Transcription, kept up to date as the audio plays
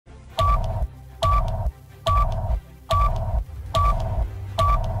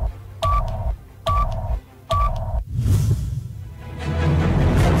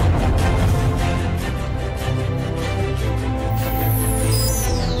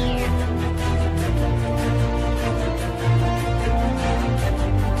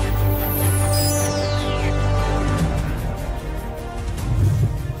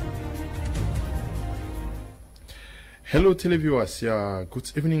Hello televiewers,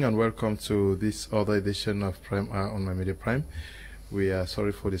 good evening and welcome to this other edition of Prime on My Media Prime. We are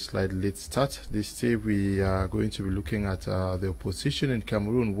sorry for the slight late start. This day we are going to be looking at the opposition in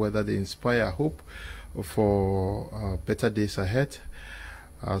Cameroon, whether they inspire hope for better days ahead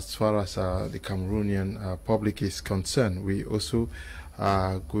as far as the Cameroonian public is concerned. We also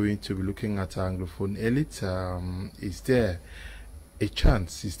are going to be looking at Anglophone elite. Is there a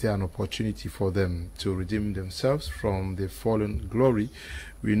chance, is there an opportunity for them to redeem themselves from the fallen glory?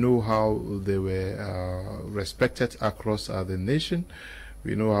 We know how they were respected across the nation.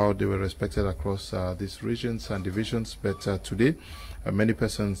 We know how they were respected across these regions and divisions, but today many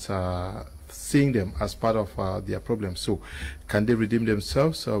persons are seeing them as part of their problems. So can they redeem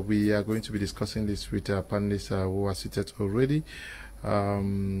themselves? We are going to be discussing this with panelists who are seated already.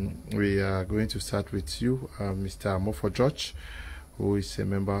 We are going to start with you, Mr. Mofo George, who is a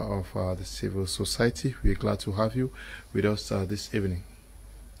member of the civil society. We are glad to have you with us this evening.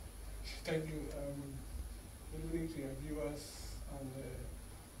 Thank you. Good evening to your viewers, and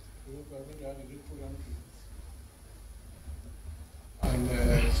we hope we are going to have a good program. And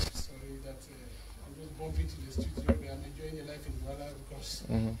sorry that I'm just bumping to the studio. I'm enjoying the life in Douala because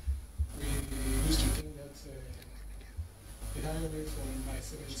we used to think that the highway from my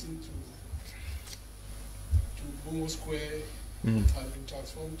 17 to Bomo Square has been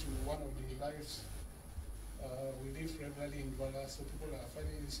transformed to one of the lives we live regularly in Douala, so people are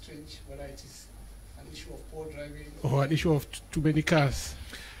finding it strange whether it is an issue of poor driving or an issue of too many cars.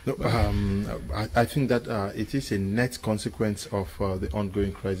 No, I think that it is a net consequence of the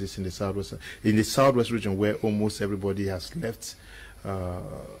ongoing crisis in the southwest region, where almost everybody has left.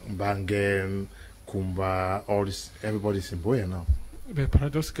 Bangem, Kumba, all this, everybody's in Boya now. But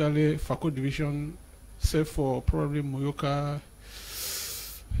paradoxically, Fako division, save for probably Moyoka.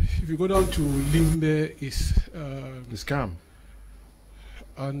 If you go down to Limbe, it's calm.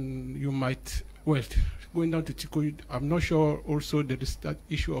 And you might, well, going down to Tiko, I'm not sure also there is that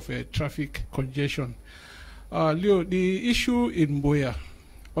issue of a traffic congestion. Leo, the issue in Boya,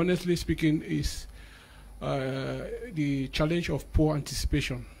 honestly speaking, is the challenge of poor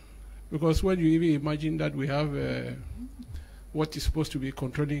anticipation. Because when you even imagine that we have what is supposed to be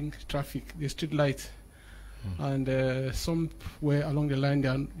controlling traffic, the street light, and somewhere along the line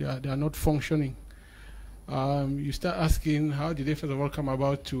they are not functioning. You start asking, how did they first of all come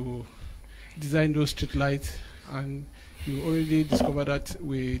about to design those street lights? And you already discover that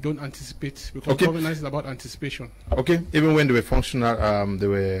we don't anticipate, because governance is about anticipation. Okay, even when they were functional, they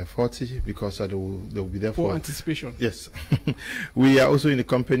were 40 because they will be there for anticipation. Yes. We are also in the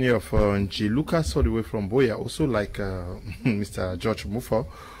company of G. Lucas, all the way from Boya, also like Mr. George Mufo.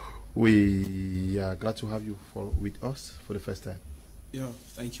 We are glad to have you with us for the first time. Yeah,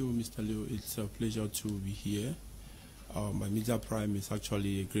 thank you, Mr. Leo. It's a pleasure to be here. My Media Prime is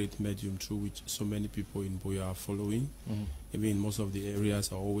actually a great medium through which so many people in Boya are following. Even in most of the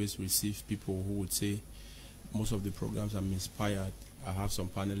areas, I always receive people who would say, most of the programs I'm inspired. I have some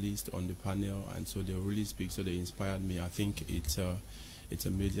panelists on the panel, and so they really speak, so they inspired me. I think it's a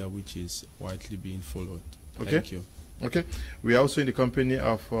media which is widely being followed. Okay. Thank you. Okay. We are also in the company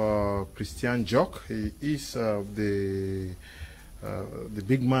of Christian Jock. He is the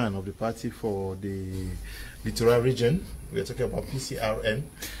big man of the party for the Littoral region. We are talking about PCRN.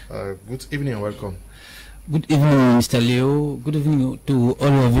 Good evening and welcome. Good evening, Mr. Leo. Good evening to all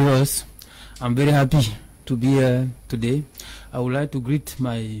our viewers. I'm very happy to be here today. I would like to greet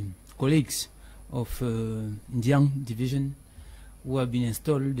my colleagues of Ndiang Division who have been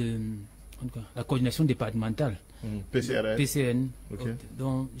installed la coordination départementale. PCRN, okay.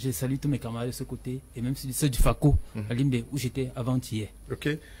 Donc je salue tous mes camarades de ce côté et même ceux du FACO, à Limbe, où j'étais avant-hier.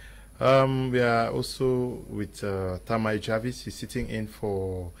 Okay. We are also with Tamai Jarvis. He's sitting in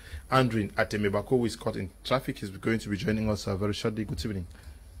for Andrin Atemebako, who is caught in traffic. He's going to be joining us very shortly. Good evening.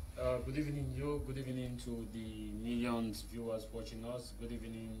 Good evening, Yo. Good evening to the millions viewers watching us. Good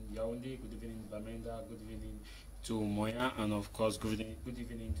evening, Yaoundé. Good evening, Bamenda. Good evening to Moya, and of course, good evening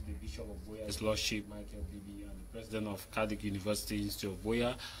to the Bishop of Boya, His Lordship Michael Bibi, and the President of Cardiff University Institute of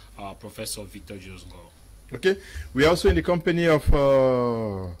Boya, Professor Victor Josgo. Okay, we are also in the company of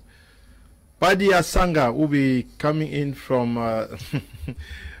Padia Sanga, who will be coming in from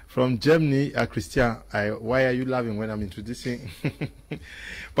from Germany. Christian, why are you laughing when I'm introducing?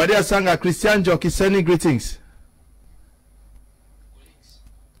 Padia Sanga, Christian Jock is sending greetings.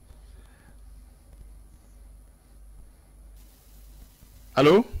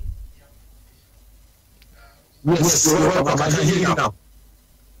 Hello? Yes, I can hear you now.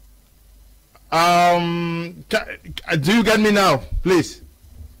 Do you get me now, please?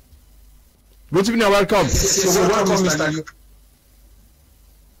 Good evening and welcome. Yes, welcome, Mr. Leo.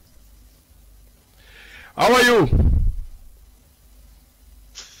 How are you?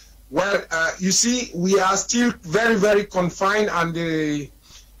 Well, you see, we are still very, very confined, and the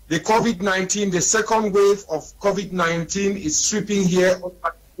COVID-19, the second wave of COVID-19 is sweeping here.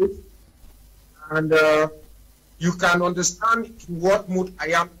 And you can understand in what mood I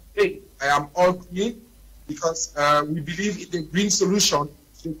am today. I am all green because we believe in the green solution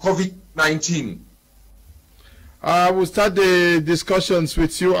to COVID-19. We'll start the discussions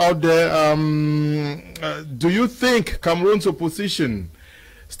with you out there. Do you think Cameroon's opposition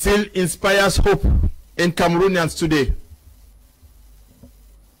still inspires hope in Cameroonians today?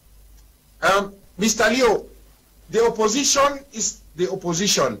 Mr. Leo, the opposition is the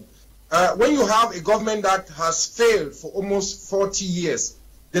opposition. When you have a government that has failed for almost 40 years,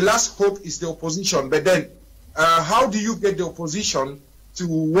 the last hope is the opposition. But then, how do you get the opposition to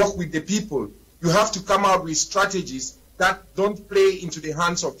work with the people? You have to come out with strategies that don't play into the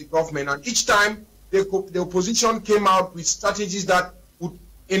hands of the government. And each time the opposition came out with strategies that would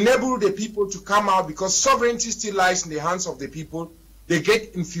enable the people to come out, because sovereignty still lies in the hands of the people, they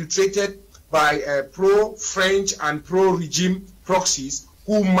get infiltrated by pro-French and pro-regime proxies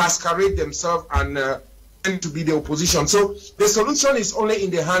who masquerade themselves and tend to be the opposition. So the solution is only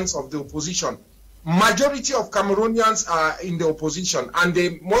in the hands of the opposition. Majority of Cameroonians are in the opposition,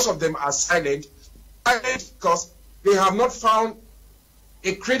 and most of them are silent because they have not found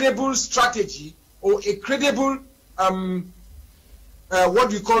a credible strategy or a credible what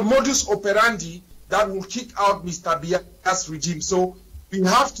we call modus operandi that will kick out Mr. Biya's regime. So we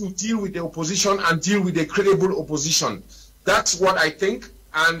have to deal with the opposition and deal with a credible opposition. That's what I think,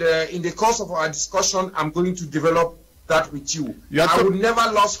 and in the course of our discussion, I'm going to develop that with you. I would never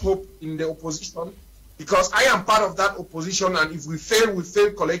lose hope in the opposition, because I am part of that opposition, and if we fail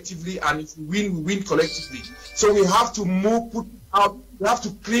collectively, and if we win, we win collectively. So we have to we have to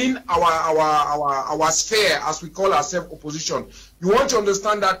clean our sphere, as we call ourselves opposition. You want to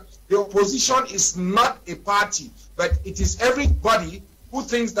understand that the opposition is not a party, but it is everybody who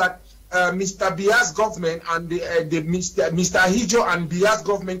thinks that Mr. Biya's government and Mr. Hijo and Biya's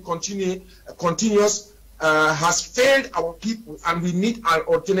government continuous has failed our people, and we need an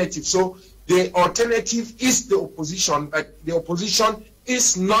alternative. So the alternative is the opposition, but the opposition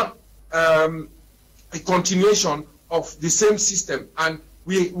is not a continuation of the same system. And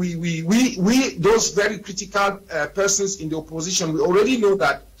we those very critical persons in the opposition, we already know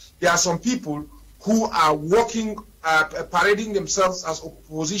that there are some people who are working, parading themselves as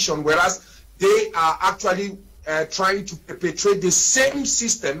opposition, whereas they are actually trying to perpetrate the same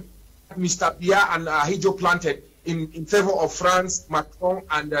system that Mr. Biya and Hijo planted in favor of France, Macron,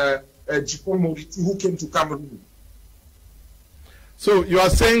 and Dupont-Moretti, who came to Cameroon. So you are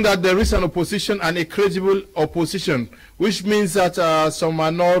saying that there is an opposition and a credible opposition, which means that some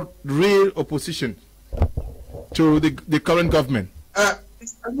are not real opposition to the current government.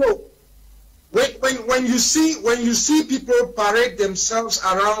 No. When you see people parade themselves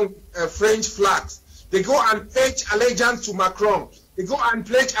around French flags, they go and pledge allegiance to Macron. They go and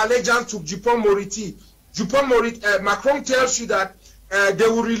pledge allegiance to Dupont-Moretti. Macron tells you that they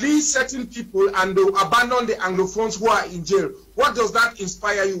will release certain people and they will abandon the Anglophones who are in jail. What does that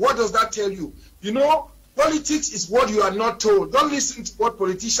inspire you? What does that tell you? You know, politics is what you are not told. Don't listen to what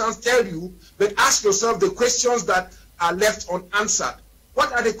politicians tell you, but ask yourself the questions that are left unanswered.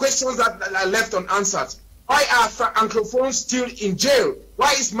 What are the questions that are left unanswered? Why are Anglophones still in jail?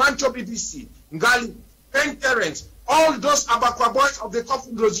 Why is Mancho BBC, Ngali, Pen Terence, all those Abakwa boys of the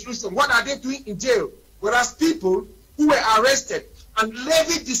Coffin Resolution, what are they doing in jail? Whereas people who were arrested and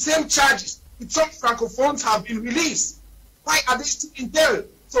levied the same charges with some Francophones have been released. Why are they still in jail?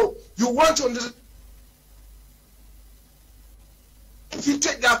 So you want to understand the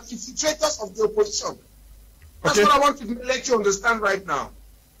infiltrators of the opposition. That's what I want to let you understand right now.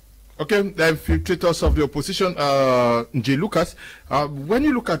 Okay, the infiltrators of the opposition, Nj. Lucas. When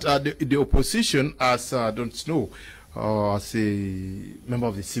you look at the opposition as, as a member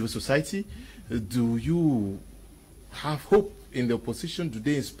of the civil society, do you have hope in the opposition? Do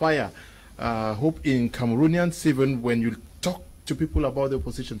they inspire hope in Cameroonians, even when you talk to people about the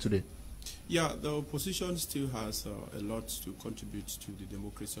opposition today? Yeah, the opposition still has a lot to contribute to the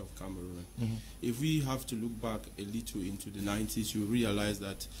democracy of Cameroon. Mm-hmm. If we have to look back a little into the 90s, you realize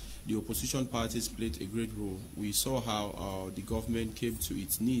that the opposition parties played a great role. We saw how the government came to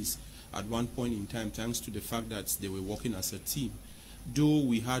its knees at one point in time, thanks to the fact that they were working as a team. Though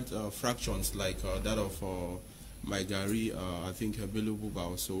we had fractions like that of Maigari, I think Bello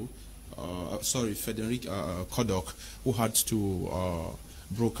Buba also, Frederic Kodok, who had to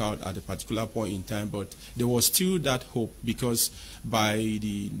broke out at a particular point in time, but there was still that hope, because by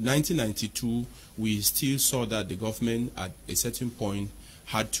the 1992, we still saw that the government at a certain point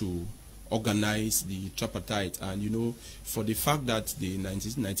had to organize the tripartite. And, you know, for the fact that the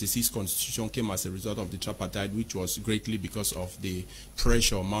 1996 constitution came as a result of the tripartite, which was greatly because of the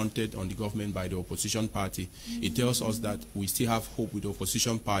pressure mounted on the government by the opposition party, it tells us that we still have hope with the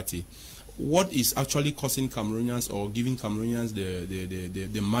opposition party. What is actually causing Cameroonians, or giving Cameroonians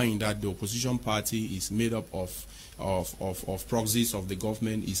the mind that the opposition party is made up of proxies of the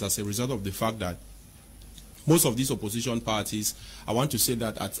government, is as a result of the fact that most of these opposition parties, I want to say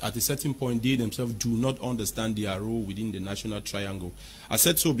that at a certain point, they themselves do not understand their role within the national triangle. I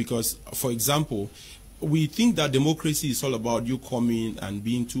said so because, for example, we think that democracy is all about you coming and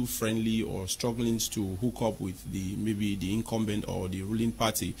being too friendly or struggling to hook up with maybe the incumbent or the ruling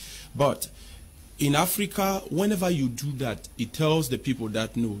party. But in Africa, whenever you do that, it tells the people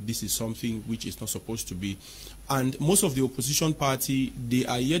that, no, this is something which is not supposed to be. And most of the opposition party, they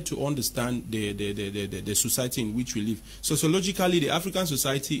are yet to understand the society in which we live. Sociologically, the African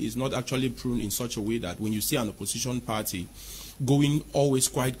society is not actually prone in such a way that when you see an opposition party going always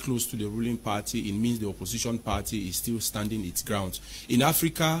quite close to the ruling party, it means the opposition party is still standing its ground. In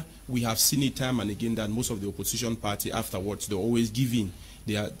Africa, we have seen it time and again that most of the opposition party afterwards, they're always giving.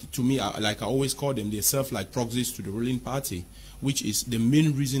 They are, to me, like I always call them, they serve like proxies to the ruling party, which is the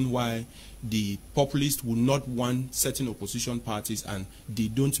main reason why the populists would not want certain opposition parties, and they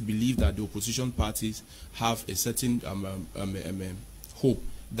don't believe that the opposition parties have a certain hope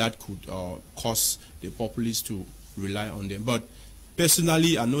that could cause the populists to rely on them. But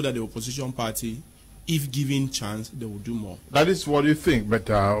personally, I know that the opposition party, if given chance, they will do more. That is what you think, but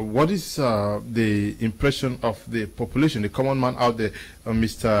what is the impression of the population, the common man out there,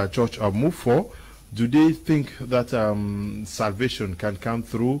 Mr. George Amufo? Do they think that salvation can come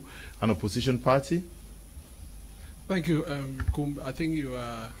through an opposition party? Thank you, Kum. I think you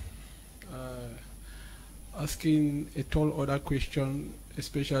are asking a tall order question,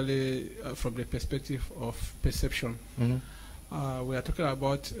 especially from the perspective of perception. Mm-hmm. We are talking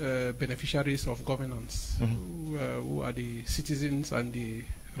about beneficiaries of governance, mm-hmm. Who are the citizens and the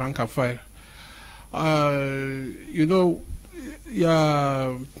rank and file. You know,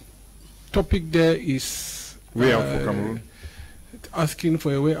 your topic there is way out for Cameroon. Asking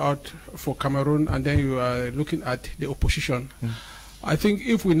for a way out for Cameroon, and then you are looking at the opposition. Mm. I think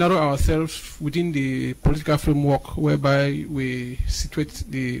if we narrow ourselves within the political framework whereby we situate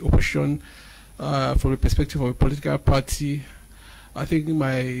the opposition from the perspective of a political party, I think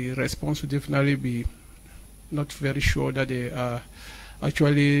my response would definitely be not very sure that they are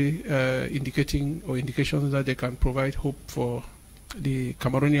actually indicating or indications that they can provide hope for the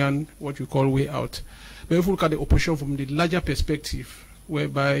Cameroonian, what you call, way out. But if we look at the opposition from the larger perspective,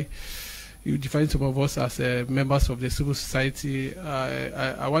 whereby you define some of us as members of the civil society,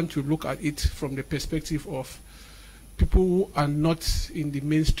 I want to look at it from the perspective of people who are not in the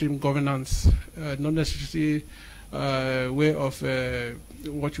mainstream governance, not necessarily way of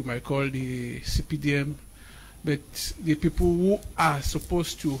what you might call the CPDM, but the people who are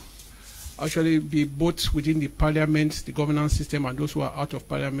supposed to actually be both within the parliament, the governance system, and those who are out of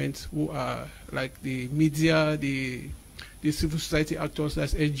parliament, who are like the media, the civil society actors,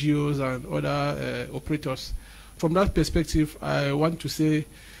 that's NGOs and other operators. From that perspective, I want to say,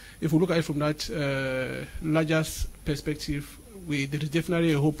 if we look at it from that largest perspective, there is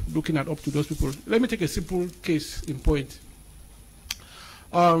definitely a hope looking at up to those people. Let me take a simple case in point.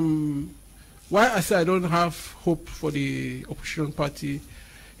 Why I say I don't have hope for the opposition party,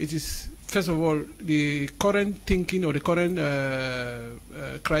 it is, first of all, the current thinking or the current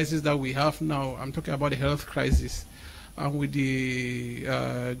crisis that we have now. I'm talking about the health crisis, and with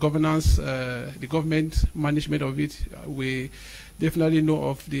the governance, the government management of it, we definitely know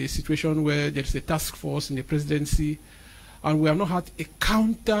of the situation where there's a task force in the presidency, and we have not had a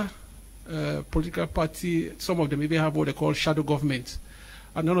counter political party. Some of them even have what they call shadow government,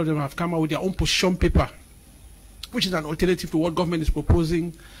 and none of them have come out with their own position paper, which is an alternative to what government is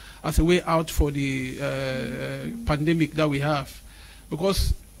proposing as a way out for the pandemic that we have.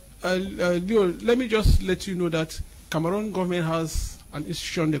 Because, Leo, let me just let you know that Cameroon government has an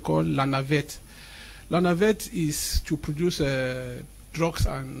institution they call LANAVET. LANAVET is to produce drugs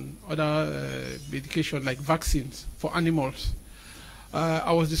and other medication like vaccines for animals.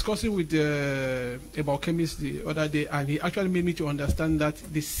 I was discussing with a biochemist the other day, and he actually made me to understand that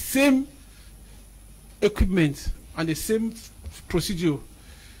the same equipment and the same procedure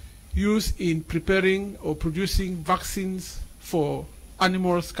used in preparing or producing vaccines for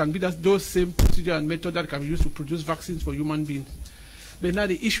animals can be those same procedure and method that can be used to produce vaccines for human beings. But now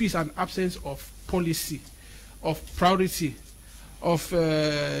the issue is an absence of policy, of priority, of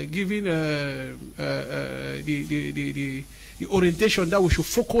giving the orientation that we should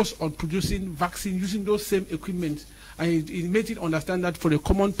focus on producing vaccine using those same equipment, and it made it understand that for the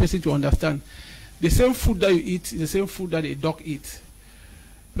common person to understand, the same food that you eat is the same food that a dog eats.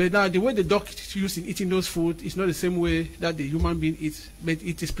 But now the way the dog is used in eating those food is not the same way that the human being eats, but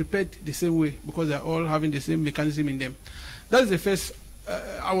it is prepared the same way because they are all having the same mechanism in them. That is the first.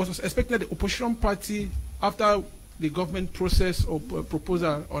 I was expecting that the opposition party, after the government process or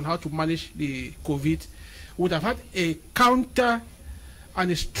proposal on how to manage the COVID, would have had a counter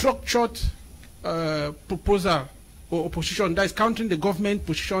and a structured proposal or opposition that is countering the government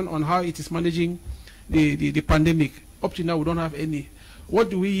position on how it is managing the pandemic. Up to now, we don't have any. What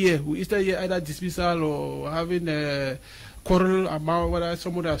do we hear? We hear either dismissal or having a quarrel about whether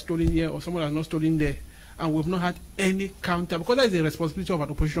someone has stolen here or someone has not stolen there. And we've not had any counter, because that is the responsibility of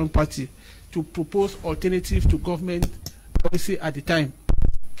an opposition party to propose alternative to government policy at the time.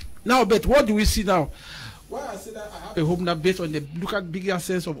 Now, but what do we see now? Why I say that I have a hope now based on the look at bigger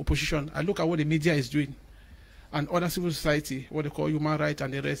sense of opposition. I look at what the media is doing and other civil society, what they call human rights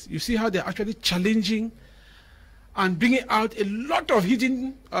and the rest. You see how they're actually challenging and bringing out a lot of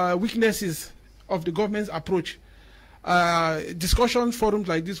hidden weaknesses of the government's approach. Discussion forums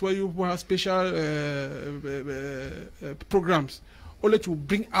like this where you have special programs only to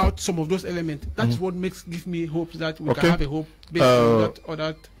bring out some of those elements. That's what gives me hope that we can have a hope based on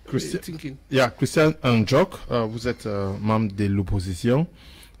that thinking. Yeah, Christian Njok, vous êtes membre de l'opposition.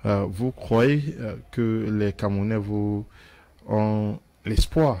 Vous croyez que les Camerounais ont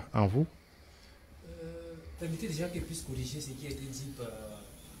l'espoir en vous? Permettez déjà que je puisse corriger ce qui a été dit par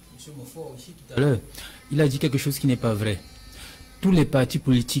M. Moffort aussi tout à l'heure. Il a dit quelque chose qui n'est pas vrai. Tous les partis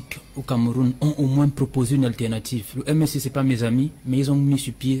politiques au Cameroun ont au moins proposé une alternative. Le MSC, ce n'est pas mes amis, mais ils ont mis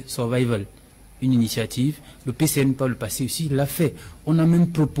sur pied Survival, une initiative. Le PCN, par le passé aussi, l'a fait. On a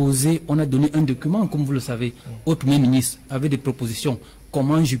même proposé, on a donné un document, comme vous le savez, au Premier ministre, avec des propositions.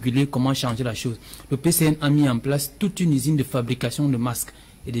 Comment juguler, comment changer la chose. Le PCN a mis en place toute une usine de fabrication de masques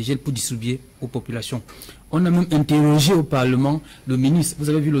et des gels pour distribuer aux populations. On a même interrogé au Parlement le ministre. Vous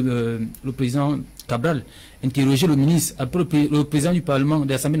avez vu le président Cabral interroger le ministre. Après, le président du Parlement de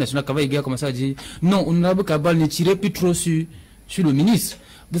l'Assemblée nationale, Kavaïga, a commencé à dire non, l'honorable Cabral ne tirait plus trop sur le ministre.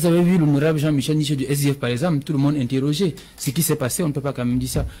 Vous avez vu l'honorable Jean-Michel Niché du SDF, par exemple, tout le monde interrogé. Ce qui s'est passé, on ne peut pas quand même dire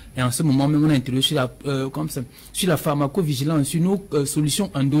ça. Et en ce moment même, on a interrogé sur la pharmacovigilance, sur nos solutions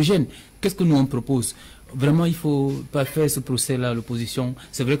endogènes. Qu'est-ce que nous on propose? Vraiment, il ne faut pas faire ce procès-là, l'opposition.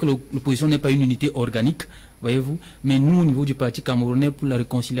 C'est vrai que l'opposition n'est pas une unité organique, voyez-vous, mais nous, au niveau du Parti camerounais pour la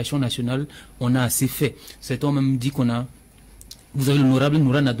réconciliation nationale, on a assez fait. Certains même dit qu'on a... Vous avez l'honorable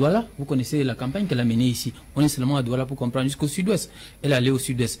Noura Nadouala, vous connaissez la campagne qu'elle a menée ici. On est seulement à Douala pour comprendre jusqu'au sud-ouest. Elle est allée au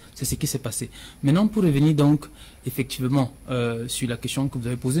sud-est. C'est ce qui s'est passé. Maintenant, pour revenir donc, effectivement, sur la question que vous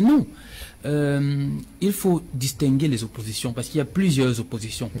avez posée, non. Il faut distinguer les oppositions, parce qu'il y a plusieurs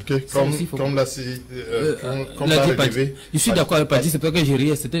oppositions. Okay. Comme l'a relevé. Je suis d'accord avec Paddy, c'est pas que j'ai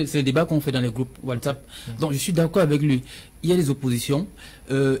ri, c'est le débat qu'on fait dans les groupes WhatsApp. Donc, je suis d'accord avec lui. Il y a les oppositions.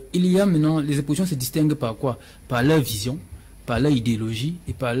 Il y a maintenant, les oppositions se distinguent par quoi? Par leur vision, par leur idéologie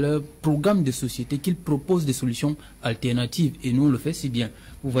et par leur programme de société qu'ils proposent des solutions alternatives. Et nous, on le fait si bien.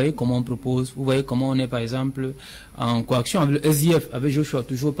 Vous voyez comment on propose, vous voyez comment on est, par exemple, en coaction avec le SDF, avec Joshua,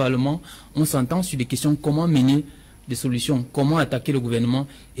 toujours au Parlement. On s'entend sur des questions, comment mener des solutions, comment attaquer le gouvernement.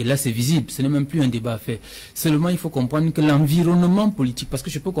 Et là, c'est visible, ce n'est même plus un débat à faire. Seulement, il faut comprendre que l'environnement politique, parce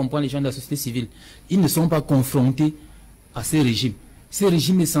que je peux comprendre les gens de la société civile, ils ne sont pas confrontés à ces régimes. Ces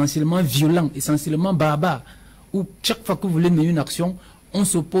régimes essentiellement violents, essentiellement barbares, où chaque fois que vous voulez mener une action, on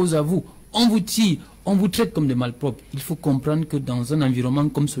s'oppose à vous, on vous tire, on vous traite comme des malpropres. Il faut comprendre que dans un environnement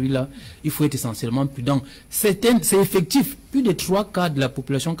comme celui-là, il faut être essentiellement prudent. C'est effectif. Plus de 3/4 de la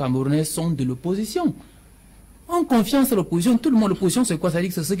population camerounaise sont de l'opposition. En confiance à l'opposition, tout le monde, l'opposition, c'est quoi? Ça veut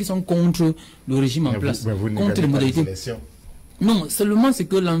dire que c'est ceux qui sont contre le régime en place, contre les modalités. Non, seulement c'est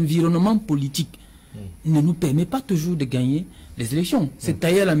que l'environnement politique ne nous permet pas toujours de gagner les élections. C'est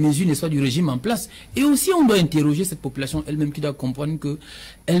taillé à la mesure, n'est-ce pas, du régime en place. Et aussi, on doit interroger cette population elle-même qui doit comprendre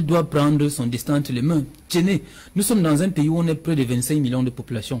qu'elle doit prendre son destin entre les mains. Tenez, nous sommes dans un pays où on est près de 25 millions de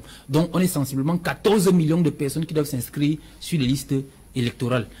population. Donc, on est sensiblement 14 millions de personnes qui doivent s'inscrire sur les listes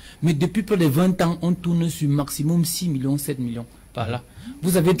électorales. Mais depuis près de 20 ans, on tourne sur maximum 6 millions, 7 millions par là.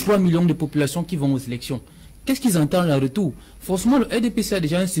 Vous avez 3 millions de populations qui vont aux élections. Qu'est-ce qu'ils entendent en retour? Forcément, le RDPC a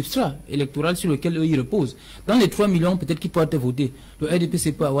déjà un substrat électoral sur lequel eux, ils reposent. Dans les 3 millions, peut-être qu'ils peuvent voter. Le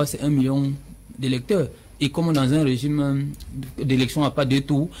RDPC peut avoir 1 million d'électeurs. Et comme dans un régime d'élection à pas deux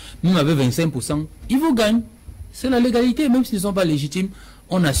tours, même avec 25%, ils vous gagnent. C'est la légalité, même s'ils ne sont pas légitimes,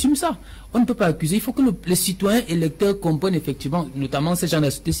 on assume ça. On ne peut pas accuser. Il faut que les citoyens électeurs comprennent effectivement, notamment ces gens de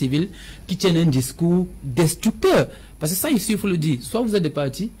la société civile, qui tiennent un discours destructeur. Parce que ça, ici, il faut le dire. Soit vous êtes des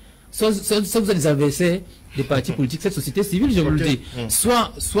partis, soit vous êtes des adversaires des partis politiques, cette société civile, je vous le dis.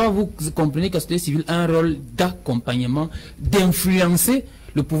 Soit vous comprenez que la société civile a un rôle d'accompagnement, d'influencer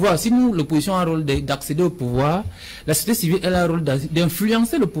le pouvoir. Si nous, l'opposition a un rôle d'accéder au pouvoir, la société civile elle a un rôle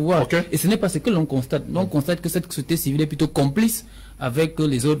d'influencer le pouvoir. Et ce n'est pas ce que l'on constate. On constate que cette société civile est plutôt complice avec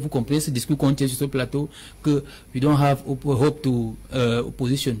les autres. Vous comprenez ce discours qu'on tient sur ce plateau, que we don't have hope to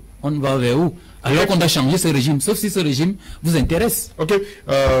opposition. On va vers où? Alors qu'on a changé ce régime, sauf si ce régime vous intéresse. Ok.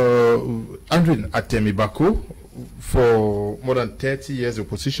 Andrin Atemibako, for more than 30 years, the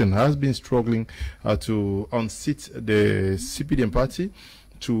opposition has been struggling to unseat the CPDM party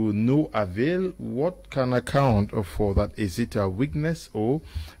to no avail. What can account for that? Is it a weakness or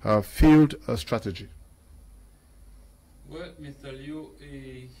a failed strategy? Well, Mr. Liu,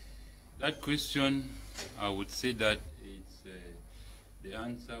 that question, I would say that it's, the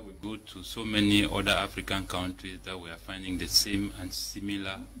answer will go to so many other African countries that we are finding the same and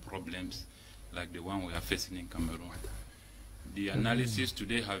similar problems like the one we are facing in Cameroon. The analysis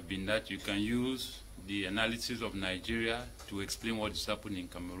today have been that you can use the analysis of Nigeria to explain what is happening in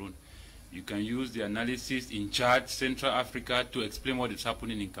Cameroon. You can use the analysis in Chad, Central Africa, to explain what is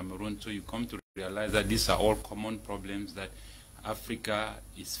happening in Cameroon. So you come to realize that these are all common problems that Africa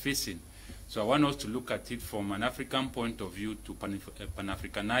is facing. So I want us to look at it from an African point of view to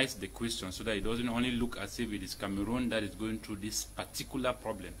pan-Africanize the question so that it doesn't only look as if it is Cameroon that is going through this particular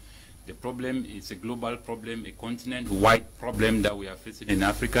problem. The problem is a global problem, a continent-wide problem that we are facing in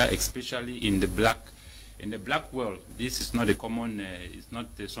Africa, especially in the black world. This is not a common, it's not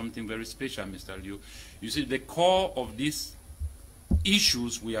something very special, Mr. Liu. You see, the core of these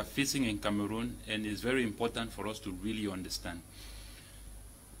issues we are facing in Cameroon, and it's very important for us to really understand.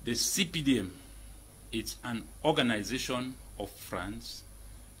 The CPDM, it's an organization of France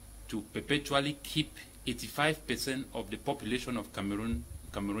to perpetually keep 85% of the population of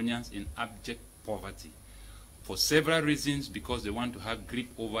Cameroonians in abject poverty for several reasons, because they want to have grip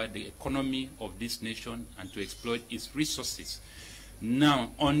over the economy of this nation and to exploit its resources. Now,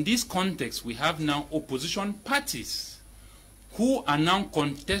 on this context, we have now opposition parties who are now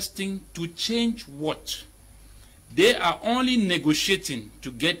contesting to change what? They are only negotiating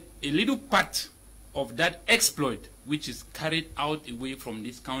to get a little part of that exploit which is carried out away from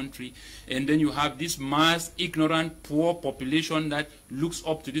this country, and then you have this mass, ignorant, poor population that looks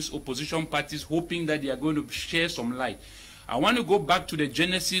up to these opposition parties, hoping that they are going to share some light. I want to go back to the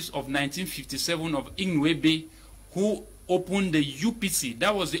genesis of 1957 of Ingwebe, who opened the UPC.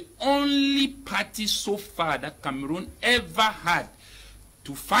 That was the only party so far that Cameroon ever had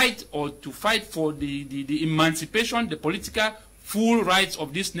to fight for the emancipation, the political full rights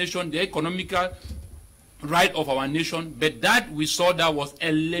of this nation, the economical right of our nation, but that we saw that was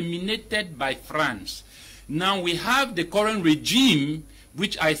eliminated by France. Now we have the current regime,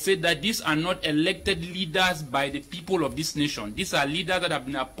 which I said that these are not elected leaders by the people of this nation. These are leaders that have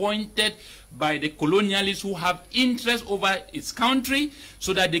been appointed by the colonialists who have interest over its country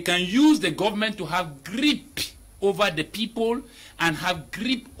so that they can use the government to have grip over the people and have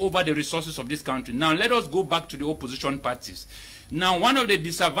grip over the resources of this country. Now let us go back to the opposition parties. Now, one of the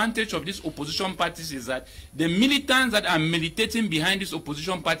disadvantages of these opposition parties is that the militants that are militating behind these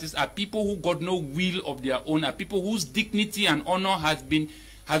opposition parties are people who got no will of their own, are people whose dignity and honor has been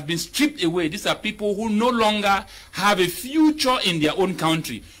stripped away. These are people who no longer have a future in their own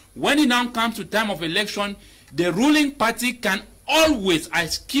country. When it now comes to time of election, the ruling party can always, I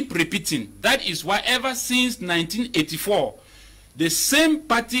keep repeating, that is why ever since 1984, the same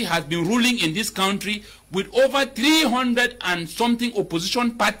party has been ruling in this country with over 300 and something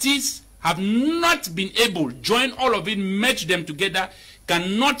opposition parties, have not been able, join all of it, merge them together,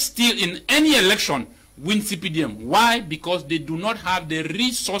 cannot still in any election win CPDM. Why? Because they do not have the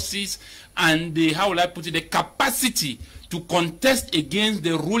resources and the, how will I put it, the capacity to contest against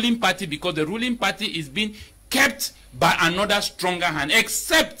the ruling party, because the ruling party is being kept by another stronger hand,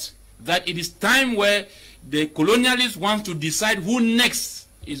 except that it is time where the colonialists want to decide who next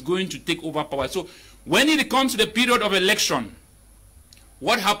is going to take over power. So when it comes to the period of election,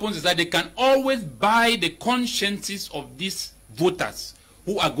 what happens is that they can always buy the consciences of these voters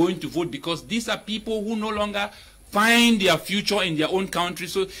who are going to vote, because these are people who no longer find their future in their own country.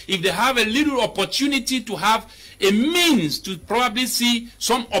 So if they have a little opportunity to have a means to probably see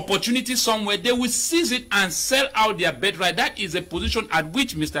some opportunity somewhere, they will seize it and sell out their birthright. That is a position at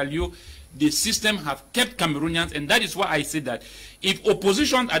which, Mr. Liu, the system have kept Cameroonians, and that is why I say that if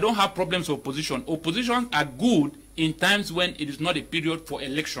opposition, I don't have problems with opposition. Oppositions are good in times when it is not a period for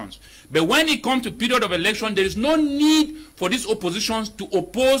elections. But when it comes to period of election, there is no need for these oppositions to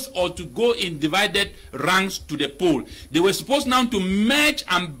oppose or to go in divided ranks to the poll. They were supposed now to merge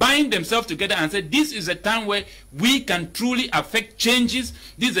and bind themselves together and say, this is a time where we can truly affect changes.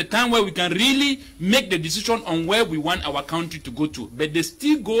 This is a time where we can really make the decision on where we want our country to go to. But they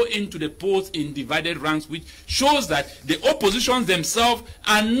still go into the polls in divided ranks, which shows that the oppositions themselves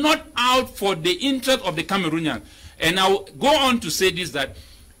are not out for the interest of the Cameroonians. And I'll go on to say this, that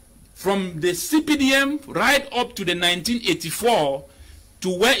from the CPDM right up to the 1984 to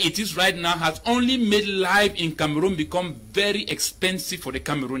where it is right now has only made life in Cameroon become very expensive for the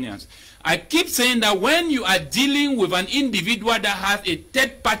Cameroonians. I keep saying that when you are dealing with an individual that has a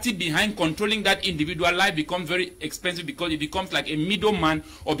third party behind controlling that individual, life becomes very expensive because it becomes like a middleman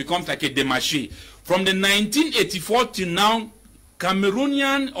or becomes like a démarché. From the 1984 to now,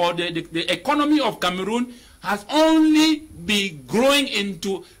 Cameroonian or the economy of Cameroon has only been growing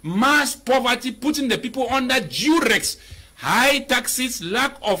into mass poverty, putting the people under duress, high taxes,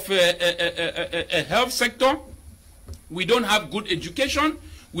 lack of a health sector. We don't have good education.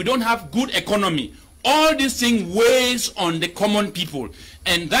 We don't have good economy. All these things weighs on the common people.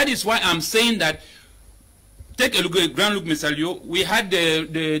 And that is why I'm saying that, take a look at Grand Look, Mr. Leo. We had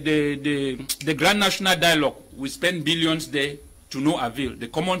the Grand National Dialogue. We spent billions there to no avail. The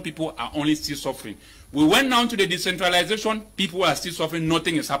common people are only still suffering. We went down to the decentralization, people are still suffering,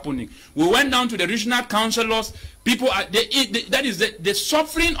 nothing is happening. We went down to the regional councillors, people are, that is the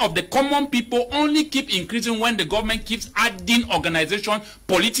suffering of the common people only keep increasing when the government keeps adding organizations,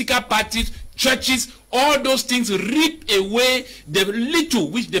 political parties, churches, all those things rip away the little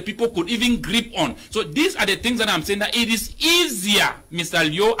which the people could even grip on. So these are the things that I'm saying, that it is easier, Mr.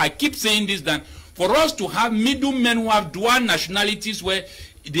 Leo, I keep saying this, than for us to have middlemen who have dual nationalities where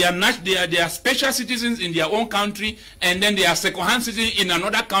they are special citizens in their own country and then they are second-hand citizens in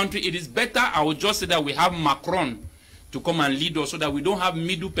another country. It is better, I would just say, that we have Macron to come and lead us so that we don't have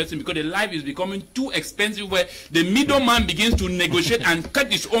middle person, because the life is becoming too expensive where the middleman begins to negotiate and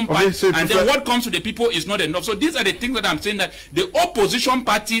cut his own part, so and then what comes to the people is not enough. So these are the things that I'm saying, that the opposition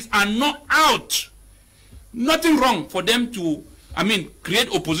parties are not out. Nothing wrong for them to, I mean, create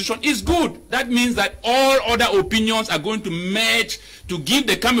opposition is good. That means that all other opinions are going to merge to give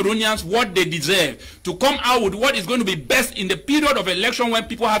the Cameroonians what they deserve, to come out with what is going to be best in the period of election when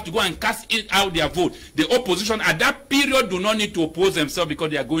people have to go and cast it out their vote. The opposition at that period do not need to oppose themselves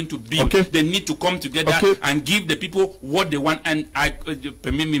because they are going to build. Okay. They need to come together and give the people what they want. And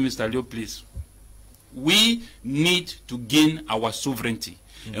permit me, Mr. Leo, please. We need to gain our sovereignty.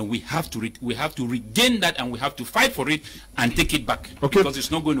 And we have to regain that, and we have to fight for it and take it back. Okay. Because it's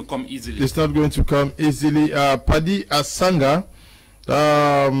not going to come easily. It's not going to come easily. Paddy Asanga,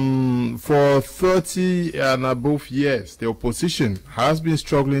 for 30 and above years, the opposition has been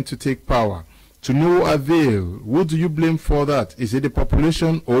struggling to take power to no avail. Who do you blame for that? Is it the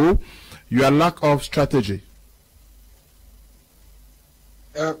population or your lack of strategy?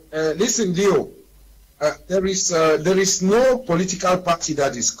 Listen, Leo. There is no political party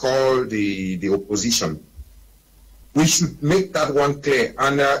that is called the opposition. We should make that one clear.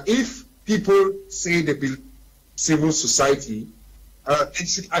 And if people say they build civil society, they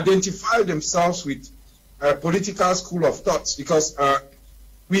should identify themselves with a political school of thoughts, because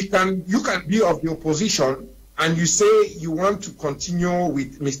you can be of the opposition and you say you want to continue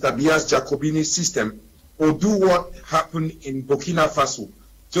with Mr. Biya's Jacobini system, or do what happened in Burkina Faso.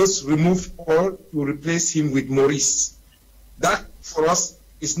 Just remove Paul to replace him with Maurice. That, for us,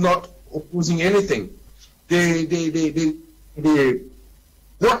 is not opposing anything. What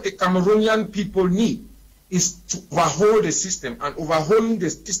the Cameroonian people need is to overhaul the system, and overhauling the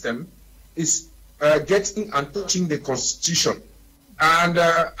system is getting and touching the constitution. And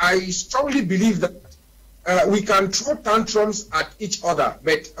I strongly believe that we can throw tantrums at each other,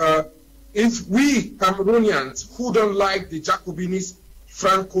 but if we Cameroonians who don't like the Jacobinist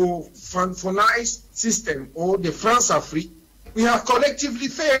Francophonized system or the France-Afrique, we have collectively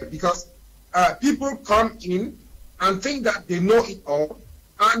failed, because people come in and think that they know it all,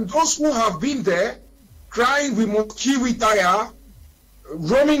 and those who have been there crying we must kiwi tire,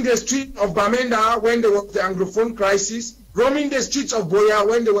 roaming the street of Bamenda when there was the Anglophone crisis, roaming the streets of Boya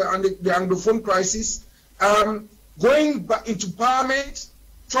when they were under the Anglophone crisis, going back into parliament,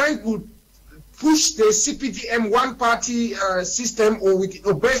 trying to push the CPDM one-party system, or with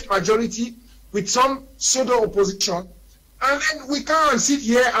a best majority, with some pseudo opposition, and then we can't sit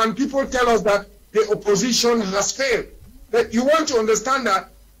here and people tell us that the opposition has failed. But you want to understand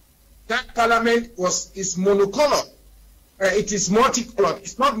that that parliament is monocolored. It is multicolored.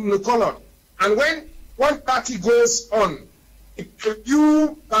 It's not monocolored. And when one party goes on, the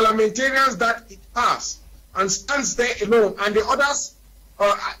few parliamentarians that it has and stands there alone, and the others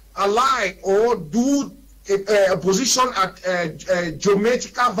ally or do opposition at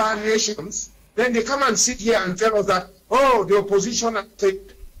geometrical variations, then they come and sit here and tell us that, oh, the opposition,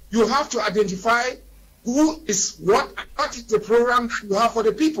 you have to identify who is what is the program that you have for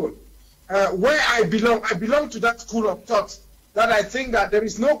the people. Where I belong to that school of thought that I think that there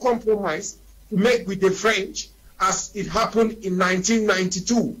is no compromise to make with the French as it happened in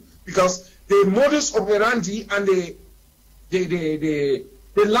 1992, because the modus operandi and the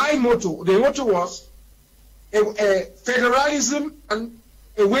motto was federalism and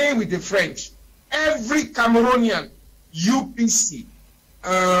away with the French. Every Cameroonian, UPC,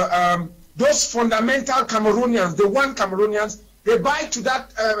 those fundamental Cameroonians, the one Cameroonians, they buy to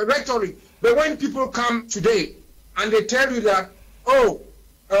that rhetoric. But when people come today and they tell you that, oh,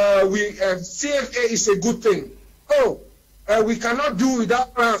 CFA is a good thing. Oh, we cannot do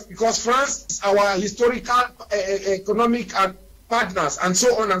without France because France is our historical, economic and partners, and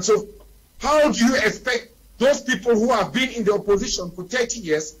so on and so forth. How do you expect those people who have been in the opposition for 30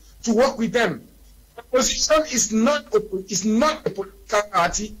 years to work with them? Opposition is not a political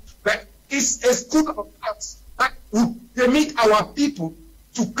party, but it's a school of thought that will permit our people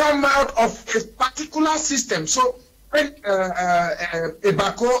to come out of a particular system. So when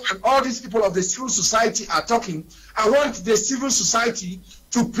Ebako and all these people of the civil society are talking, I want the civil society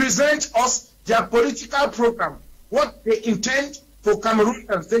to present us their political program, what they intend for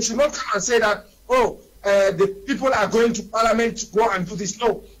Cameroonians. They should not come and say that, oh, the people are going to parliament to go and do this.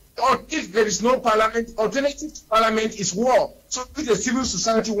 No. Or if there is no parliament, alternative to parliament is war. So if the civil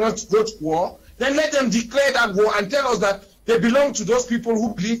society wants to go to war, then let them declare that war and tell us that they belong to those people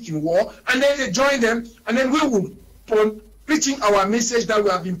who believe in war, and then they join them, and then we will keep on preaching our message that we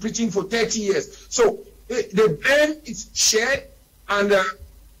have been preaching for 30 years. So the blame is shared, and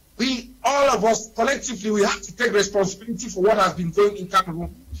we, all of us collectively, we have to take responsibility for what has been going in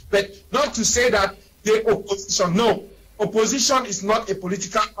Cameroon. But not to say that the opposition, no. Opposition is not a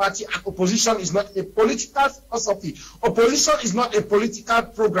political party, and opposition is not a political philosophy. Opposition is not a political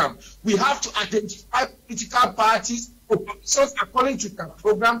program. We have to identify political parties, oppositions according to their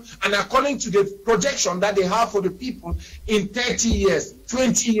program and according to the projection that they have for the people in 30 years,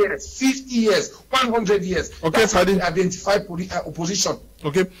 20 years, 50 years, 100 years. Okay, that's how we identify opposition.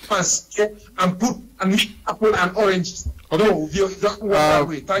 Okay. And put and mix apple and oranges. Okay. No, that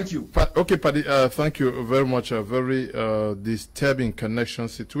way. Thank you. Okay, Paddy, thank you very much. A very disturbing connection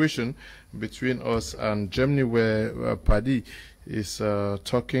situation between us and Germany, where Paddy is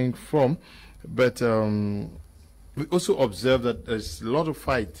talking from. But we also observe that there's a lot of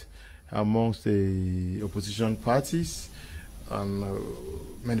fight amongst the opposition parties, and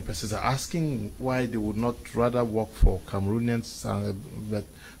many persons are asking why they would not rather work for Cameroonians that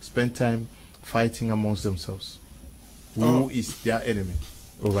spend time fighting amongst themselves. Who is their enemy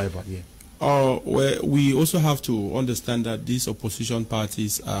or rival here? Well, we also have to understand that these opposition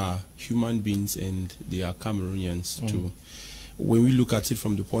parties are human beings and they are Cameroonians too. When we look at it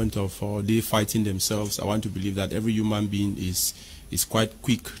from the point of they fighting themselves, I want to believe that every human being is quite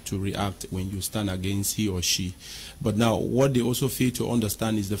quick to react when you stand against he or she. But now, what they also fail to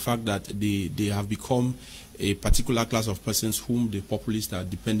understand is the fact that they have become a particular class of persons whom the populists are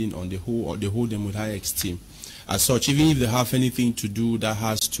depending on, they hold them with high esteem. As such, even if they have anything to do that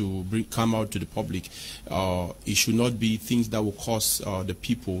has to come out to the public, it should not be things that will cause the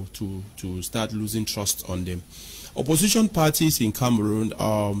people to start losing trust on them. Opposition parties in Cameroon,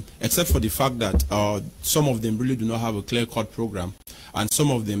 except for the fact that some of them really do not have a clear-cut program, and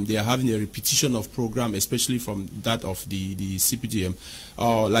some of them, they are having a repetition of program, especially from that of the CPDM.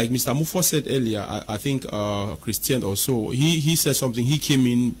 Like Mr. Mufo said earlier, I think Christian also, he said something, he came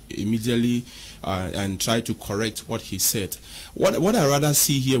in immediately and tried to correct what he said. What I rather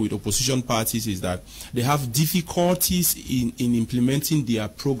see here with opposition parties is that they have difficulties in implementing their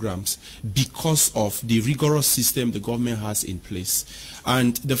programs because of the rigorous system the government has in place.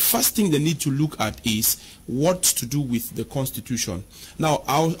 And the first thing they need to look at is what to do with the constitution. Now,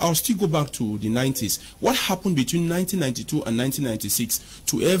 I'll still go back to the 90s. What happened between 1992 and 1996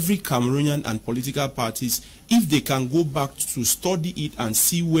 to every Cameroonian and political parties, if they can go back to study it and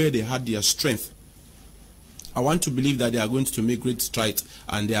see where they had their strength? I want to believe that they are going to make great strides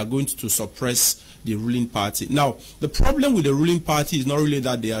and they are going to suppress the ruling party. Now, the problem with the ruling party is not really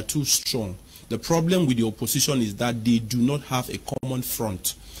that they are too strong. The problem with the opposition is that they do not have a common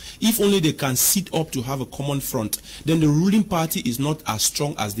front. if only they can sit up to have a common front, then the ruling party is not as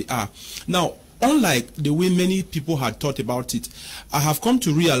strong as they are. Now, unlike the way many people had thought about it, I have come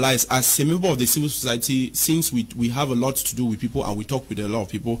to realize as a member of the civil society, since we have a lot to do with people and we talk with a lot of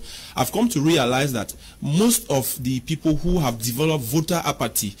people, I've come to realize that most of the people who have developed voter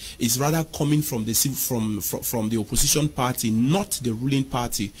apathy is rather coming from the from the opposition party, not the ruling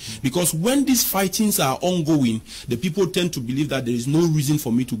party. Because when these fightings are ongoing, the people tend to believe that there is no reason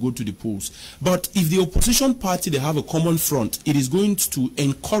for me to go to the polls. But if the opposition party, they have a common front, it is going to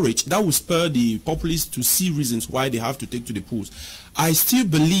encourage, that will spur the populists to see reasons why they have to take to the polls. I still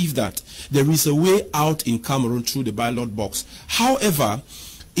believe that there is a way out in Cameroon through the ballot box. However,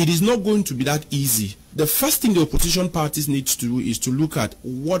 it is not going to be that easy. The first thing the opposition parties need to do is to look at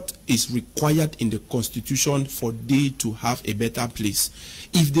what is required in the constitution for they to have a better place.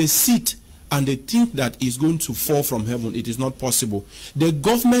 If they sit and they think that it's going to fall from heaven, it is not possible. The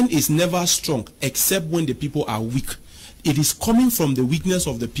government is never strong except when the people are weak. It is coming from the weakness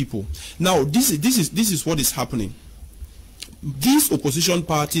of the people. Now, this is what is happening. These opposition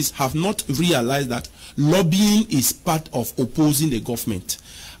parties have not realized that lobbying is part of opposing the government.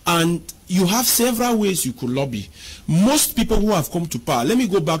 And you have several ways you could lobby. Most people who have come to power, let me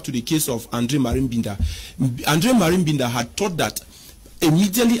go back to the case of André Marimbinda. André Marimbinda had thought that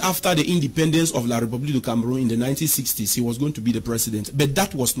immediately after the independence of La République du Cameroun in the 1960s, he was going to be the president. But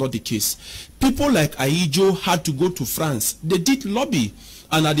that was not the case. People like Aïdjo had to go to France. They did lobby.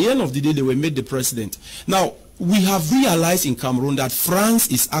 And at the end of the day, they were made the president. Now, we have realized in Cameroon that France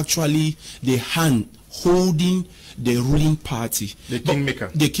is actually the hand holding the ruling party. The kingmaker.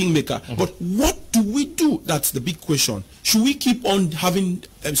 The kingmaker. But what do we do? That's the big question. Should we keep on having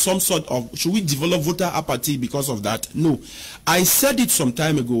some sort of, should we develop voter apathy because of that? No. I said it some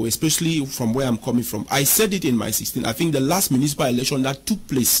time ago, especially from where I'm coming from. I said it in my 16. I think the last municipal election that took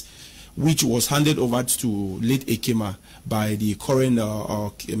place, which was handed over to late Kmer by the current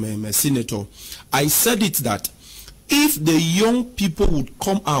senator. I said it that if the young people would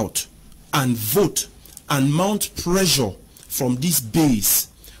come out and vote and mount pressure from this base,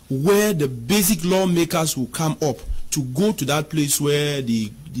 where the basic lawmakers will come up to go to that place where the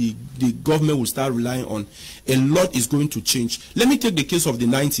government will start relying on, a lot is going to change. Let me take the case of the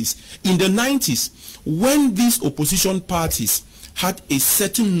 90s. In the 90s, when these opposition parties had a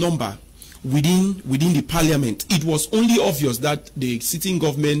certain number within the parliament, it was only obvious that the sitting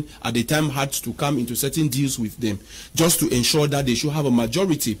government at the time had to come into certain deals with them just to ensure that they should have a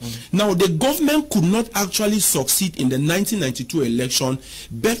majority. Now, the government could not actually succeed in the 1992 election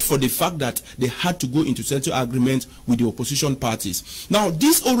but for the fact that they had to go into certain agreement with the opposition parties. Now,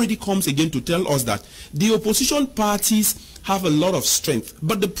 this already comes again to tell us that the opposition parties have a lot of strength,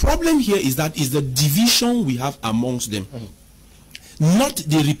 but the problem here is that is the division we have amongst them. Not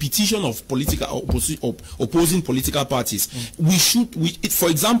the repetition of political opposing political parties. For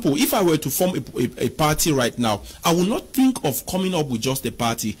example, if I were to form a party right now, I will not think of coming up with just a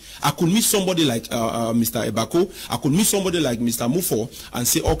party. I could meet somebody like Mr. Ebako, I could meet somebody like Mr. Mufo and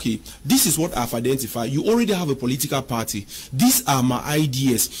say, okay, this is what I've identified. You already have a political party. These are my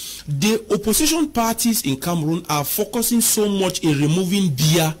ideas. The opposition parties in Cameroon are focusing so much in removing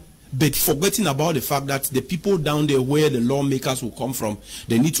beer, but forgetting about the fact that the people down there where the lawmakers will come from,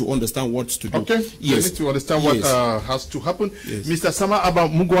 they need to understand what to do. Okay, yes. They need to understand what has to happen. Yes. Mr. Sama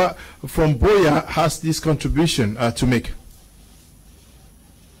Abamugwa from Boya has this contribution to make.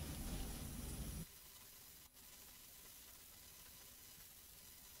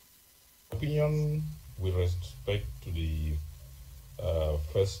 Opinion with respect to the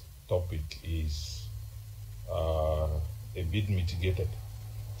first topic is a bit mitigated.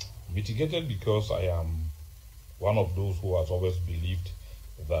 Mitigated because I am one of those who has always believed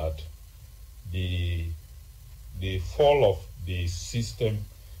that the fall of the system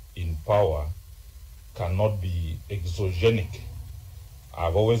in power cannot be exogenic.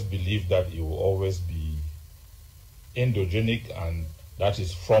 I've always believed that it will always be endogenic, and that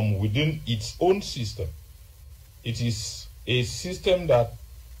is from within its own system. It is a system that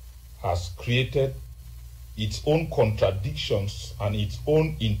has created its own contradictions and its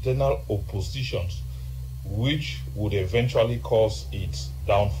own internal oppositions, which would eventually cause its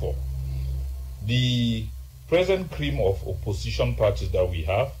downfall. The present cream of opposition parties that we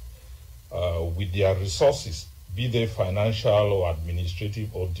have, with their resources, be they financial or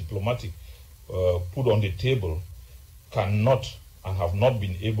administrative or diplomatic, put on the table, cannot and have not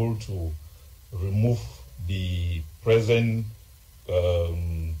been able to remove the present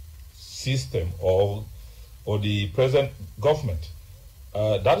system or the present government.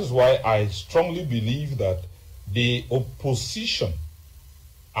 That is why I strongly believe that the opposition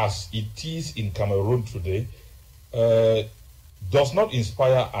as it is in Cameroon today does not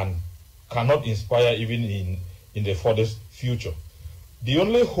inspire and cannot inspire even in the furthest future. The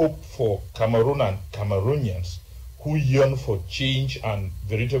only hope for Cameroon and Cameroonians who yearn for change and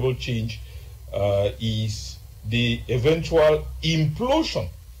veritable change is the eventual implosion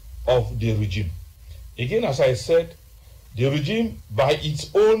of the regime. Again, as I said, the regime, by its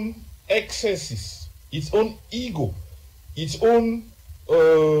own excesses, its own ego, its own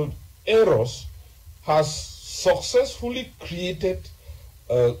errors, has successfully created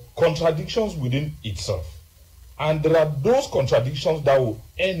contradictions within itself. And there are those contradictions that will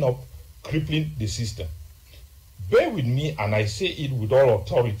end up crippling the system. Bear with me, and I say it with all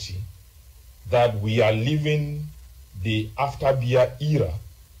authority, that we are living the after-Biya era,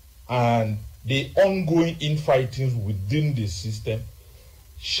 and the ongoing infighting within the system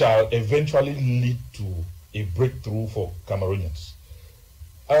shall eventually lead to a breakthrough for Cameroonians.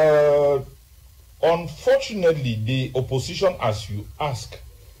 Unfortunately, the opposition, as you ask,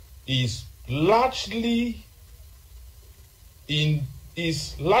 is largely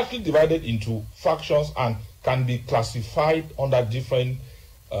divided into factions and can be classified under different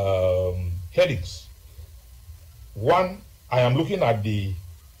headings. One, I am looking at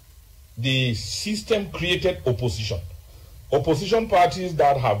the system-created opposition. Opposition parties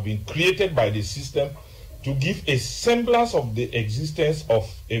that have been created by the system to give a semblance of the existence of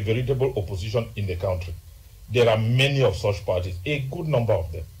a veritable opposition in the country. There are many of such parties, a good number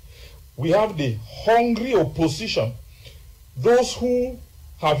of them. We have the hungry opposition, those who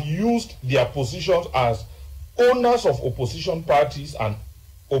have used their positions as owners of opposition parties and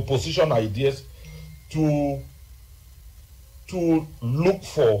opposition ideas to look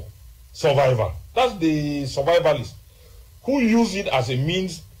for survival. That's the survivalists who use it as a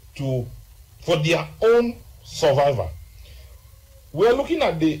means for their own survival. We're looking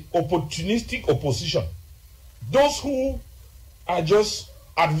at the opportunistic opposition, those who are just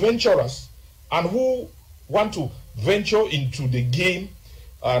adventurers and who want to venture into the game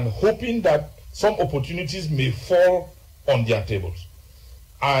and hoping that some opportunities may fall on their tables.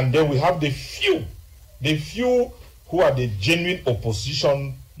 And then we have the few who are the genuine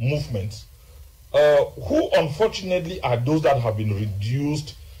opposition movements, who unfortunately are those that have been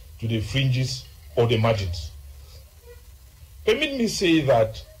reduced to the fringes or the margins. Permit me say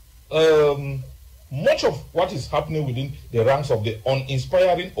that much of what is happening within the ranks of the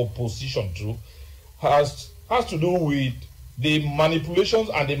uninspiring opposition too has to do with the manipulations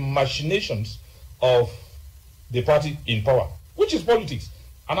and the machinations of the party in power, which is politics.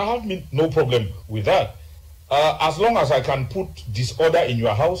 And I have no problem with that. As long as I can put disorder in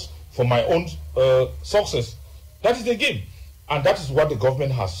your house for my own success, that is the game. And that is what the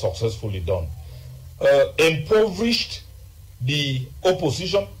government has successfully done. Impoverished the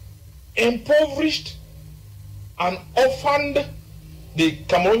opposition, impoverished and orphaned the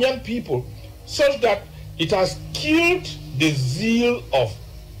Cameroonian people, such that it has killed the zeal of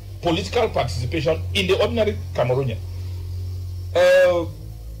political participation in the ordinary Cameroonian.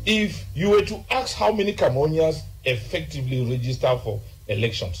 If you were to ask how many Cameroonians effectively register for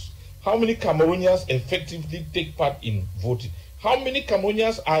elections, how many Cameroonians effectively take part in voting, how many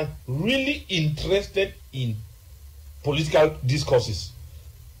Cameroonians are really interested in political discourses,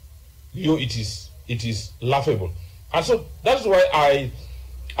 it is laughable. And so that's why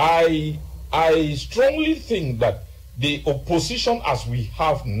I strongly think that the opposition as we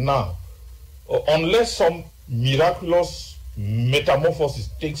have now, unless some miraculous metamorphosis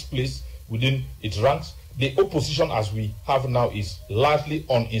takes place within its ranks, the opposition as we have now is largely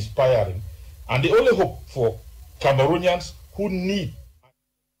uninspiring. And the only hope for Cameroonians who need...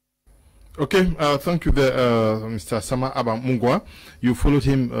 Okay, thank you there, Mr. Sama Abamungwa. You followed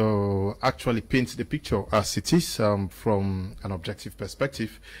him actually paint the picture as it is from an objective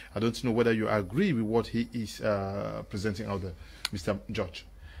perspective. I don't know whether you agree with what he is presenting out there, Mr. George.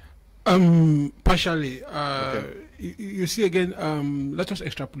 Partially. Okay. You see again, let us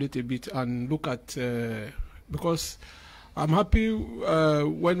extrapolate a bit and look at, because I'm happy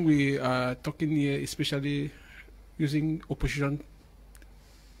when we are talking here, especially using opposition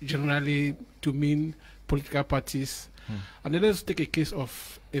generally to mean political parties. And then let's take a case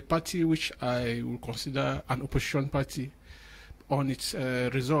of a party which I will consider an opposition party on its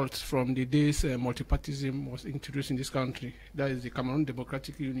results from the days multipartyism was introduced in this country. That is the Cameroon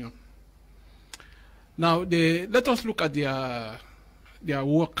Democratic Union. Now, let us look at their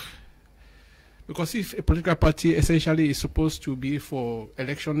work, because if a political party essentially is supposed to be for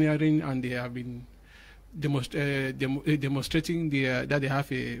electioneering, and they have been demonstrating that they have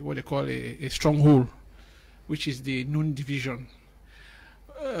what they call a stronghold, which is the Noon division.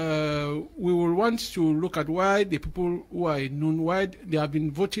 we will want to look at why the people who are in Nun, why they have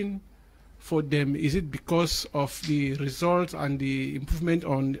been voting for them. Is it because of the results and the improvement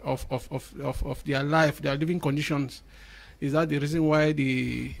of their life, their living conditions? Is that the reason why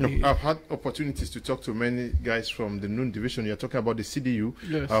I've had opportunities to talk to many guys from the Nun division. You're talking about the CDU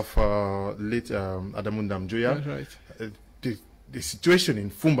of late Adamundam Joya. That's right. The situation in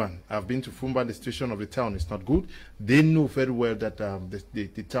Fumban, I've been to Fumban, the situation of the town is not good. They know very well that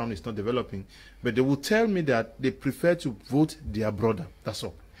the town is not developing. But they will tell me that they prefer to vote their brother. That's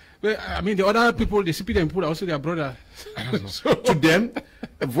all. Well, I mean, the other people, the CPDM people, are also their brother. I don't know. So, to them,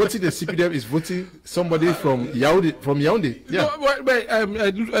 voting the CPDM is voting somebody from Yaoundé. Yeah. No,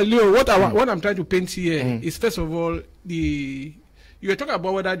 but Leo, what I'm trying to paint here is, first of all, you were talking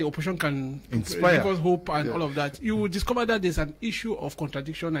about whether the opposition can inspire, give us hope and all of that. You will discover that there's an issue of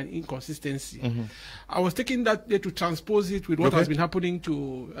contradiction and inconsistency. I was taking that there to transpose it with what has been happening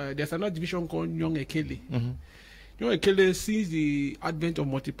to, there's another division called Nyong Ekele. Nyong Ekele, since the advent of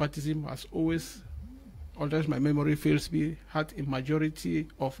multipartyism, has always, unless my memory fails me, had a majority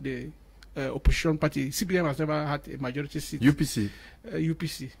of the opposition party. CPM has never had a majority seat. UPC.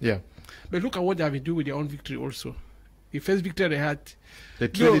 UPC. Yeah. But look at what they have been doing with their own victory also. The first victory they had, they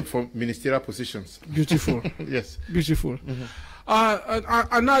traded for ministerial positions. Beautiful. Yes. Beautiful.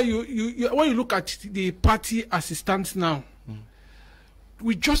 And now you when you look at the party as it stands now,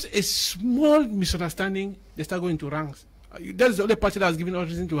 with just a small misunderstanding, they start going to ranks. That's the only party that has given us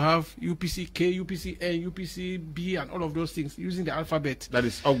reason to have UPC K, UPC N, UPC B, and all of those things using the alphabet. That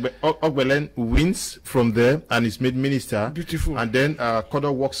is Ogbelen wins from there and is made minister. Beautiful. And then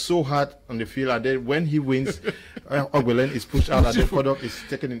Kodok works so hard on the field, and then when he wins, Ogbelen is pushed out, and then Kodok is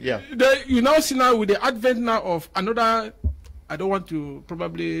taken in. Yeah. You now see now with the advent now of another. I don't want to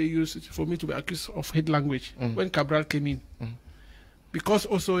probably use it for me to be accused of hate language. When Cabral came in, because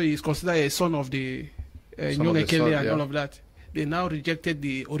also he is considered a son of the Nyong Ekele and all of that. They now rejected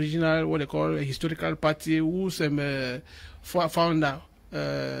the original, what they call a historical party, whose founder,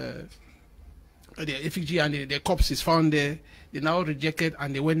 the effigy and the corpse is found there. They now rejected,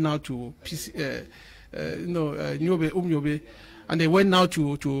 and they went now to Nyobe, and they went now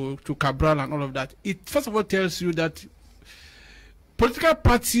to Cabral and all of that. It first of all tells you that political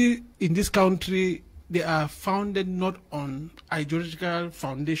parties in this country, they are founded not on ideological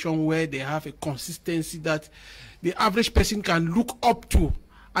foundation where they have a consistency that the average person can look up to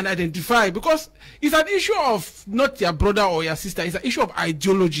and identify, because it's an issue of not your brother or your sister, it's an issue of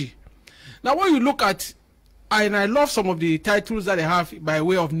ideology. Now when you look at, and I love some of the titles that they have by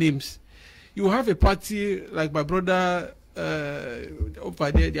way of names, you have a party like my brother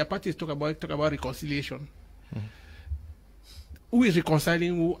over there, their party is talk about reconciliation. Who is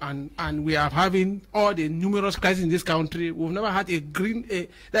reconciling who, and we are having all the numerous crises in this country. We've never had a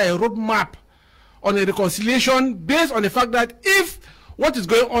roadmap on a reconciliation based on the fact that if what is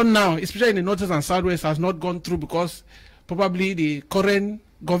going on now, especially in the North and Southwest, has not gone through because probably the current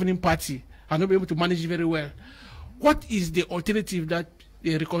governing party has not been able to manage it very well, what is the alternative that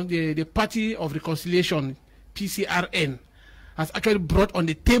the Party of Reconciliation, PCRN, has actually brought on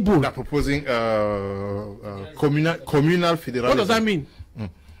the table? They're proposing communal federalism. What does that mean?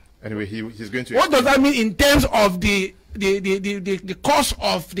 Anyway, he's going to. What does that mean in terms of the cause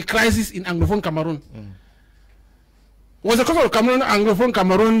of the crisis in Anglophone Cameroon? Was the cause of Anglophone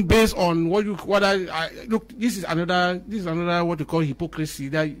Cameroon based on look? This is another what we call hypocrisy.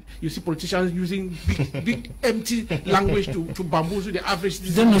 That you see politicians using big empty language to bamboozle the average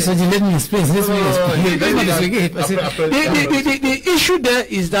citizen. Let me explain. The issue there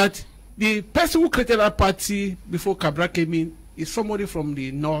is that the person who created that party before Cabral came in is somebody from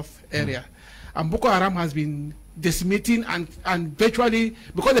the north area, and Boko Haram has been decimating and virtually,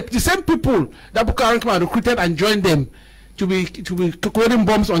 because the same people that Boko Haram recruited and joined them to be calculating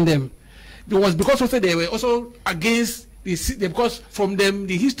bombs on them. It was because also they were also against because from them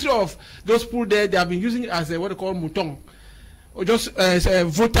the history of those people there, they have been using it as what they call mutong, or just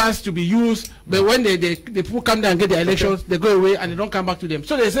voters to be used. But when the people come down and get the elections, they go away and they don't come back to them.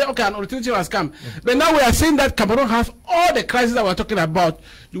 So they say, okay, an alternative has come. But now we are saying that Cameroon has all the crises that we're talking about.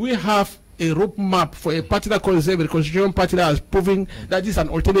 Do we have a roadmap for a party that calls itself a Constitution party that has proven that this is an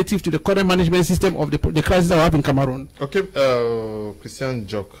alternative to the current management system of the crisis that we have in Cameroon? Okay, Christian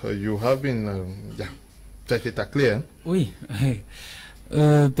Jock, you have been clear. Oui.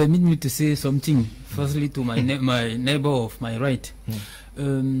 Permit me to say something. Firstly, to my my neighbor of my right.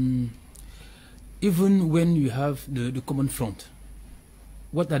 Even when you have the common front,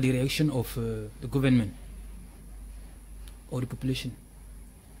 what are the reaction of the government or the population?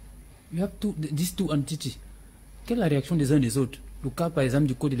 You have these two entities. Quelle est la réaction des uns des autres? Le cas, par exemple,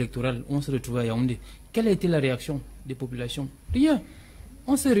 du code électoral, où on se retrouvait à Yaoundé. Quelle a été la réaction des populations? Rien.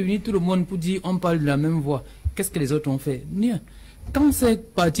 On s'est réunis tout le monde pour dire, on parle de la même voix. Qu'est-ce que les autres ont fait? Rien. Quand ces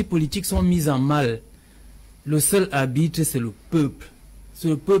partis politiques sont mis en mal, le seul arbitre, c'est le peuple. C'est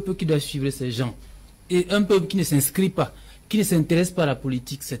le peuple qui doit suivre ces gens. Et un peuple qui ne s'inscrit pas, qui ne s'intéresse pas à la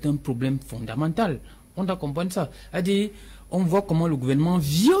politique, c'est un problème fondamental. On doit comprendre ça. C'est-à-dire, on voit comment le gouvernement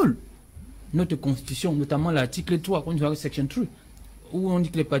viole notre constitution, notamment l'article 3, quand on voit section 3, où on dit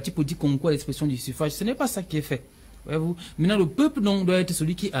que les partis politiques concourent à l'expression du suffrage. Ce n'est pas ça qui est fait. Voyez-vous. Maintenant, le peuple donc, doit être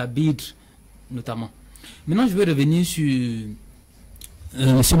celui qui arbitre, notamment. Maintenant, je vais revenir sur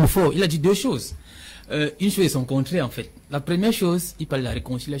M. Moufort. Il a dit deux choses. Une chose et son contraire, en fait. La première chose, il parle de la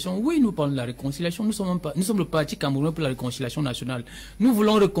réconciliation. Oui, nous parlons de la réconciliation. Nous sommes le parti camerounais pour la réconciliation nationale. Nous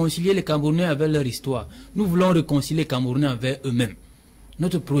voulons réconcilier les Camerounais avec leur histoire. Nous voulons réconcilier les Camerounais avec eux-mêmes.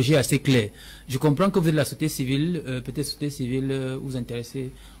 Notre projet est assez clair. Je comprends que vous êtes de la société civile, peut-être société civile, vous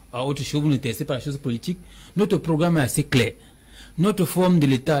intéressez à autre chose, vous vous intéressez par la chose politique. Notre programme est assez clair. Notre forme de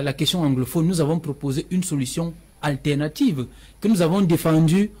l'État, la question anglophone, nous avons proposé une solution alternative que nous avons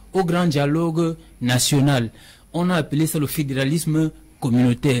défendue au grand dialogue national. On a appelé ça le fédéralisme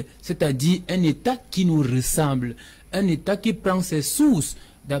communautaire, c'est-à-dire un État qui nous ressemble, un État qui prend ses sources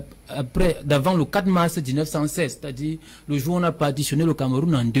d'avant le 4 mars 1916, c'est-à-dire le jour où on a partitionné le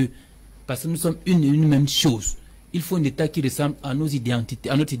Cameroun en deux, parce que nous sommes une même chose. Il faut un État qui ressemble à nos identités,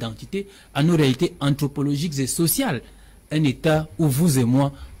 à notre identité, à nos réalités anthropologiques et sociales. Un État où vous et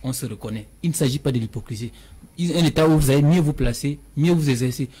moi, on se reconnaît. Il ne s'agit pas de l'hypocrisie. Un État où vous allez mieux vous placer, mieux vous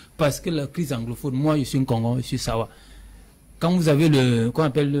exercer. Parce que la crise anglophone, moi je suis un Congo, je suis Sawa. Quand vous avez qu'on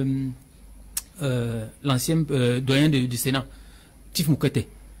appelle l'ancien doyen du Sénat, Tif Moukete.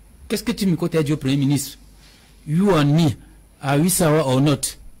 Qu'est-ce que Tif Moukete a dit au Premier ministre? You and me, are we Sawa or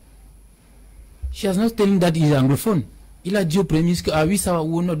not? She has not telling that he is anglophone. Il a dit au Premier ministre que ah oui, Sawa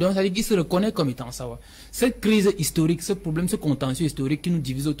ou non. Donc ça veut dire qu'il se reconnaît comme étant Sawa. Cette crise historique, ce problème, ce contentieux historique qui nous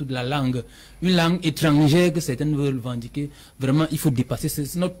divise autour de la langue, une langue étrangère que certaines veulent revendiquer, vraiment il faut dépasser,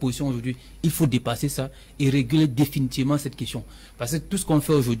 c'est notre position aujourd'hui, il faut dépasser ça et réguler définitivement cette question. Parce que tout ce qu'on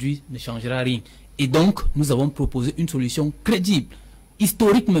fait aujourd'hui ne changera rien. Et donc, nous avons proposé une solution crédible,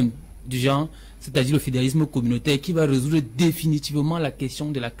 historique même, du genre, c'est-à-dire le fédéralisme communautaire qui va résoudre définitivement la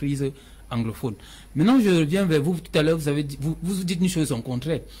question de la crise anglophone. Maintenant, je reviens vers vous. Tout à l'heure, vous dites une chose son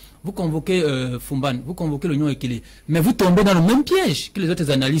contraire. Vous convoquez Fumban, vous convoquez l'Union Ekele, mais vous tombez dans le même piège que les autres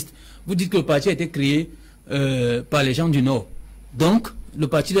analystes. Vous dites que le parti a été créé par les gens du Nord. Donc, le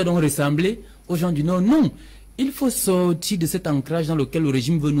parti doit donc ressembler aux gens du Nord. Non, il faut sortir de cet ancrage dans lequel le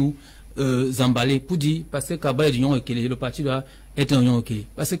régime veut nous emballer pour dire, parce que Kaba est d'Union Ekele, le parti doit être Union Ekele.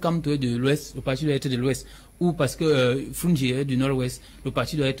 Parce que comme tu es de l'Ouest, le parti doit être de l'Ouest. Ou parce que Frunji est du Nord-Ouest, le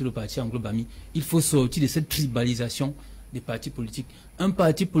parti doit être le parti Anglo-Bami. Il faut sortir de cette tribalisation des partis politiques. Un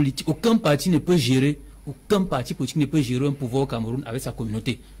parti politique, aucun parti politique ne peut gérer un pouvoir au Cameroun avec sa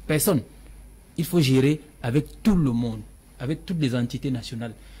communauté. Personne. Il faut gérer avec tout le monde, avec toutes les entités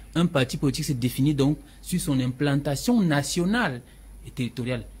nationales. Un parti politique se définit donc sur son implantation nationale et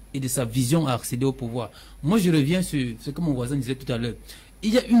territoriale et de sa vision à accéder au pouvoir. Moi, je reviens sur ce que mon voisin disait tout à l'heure.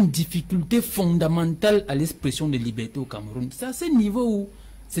 Il y a une difficulté fondamentale à l'expression de liberté au Cameroun. C'est à ce niveau où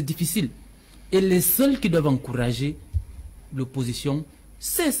c'est difficile. Et les seuls qui doivent encourager l'opposition,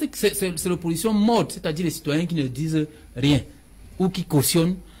 c'est l'opposition morte, c'est-à-dire les citoyens qui ne disent rien ou qui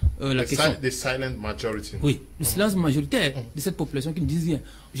cautionnent la question. The silent majority. Oui, le silence majoritaire de cette population qui ne disent rien.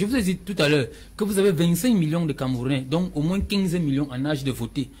 Je vous ai dit tout à l'heure que vous avez 25 millions de Camerounais, donc au moins 15 millions en âge de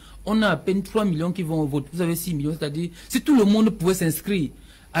voter. On a à peine 3 millions qui vont au vote. Vous avez 6 millions, c'est-à-dire si tout le monde pouvait s'inscrire,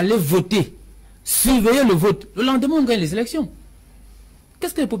 aller voter, surveiller le vote, le lendemain on gagne les élections.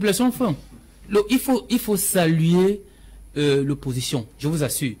 Qu'est-ce que les populations font? Il faut saluer l'opposition, je vous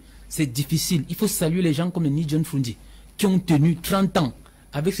assure. C'est difficile. Il faut saluer les gens comme Ni John Fundi, qui ont tenu 30 ans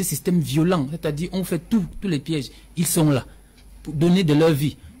avec ce système violent, c'est-à-dire on fait tous les pièges. Ils sont là pour donner de leur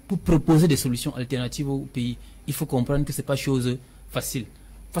vie, pour proposer des solutions alternatives au pays. Il faut comprendre que ce n'est pas chose facile.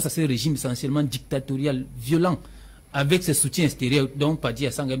 Face à ce régime essentiellement dictatorial, violent, avec ses soutiens extérieurs, dont Padi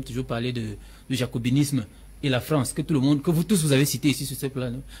Assang aime toujours parler de jacobinisme, et la France, que tout le monde, que vous tous vous avez cité ici sur ce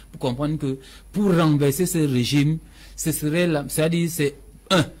plan, pour comprendre que pour renverser ce régime, ce serait, c'est-à-dire c'est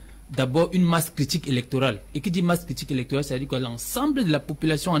d'abord une masse critique électorale. Et qui dit masse critique électorale, c'est-à-dire que l'ensemble de la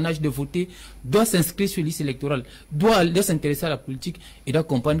population en âge de voter doit s'inscrire sur la liste électorale, doit s'intéresser à la politique et doit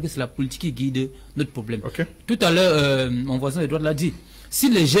comprendre que c'est la politique qui guide notre problème. Okay. Tout à l'heure, mon voisin Edouard l'a dit, si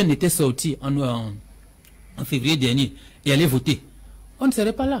les jeunes étaient sortis en février dernier et allaient voter, on ne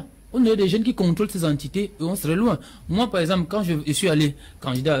serait pas là. On a des jeunes qui contrôlent ces entités et on serait loin. Moi, par exemple, quand je suis allé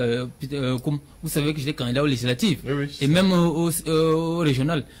candidat, comme vous savez que j'étais candidat aux législatives, et même au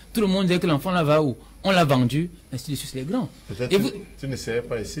régional, tout le monde disait que l'enfant là va où? On l'a vendu, ainsi de suite, les grands. Peut-être que tu ne serais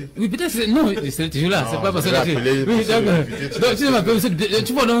pas ici. Oui, peut-être, non, c'est toujours là, c'est pas parce que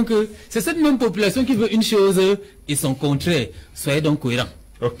tu vois donc, c'est cette même population qui veut une chose et son contraire. Soyez donc cohérents.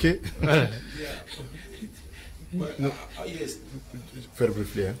 Ok. Voilà. Yes. Very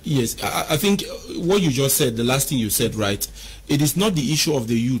briefly. Yes, I think what you just said, the last thing you said, right? It is not the issue of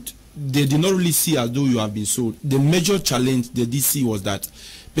the youth. They did not really see as though you have been sold. The major challenge they did see was that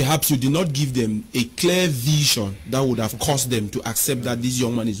perhaps you did not give them a clear vision that would have caused them to accept that this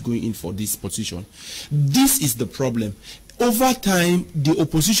young man is going in for this position. This is the problem. Over time, the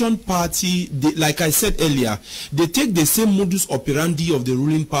opposition party, like I said earlier, they take the same modus operandi of the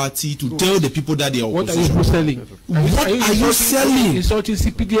ruling party to tell the people that they are opposition. What are you selling? What are you selling? Insulting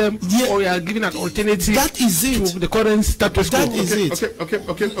CPDM, or you are giving an alternative that is it. to the current status quo. That is it. Okay.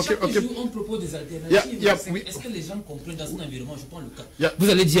 On propose des alternatives. Est-ce que les gens comprennent dans un environnement? Je prends le cas. Vous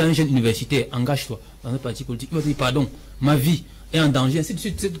allez dire à un jeune universitaire, engage-toi dans un parti politique. Il va dire, pardon, ma vie est en danger, ainsi de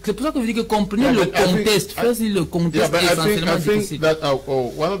suite. C'est pour ça que vous dites que comprenez le contexte. Firstly, le contexte est essentiellement difficile. That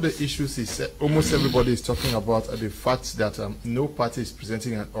one of the issues is almost everybody is talking about the fact that no party is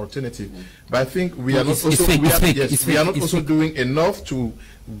presenting an alternative. But I think we are not also doing enough to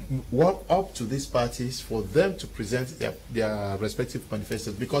work up to these parties for them to present their respective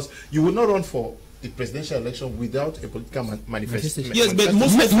manifestos, because you will not run for the presidential election without a political manifesto. Yes, but même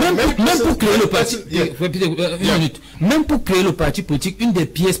pour créer le parti, même pour créer le parti politique, une des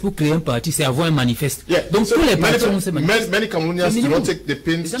pièces pour créer un parti, c'est avoir un manifeste. Donc tous les partis ont ces manifestes. Many Cameroonians do not take the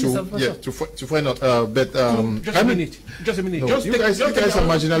pains to find out. But just a minute. No, you guys are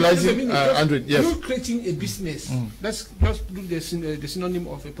marginalizing Andrew. Yes. You're creating a business. Let's just do the synonym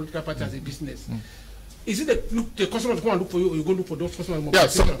of a political party as a business. Is it the customers go and look for you, or you go look for those customers? Yeah,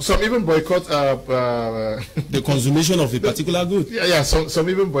 some even boycott the consummation of a particular good. Yeah. Some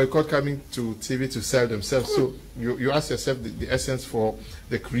even boycott coming to TV to sell themselves. So you ask yourself the essence for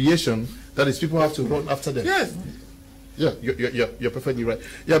the creation, that is, people have to run after them. Yes. Yeah, you're perfectly right.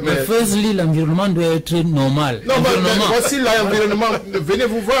 Yeah, mais firstly, l'environnement doit être normal. Non, mais voici l'environnement. Venez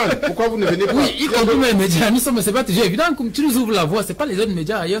vous voir. Pourquoi vous ne venez pas? Oui, y compris les médias. Nous sommes, c'est pas toujours évident. Comme tu nous ouvres la voie, c'est pas les autres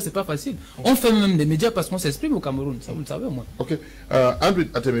médias ailleurs, c'est pas facile. On fait même des médias parce qu'on s'exprime au Cameroun. Ça, vous le savez, moi. Okay. Andrew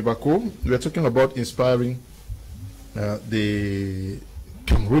Atemibako, we are talking about inspiring the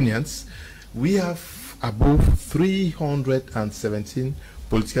Cameroonians. We have above 317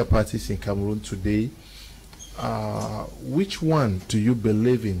 political parties in Cameroon today. Which one do you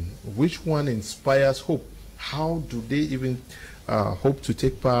believe in? Which one inspires hope? How do they even hope to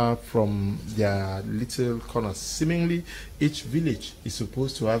take power from their little corners? Seemingly, each village is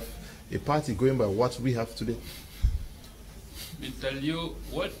supposed to have a party going by what we have today. Mr. Leo,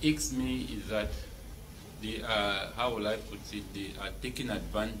 what aches me is that they are, how will I put it, they are taking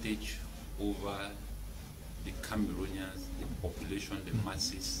advantage over the Cameroonians, the population, the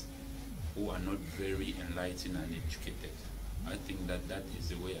masses, who are not very enlightened and educated. I think that is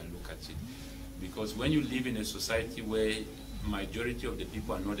the way I look at it. Because when you live in a society where majority of the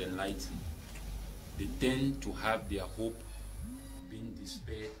people are not enlightened, they tend to have their hope being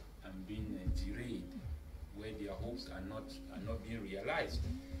despaired and being derailed, where their hopes are not being realized.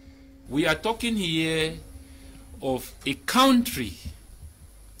 We are talking here of a country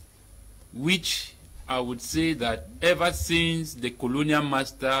which I would say that ever since the colonial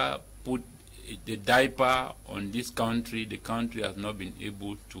master put the diaper on this country, the country has not been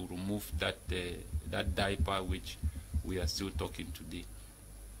able to remove that diaper which we are still talking today.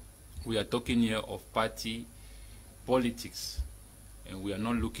 We are talking here of party politics, and we are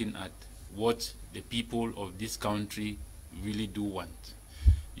not looking at what the people of this country really do want.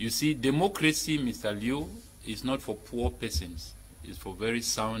 You see, democracy, Mr. Leo, is not for poor persons. It's for very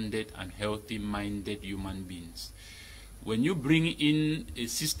sounded and healthy-minded human beings. When you bring in a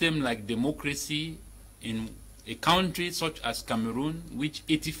system like democracy in a country such as Cameroon, which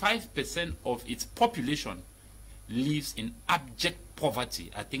 85% of its population lives in abject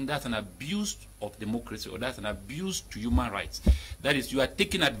poverty, I think that's an abuse of democracy, or that's an abuse to human rights. That is, you are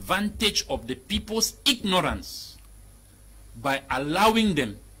taking advantage of the people's ignorance by allowing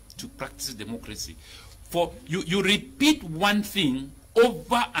them to practice democracy. For you repeat one thing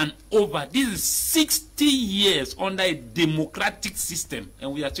over and over. This is 60 years under a democratic system,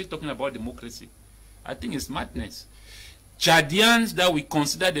 and we are still talking about democracy. I think it's madness. Chadians that we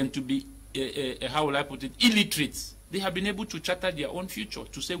consider them to be, how will I put it, illiterates, they have been able to charter their own future,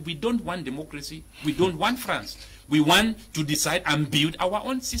 to say we don't want democracy, we don't want France, We want to decide and build our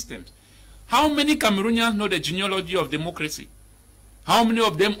own systems. How many Cameroonians know the genealogy of democracy? How many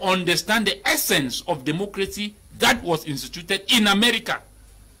of them understand the essence of democracy that was instituted in America?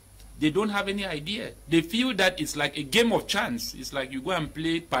 They don't have any idea. They feel that it's like a game of chance. It's like you go and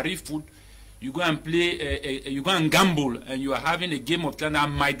play Paris foot, you go and play, you go and gamble, and you are having a game of chance. I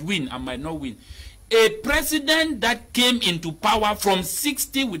might win, I might not win. A president that came into power from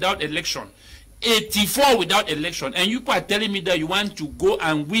 60 without election, 84 without election, and you are telling me that you want to go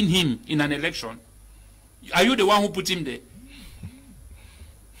and win him in an election. Are you the one who put him there?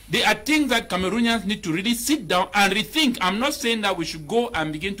 There are things that Cameroonians need to really sit down and rethink. I'm not saying that we should go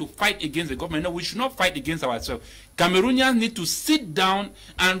and begin to fight against the government. No, we should not fight against ourselves. Cameroonians need to sit down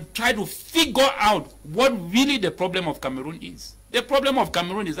and try to figure out what really the problem of Cameroon is. The problem of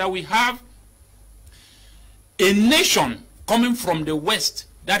Cameroon is that we have a nation coming from the West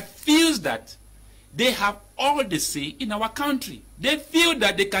that feels that they have all the say in our country. They feel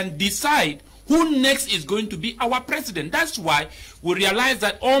that they can decide who next is going to be our president. That's why we realize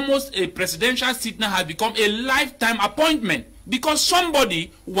that almost a presidential seat now has become a lifetime appointment, because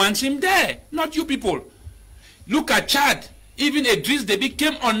somebody wants him there, not you people. Look at Chad. Even Idriss Déby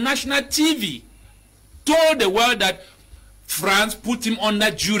came on national TV, told the world that France put him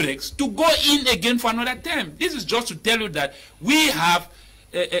under duress to go in again for another term. This is just to tell you that we have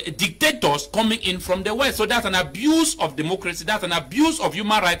dictators coming in from the West. So that's an abuse of democracy, that's an abuse of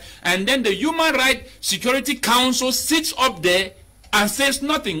human rights. And then the Human Rights Security Council sits up there and says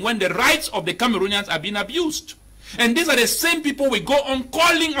nothing when the rights of the Cameroonians are being abused. And these are the same people we go on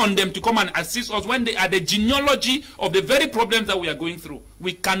calling on them to come and assist us when they are the genealogy of the very problems that we are going through.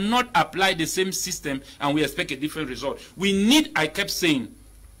 We cannot apply the same system and we expect a different result. We need, I kept saying,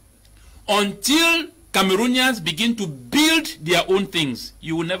 until Cameroonians begin to build their own things,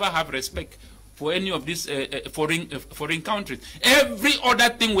 you will never have respect for any of these foreign countries. Every other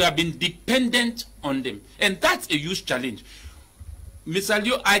thing we have been dependent on them. And that's a huge challenge. Mr.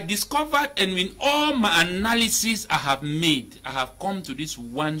 Leo, I discovered, and in all my analysis I have made, I have come to this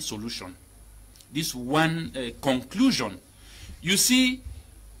one solution, this one conclusion. You see,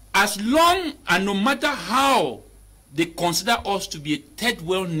 as long and no matter how they consider us to be a third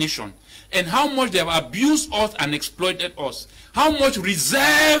world nation, and how much they have abused us and exploited us, how much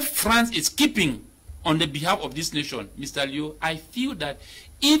reserve France is keeping on the behalf of this nation, Mr. Leo, I feel that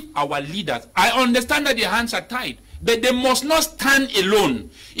if our leaders, I understand that their hands are tied, but they must not stand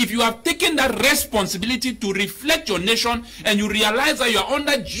alone. If you have taken that responsibility to reflect your nation and you realize that you are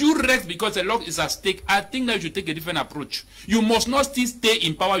under duress because a lot is at stake, I think that you should take a different approach. You must not still stay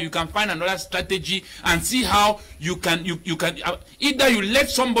in power. You can find another strategy and see how you can either you let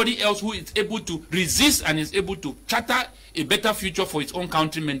somebody else who is able to resist and is able to charter a better future for its own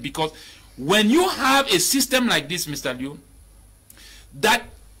countrymen. Because when you have a system like this, Mr. Liu, that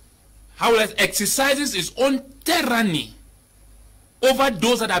exercises its own tyranny over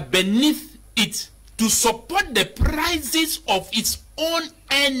those that are beneath it to support the prices of its own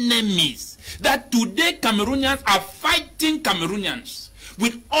enemies, that today Cameroonians are fighting Cameroonians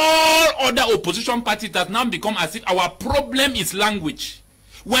with all other opposition parties that now become as if our problem is language.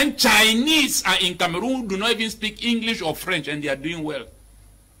 When Chinese are in Cameroon, do not even speak English or French, and they are doing well.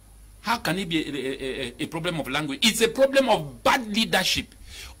 How can it be a problem of language? It's a problem of bad leadership.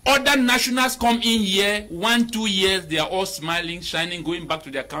 Other nationals come in here, 1-2 years, they are all smiling, shining, going back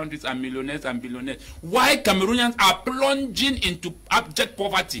to their countries and millionaires and billionaires. Why Cameroonians are plunging into abject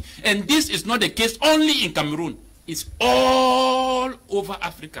poverty? And this is not the case only in Cameroon. It's all over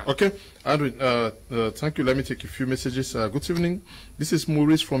Africa. Okay, Andrew, thank you. Let me take a few messages. Good evening. This is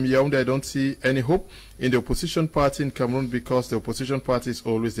Maurice from Yaoundé. I don't see any hope in the opposition party in Cameroon because the opposition party is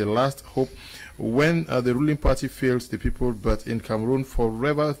always the last hope when the ruling party fails the people. But in Cameroon,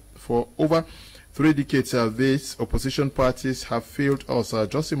 for over 3 decades, these opposition parties have failed us.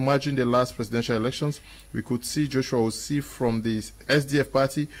 Just imagine the last presidential elections. We could see Joshua Osei from the SDF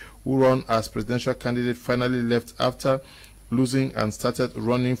party, who ran as presidential candidate, finally left after losing and started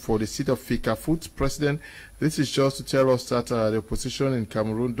running for the seat of Fcfa president. This is just to tell us that the opposition in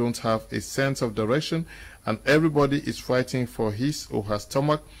Cameroon don't have a sense of direction, and everybody is fighting for his or her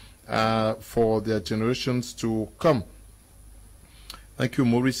stomach for their generations to come. Thank you,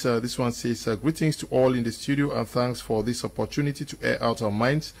 Maurice. This one says, greetings to all in the studio and thanks for this opportunity to air out our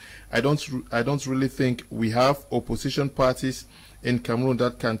minds. I don't really think we have opposition parties in Cameroon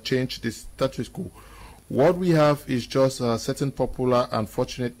that can change the status quo. What we have is just certain popular and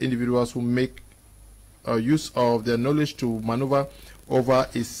fortunate individuals who make use of their knowledge to maneuver over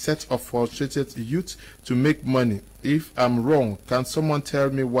a set of frustrated youth to make money. If I'm wrong, can someone tell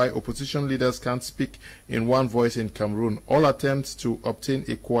me why opposition leaders can't speak in one voice in Cameroon? All attempts to obtain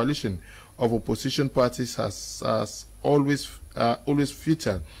a coalition of opposition parties has always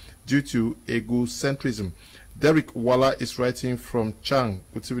futile due to egocentrism. Derek Walla is writing from Chang.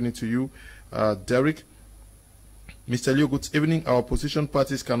 Good evening to you, Derek. Mr. Liu, good evening. Our opposition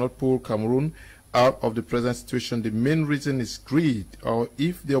parties cannot pull Cameroon out of the present situation. The main reason is greed. Or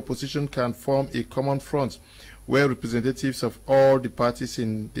if the opposition can form a common front where representatives of all the parties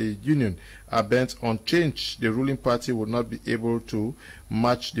in the union are bent on change, the ruling party will not be able to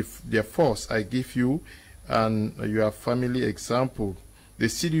match their force. I give you and your family example. The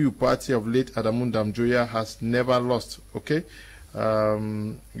CDU party of late Adamu Damjoya has never lost. Okay?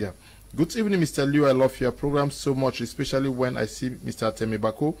 Yeah. Good evening, Mr. Liu. I love your program so much, especially when I see Mr.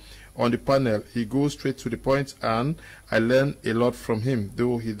 Temebako on the panel. He goes straight to the point, and I learn a lot from him,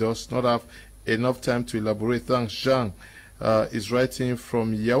 though he does not have enough time to elaborate. Thanks. Jean is writing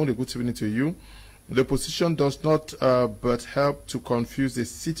from Yaoundé. Good evening to you. The opposition does not but help to confuse the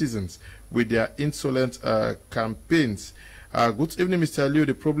citizens with their insolent campaigns. Good evening, Mr. Liu.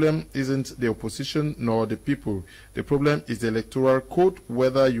 The problem isn't the opposition nor the people. The problem is the electoral code.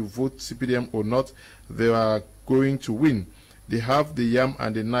 Whether you vote CPDM or not, they are going to win. They have the yam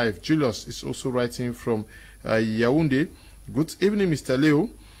and the knife. Julius is also writing from Yaoundé. Good evening, Mr. Liu.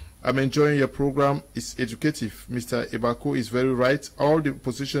 I'm enjoying your program. It's educative. Mr. Ebako is very right. All the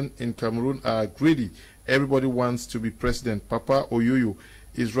opposition in Cameroon are greedy. Everybody wants to be president. Papa Oyoyo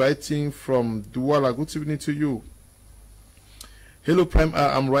is writing from Douala. Good evening to you. Hello, Prime.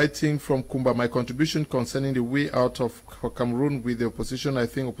 I'm writing from Kumba. My contribution concerning the way out of Cameroon with the opposition. I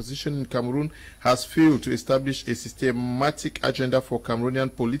think opposition in Cameroon has failed to establish a systematic agenda for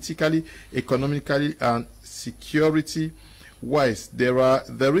Cameroonian politically, economically, and security-wise.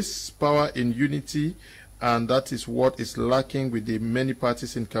 There is power in unity, and that is what is lacking with the many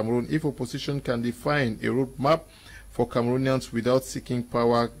parties in Cameroon. If opposition can define a roadmap for Cameroonians without seeking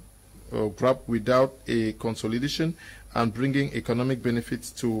power grab, without a consolidation, and bringing economic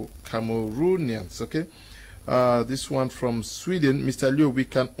benefits to Cameroonians. Okay, this one from Sweden. Mr. Liu, we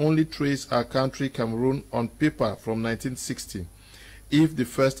can only trace our country Cameroon on paper from 1960. If the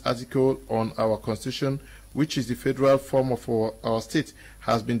first article on our constitution, which is the federal form of our state,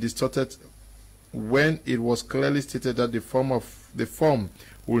 has been distorted when it was clearly stated that the form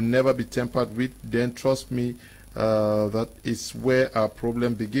will never be tampered with, then trust me, that is where our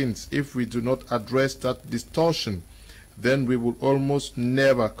problem begins. If we do not address that distortion, then we will almost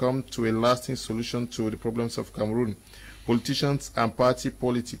never come to a lasting solution to the problems of Cameroon. Politicians and party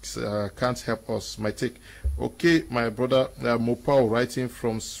politics can't help us. My take. Okay, my brother Mopao writing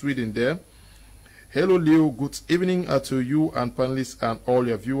from Sweden there. Hello, Leo. Good evening to you and panelists and all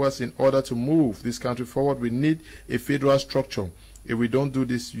your viewers. In order to move this country forward, we need a federal structure. If we don't do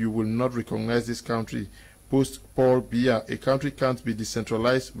this, you will not recognize this country. Post Paul Biya. A country can't be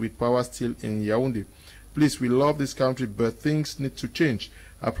decentralized with power still in Yaoundé. Please, we love this country, but things need to change.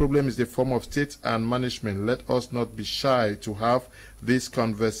 Our problem is the form of state and management. Let us not be shy to have this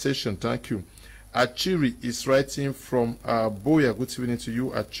conversation. Thank you. Achiri is writing from Boya. Good evening to you,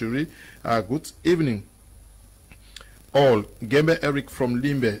 Achiri. Good evening, all. Gembe Eric from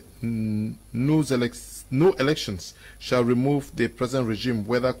Limbe. No elections shall remove the present regime,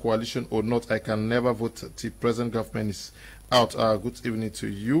 whether coalition or not. I can never vote the present government is out. Good evening to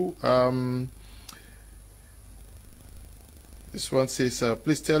you. This one says,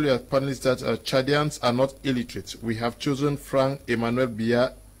 please tell your panelists that Chadians are not illiterate. We have chosen Frank Emmanuel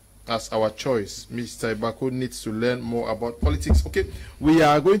Biya as our choice. Mr. Ibako needs to learn more about politics. Okay, we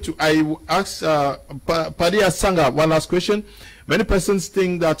are going to, I will ask Padia Sanga one last question. Many persons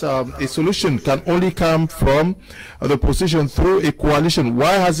think that a solution can only come from the opposition through a coalition.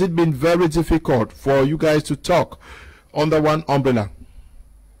 Why has it been very difficult for you guys to talk under one umbrella?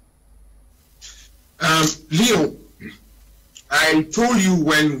 Leo, I told you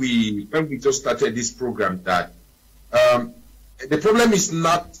when we just started this program that the problem is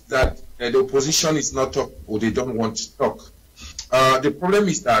not that the opposition is not talking or they don't want to talk. The problem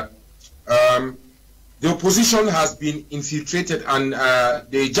is that the opposition has been infiltrated, and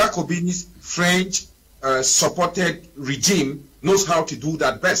the Jacobinist French supported regime knows how to do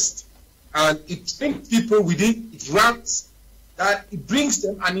that best. And it brings people within its ranks, that it brings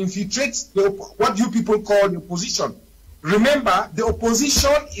them and infiltrates what you people call the opposition. Remember, the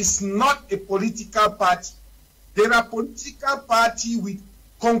opposition is not a political party. There are political parties with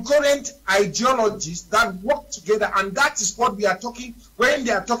concurrent ideologies that work together, and that is what we are talking when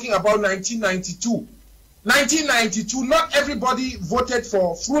they are talking about 1992. 1992, not everybody voted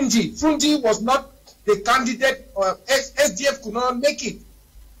for Frundi. Frundi was not the candidate, SDF could not make it.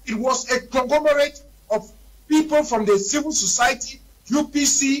 It was a conglomerate of people from the civil society,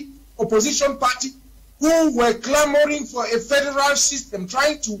 UPC, opposition party, who were clamoring for a federal system,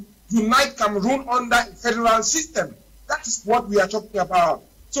 trying to unite Cameroon under a federal system. That is what we are talking about.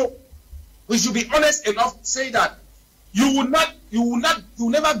 So we should be honest enough to say that you will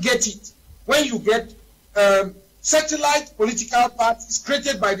never get it when you get satellite political parties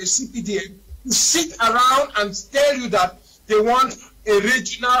created by the CPDM who sit around and tell you that they want a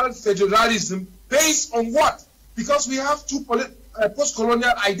regional federalism based on what? Because we have two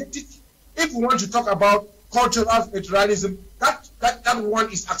post-colonial identities. If we want to talk about cultural federalism, that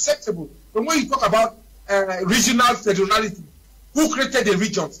one is acceptable. But when you talk about regional federalism, who created the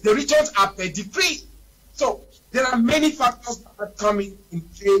regions? The regions are per decree. So there are many factors that are coming in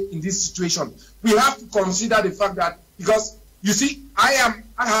play in this situation. We have to consider the fact that, because you see, I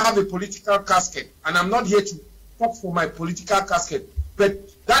have a political casket, and I'm not here to talk for my political casket. But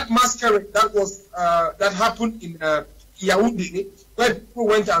that masquerade that was that happened in Yaoundé, where people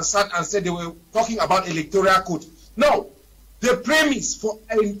went and sat and said they were talking about electoral code. No, the premise for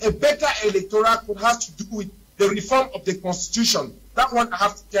a better electoral code has to do with the reform of the constitution. That one I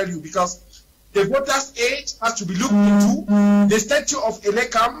have to tell you, because the voters' age has to be looked into, the statute of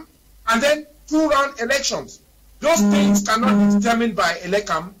Elecam, and then 2-round elections. Those things cannot be determined by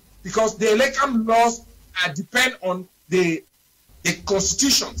Elecam, because the Elecam laws depend on the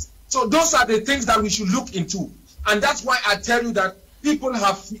constitutions. So those are the things that we should look into. And that's why I tell you that people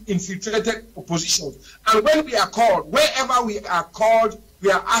have infiltrated opposition. And when we are called, wherever we are called,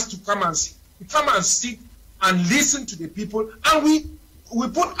 we are asked to come and sit. We come and sit and listen to the people, and we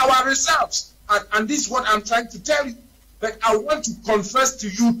put our reserves. And this is what I'm trying to tell you. But I want to confess to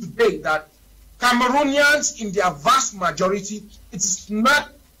you today that Cameroonians, in their vast majority, it's not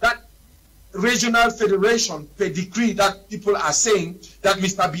that regional federation per decree that people are saying that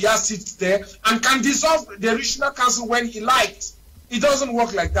Mr. Biya sits there and can dissolve the regional council when he likes. It doesn't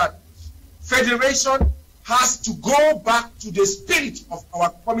work like that. Federation has to go back to the spirit of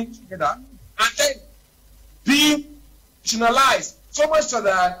our coming together and then be nationalized, so much so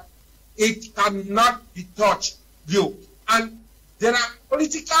that it cannot be touched. And there are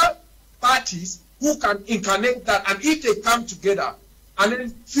political parties who can incarnate that, and if they come together and then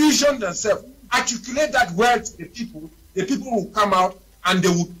fusion themselves, articulate that well to the people will come out and they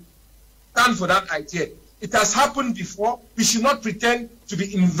will stand for that idea. It has happened before. We should not pretend to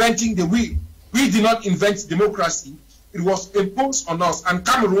be inventing the wheel. We did not invent democracy. It was imposed on us. And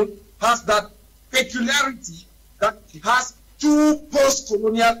Cameroon has that peculiarity that it has two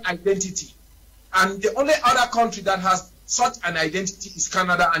post-colonial identity. And the only other country that has such an identity is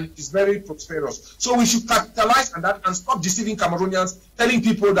Canada, and it is very prosperous. So we should capitalize on that and stop deceiving Cameroonians, telling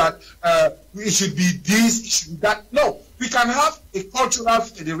people that it should be this, it should be that. No, we can have a cultural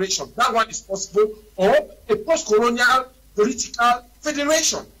federation. That one is possible, or a post-colonial political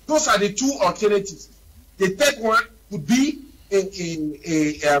federation. Those are the two alternatives. The third one would be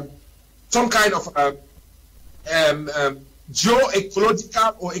some kind of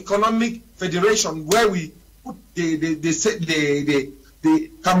geo-ecological or economic federation where we put the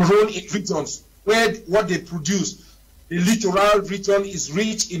Cameroon in regions where what they produce. The littoral region is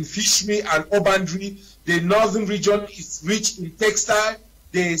rich in fishery and husbandry. The northern region is rich in textile.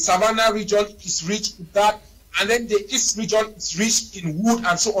 The savannah region is rich in that. And then the east region is rich in wood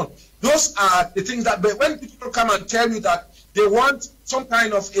and so on. Those are the things that, but when people come and tell you that they want some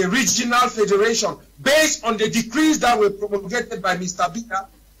kind of a regional federation based on the decrees that were promulgated by Mr. Biya,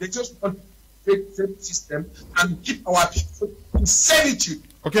 they just want the system and keep our people in servitude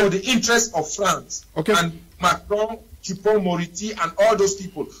for the interest of France and Macron, Dupont-Moretti, and all those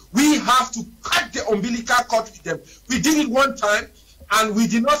people. We have to cut the umbilical cord with them. We did it one time, and we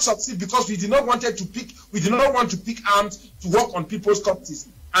did not succeed because we did not want to pick arms to work on people's corpses.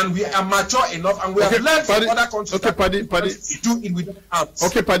 And we are mature enough, and we have learned from other countries that do it without arms.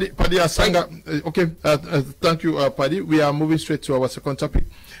 Okay, Paddy Asanga. Thank you, Paddy. We are moving straight to our second topic,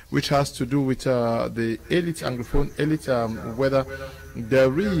 which has to do with the elite, Anglophone elite, whether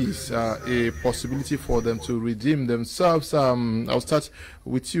there is a possibility for them to redeem themselves. I'll start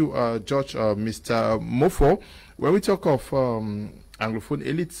with you, George, Mr. Mofo. When we talk of Anglophone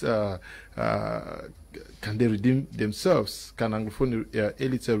elites, can they redeem themselves? Can Anglophone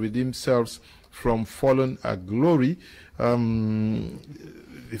elites redeem themselves from fallen glory?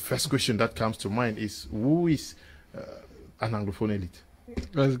 The first question that comes to mind is, who is an Anglophone elite?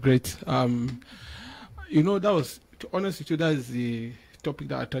 That's great. You know, that was, to honest with you, that is the topic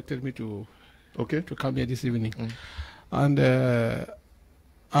that attracted me to to come here this evening. And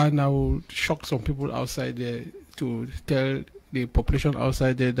I will shock some people outside there to tell the population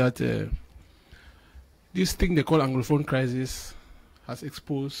outside there that this thing they call Anglophone crisis has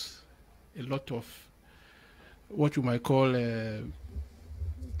exposed a lot of what you might call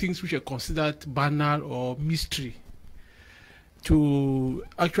things which are considered banal or mystery, to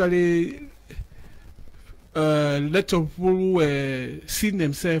actually let some people see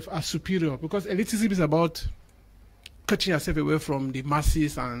themselves as superior, because elitism is about cutting yourself away from the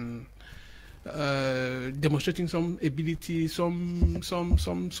masses and demonstrating some ability, some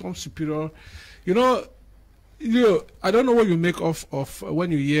superior. You know, I don't know what you make of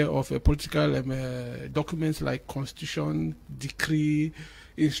when you hear of political documents like constitution, decree,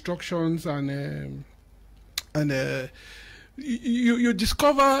 instructions, and you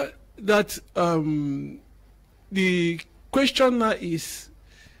discover that the question now is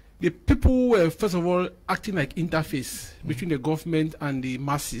the people were first of all acting like interface between the government and the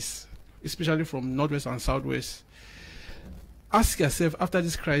masses, especially from Northwest and Southwest. Ask yourself, after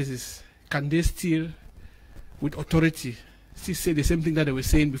this crisis, can they still, with authority, still say the same thing that they were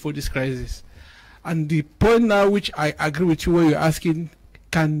saying before this crisis? And the point now, which I agree with you, where you're asking,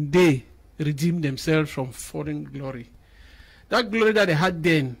 can they redeem themselves from foreign glory? That glory that they had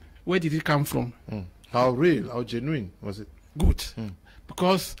then, where did it come from? How real, how genuine was it? Good.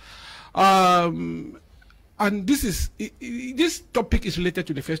 Because, and this topic is related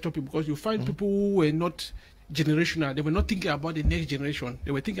to the first topic, because you find people who were not generational. They were not thinking about the next generation.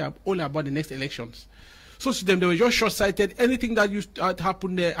 They were thinking only about the next elections. So to them, they were just short-sighted. Anything that used to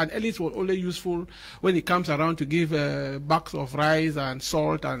happen there, and elites were only useful when it comes around to give bags of rice and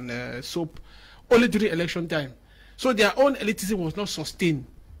salt and soap, only during election time. So their own elitism was not sustained.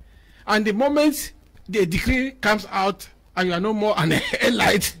 And the moment the decree comes out and you are no more an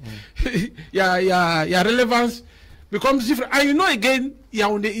elite, your relevance becomes different. And you know, again,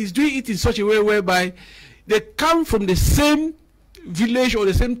 Yaoundé is doing it in such a way whereby they come from the same village or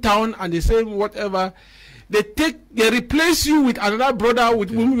the same town and the same whatever. They replace you with another brother with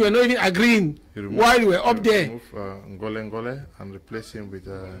whom you were not even agreeing while you were up there. Remove Ngole and replace him with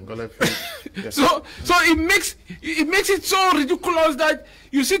Ngole. So it makes it so ridiculous that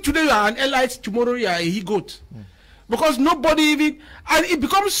you see today you are an elite, tomorrow you are a he-goat, because nobody even, and it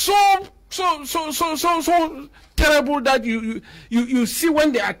becomes so terrible that you see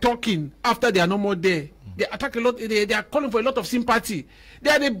when they are talking after they are no more there. They attack a lot. They are calling for a lot of sympathy. They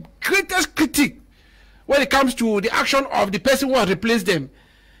are the greatest critic when it comes to the action of the person who has replaced them.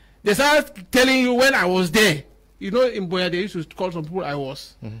 They start telling you, when I was there, you know, in Boya they used to call some people I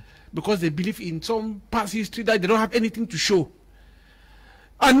was, because they believe in some past history that they don't have anything to show.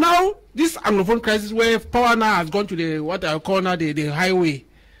 And now this Anglophone crisis, where power now has gone to the what I call now the highway,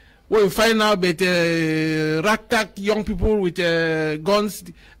 where you find out that ragtag young people with guns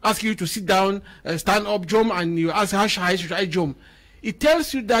ask you to sit down, stand up, jump, and you ask how should I jump. It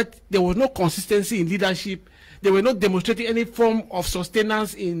tells you that there was no consistency in leadership. They were not demonstrating any form of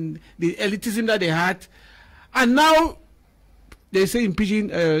sustenance in the elitism that they had. And now they say in pidgin,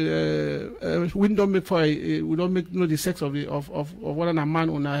 we don't make the sex of whether a man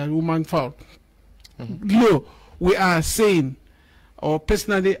or a woman foul. No, we are saying, or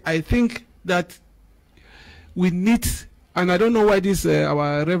personally, I think that we need, and I don't know why this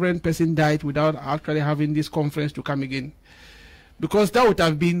our reverend person died without actually having this conference to come again. Because that would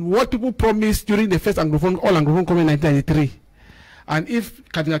have been what people promised during the first Anglophone, all Anglophone Congress in 1993. And if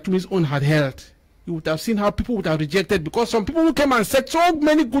Cardinal Tumi's own had held, you would have seen how people would have rejected, because some people who came and said so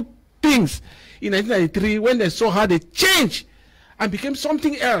many good things in 1993, when they saw how they changed and became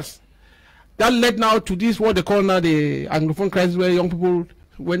something else, that led now to this, what they call now the Anglophone crisis, where young people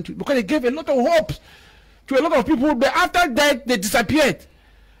went to, because they gave a lot of hopes to a lot of people, but after that, they disappeared.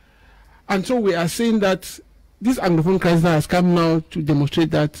 And so we are saying that this Anglophone crisis has come now to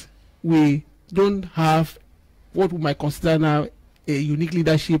demonstrate that we don't have what we might consider now a unique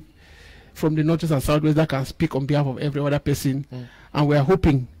leadership from the Northwest and Southwest that can speak on behalf of every other person. And we are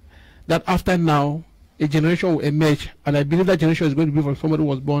hoping that after now, a generation will emerge, and I believe that generation is going to be from somebody who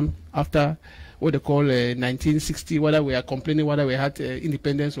was born after what they call 1960, whether we are complaining whether we had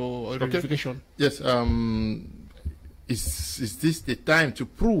independence or reunification. Yes, is this the time to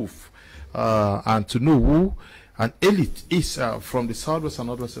prove and to know who an elite is from the Southwest and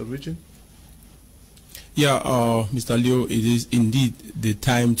Northwest region? Yeah, Mr. Leo, it is indeed the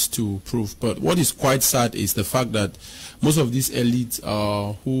time to prove. But what is quite sad is the fact that most of these elites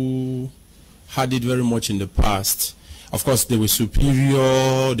who had it very much in the past Of course, they were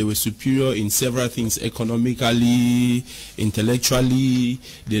superior. They were superior in several things, economically, intellectually.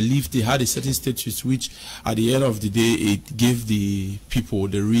 They had a certain status, which at the end of the day, it gave the people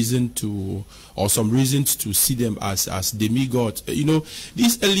the reason to, or some reasons to see them as demigods. You know,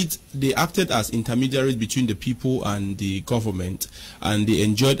 these elites, they acted as intermediaries between the people and the government, and they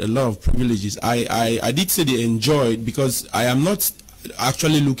enjoyed a lot of privileges. I did say they enjoyed, because I am not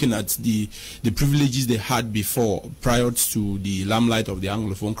actually looking at the privileges they had before, prior to the limelight of the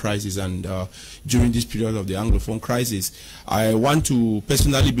Anglophone crisis, and during this period of the Anglophone crisis. I want to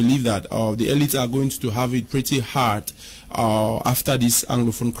personally believe that the elites are going to have it pretty hard after this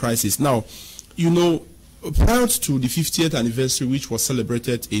Anglophone crisis. Now, you know, prior to the 50th anniversary, which was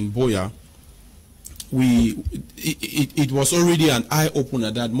celebrated in Buea, it was already an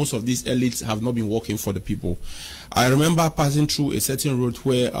eye-opener that most of these elites have not been working for the people. I remember passing through a certain road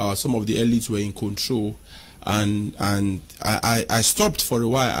where some of the elites were in control, and I stopped for a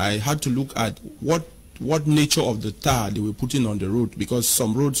while. I had to look at what nature of the tar they were putting on the road, because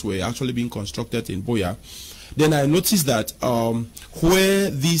some roads were actually being constructed in Buea. Then I noticed that where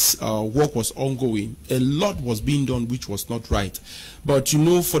this work was ongoing, a lot was being done which was not right. But you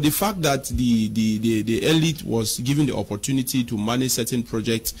know, for the fact that the elite was given the opportunity to manage certain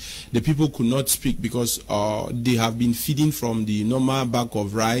projects, the people could not speak, because they have been feeding from the normal bag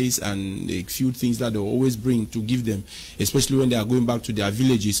of rice and a few things that they always bring to give them, especially when they are going back to their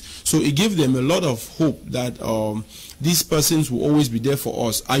villages. So it gave them a lot of hope that these persons will always be there for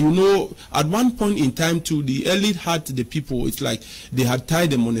us. And you know, at one point in time too, the elite had the people, it's like they had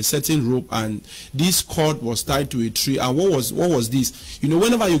tied them on a certain rope, and this cord was tied to a tree. And what was this? You know,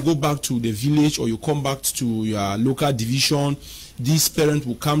 whenever you go back to the village or you come back to your local division, this parent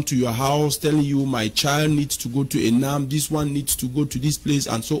will come to your house telling you, my child needs to go to Enam, this one needs to go to this place,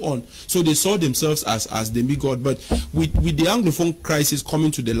 and so on. So they saw themselves as demigod. But with the Anglophone crisis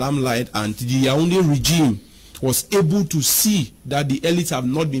coming to the limelight, and the Yaoundé regime was able to see that the elites have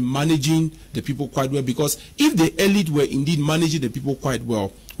not been managing the people quite well, because if the elite were indeed managing the people quite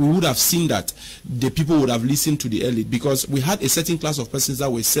well, we would have seen that the people would have listened to the elite, because we had a certain class of persons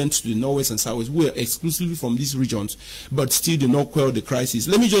that were sent to the northwest and southwest who were exclusively from these regions, but still did not quell the crisis.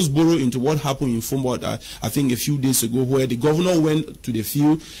 Let me just borrow into what happened in Fumbot, I think a few days ago, where the governor went to the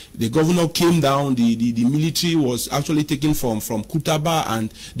field, the governor came down, the military was actually taken from Kutaba,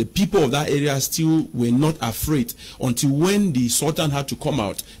 and the people of that area still were not afraid until when the Sultan had to come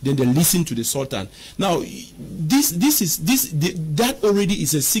out. Then they listened to the Sultan. Now, that already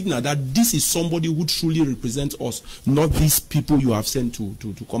is a signal that this is somebody who truly represents us, not these people you have sent to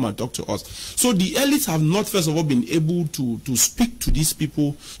come and talk to us. So the elites have not, first of all, been able to speak to these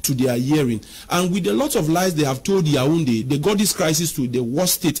people to their hearing. And with a lot of lies they have told the Yaoundé, they got this crisis to the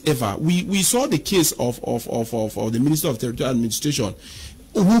worst state ever. We saw the case of the Minister of Territorial Administration,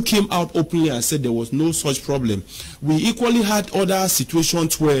 who came out openly and said there was no such problem. We equally had other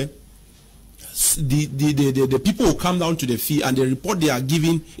situations where the people who come down to the field and the report they are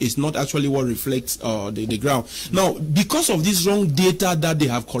giving is not actually what reflects the ground. Now, because of this wrong data that they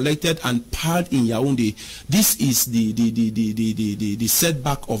have collected and piled in Yaoundé, this is the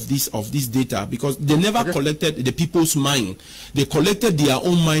setback of this data, because they never collected the people's mind. They collected their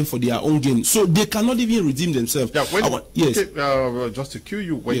own mind for their own gain, so they cannot even redeem themselves. Yeah, yes. Okay, just to cue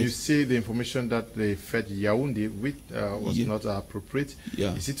you, when you say the information that they fed Yaoundé with was not appropriate,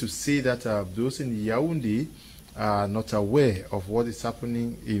 is it to say that those in Yaoundé are not aware of what is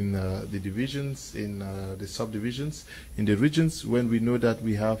happening in the divisions, in the subdivisions, in the regions, when we know that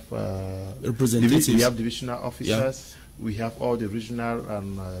we have representatives, we have divisional officers, we have all the regional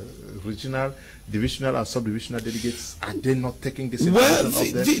and divisional and subdivisional delegates. Are they not taking this information of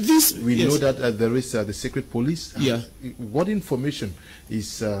them? We know that there is the secret police. What information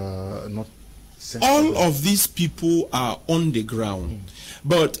is not sent? All of these people are on the ground.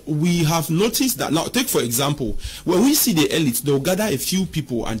 But we have noticed that, now take for example, when we see the elites, they'll gather a few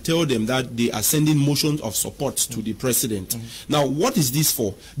people and tell them that they are sending motions of support to the president. Now, what is this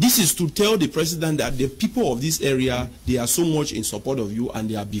for? This is to tell the president that the people of this area, they are so much in support of you and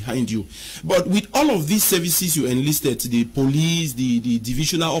they are behind you. But with all of these services you enlisted, the police, the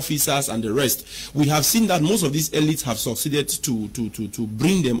divisional officers and the rest, we have seen that most of these elites have succeeded to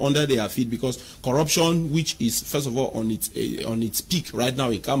bring them under their feet, because corruption, which is first of all on its peak right now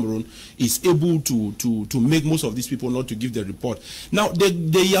in Cameroon, is able to make most of these people not to give the report. Now, the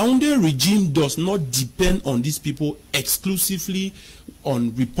Yaoundé regime does not depend on these people exclusively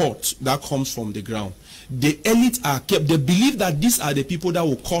on reports that comes from the ground. The elites are kept. They believe that these are the people that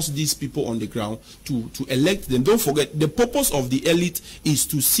will cause these people on the ground to elect them. Don't forget, the purpose of the elite is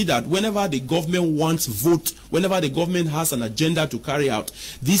to see that whenever the government wants vote, whenever the government has an agenda to carry out,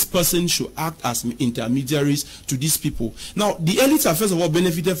 this person should act as intermediaries to these people. Now, the elites are first of all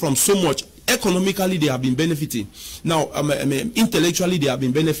benefited from so much. Economically, they have been benefiting. Now, intellectually, they have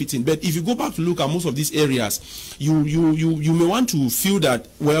been benefiting. But if you go back to look at most of these areas, you may want to feel that,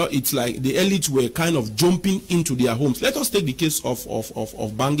 well, it's like the elites were kind of jumping into their homes. Let us take the case of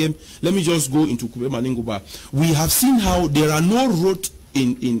Bangem. Let me just go into Kmer Maningoba. We have seen how there are no roads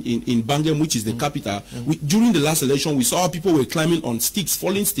in Bangem, which is the capital. During the last election, we saw people were climbing on sticks,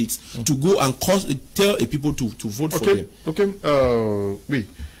 falling sticks, to go and tell people to vote for them. Okay,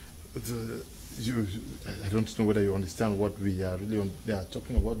 I don't know whether you understand what we are really on. They are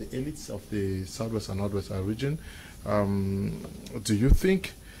talking about the elites of the Southwest and Northwest region. Do you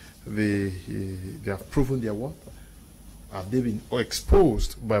think they have proven their worth? Have they been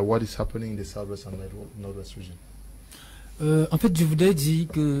exposed by what is happening in the Southwest and Northwest region? En fait, je voudrais dire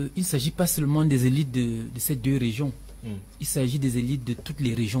qu'il ne s'agit pas seulement des élites de ces deux régions. Il s'agit des élites de toutes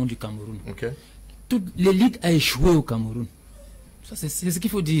les régions du Cameroun. Okay. L'élite a échoué au Cameroun. C'est ce qu'il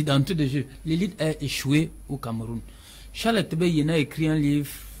faut dire d'entrée de jeu. L'élite a échoué au Cameroun. Charles Tebbe a écrit un livre,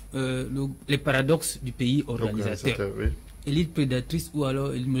 Les paradoxes du pays organisateur. Oui. Élite prédatrice, ou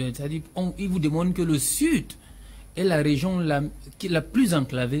alors il vous demande que le Sud est la région qui est la plus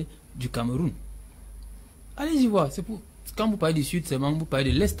enclavée du Cameroun. Allez-y voir. Quand vous parlez du Sud, c'est vous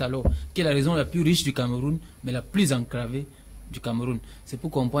parlez de l'Est alors, qui est la région la plus riche du Cameroun, mais la plus enclavée du Cameroun. C'est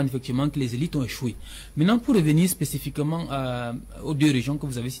pour comprendre effectivement que les élites ont échoué. Maintenant, pour revenir spécifiquement aux deux régions que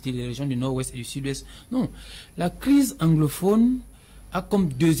vous avez citées, les régions du Nord-Ouest et du Sud-Ouest, non. La crise anglophone a comme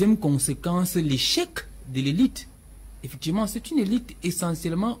deuxième conséquence l'échec de l'élite. Effectivement, c'est une élite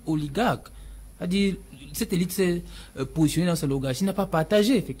essentiellement oligarque. C'est-à-dire, cette élite s'est positionnée dans son oligarchie, n'a pas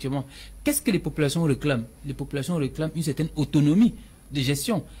partagé, effectivement. Qu'est-ce que les populations réclament? Les populations réclament une certaine autonomie de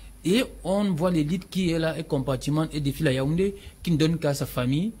gestion. Et on voit l'élite qui est là, et compartiment et défile à Yaoundé, qui ne donne qu'à sa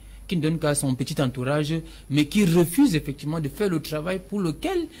famille, qui ne donne qu'à son petit entourage, mais qui refuse effectivement de faire le travail pour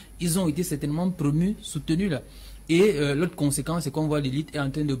lequel ils ont été certainement promus, soutenus là. Et l'autre conséquence, c'est qu'on voit l'élite est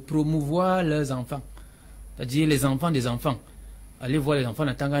en train de promouvoir leurs enfants. C'est-à-dire les enfants des enfants. Allez voir les enfants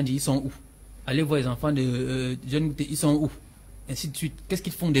de Tangandji, ils sont où? Allez voir les enfants de Djengoute, ils sont où? Ainsi de suite. Qu'est-ce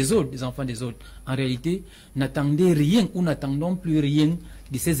qu'ils font des autres, des enfants des autres? En réalité, n'attendez rien ou n'attendons plus rien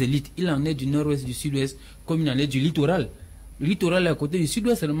de ces élites. Il en est du nord-ouest, du sud-ouest, comme il en est du littoral. Le littoral est à côté du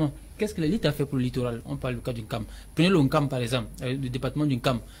sud-ouest seulement. Qu'est-ce que l'élite a fait pour le littoral? On parle du cas du Cam. Prenez le Cam par exemple, le département du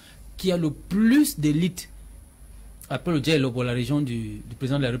Cam, qui a le plus d'élites après le Djelo pour la région du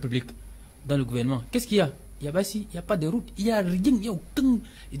président de la République dans le gouvernement. Qu'est-ce qu'il y a? Il n'y a pas de route, il n'y a rien, il n'y a aucun.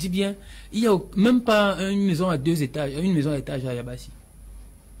 Je dis bien, il n'y a même pas une maison à 2 étages, une maison à étage à Yabassi.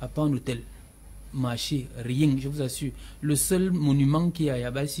 À part un hôtel, marché, rien, je vous assure. Le seul monument qui est à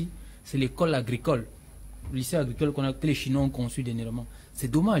Yabassi, c'est l'école agricole. Le lycée agricole que les Chinois ont conçu dernièrement.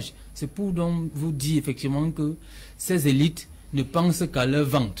 C'est dommage. C'est pour donc vous dire effectivement que ces élites ne pensent qu'à leur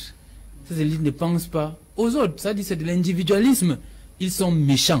ventre. Ces élites ne pensent pas aux autres. Ça dit c'est de l'individualisme. Ils sont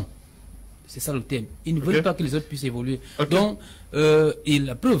méchants. C'est ça le thème. Ils ne veulent pas que les autres puissent évoluer. Donc, et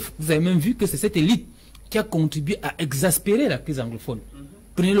la preuve, vous avez même vu que c'est cette élite qui a contribué à exaspérer la crise anglophone.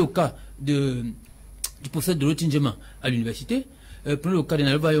 Prenez le cas du professeur de Rotinjema à l'université. Prenez le cas de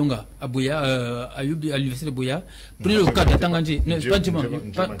Nalova Yonga à Boya, à l'université de Boya. Prenez le cas de Tangandji.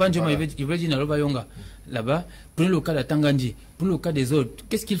 Pas Djema, il veut dire Nalova Yonga là-bas. Prenez le cas de Tangandji. Prenez le cas des autres.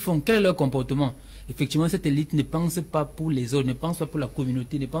 Qu'est-ce qu'ils font? Quel est leur comportement? Effectivement, cette élite ne pense pas pour les autres, ne pense pas pour la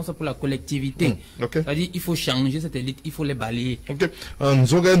communauté, ne pense pas pour la collectivité. C'est-à-dire il faut changer cette élite, il faut les balayer.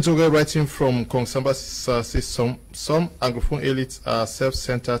 Nzoga writing from Kongsamba says some Anglophone elites are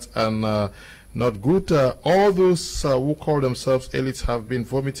self-centered and not good. All those who call themselves elites have been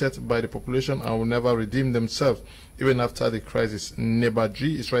vomited by the population and will never redeem themselves, even after the crisis.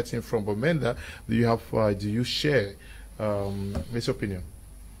 Nebaji is writing from Bomenda. Do you share this opinion?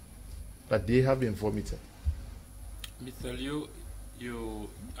 But they have been vomited. Mr. Liu,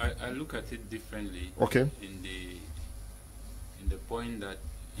 I look at it differently. Okay. In the point that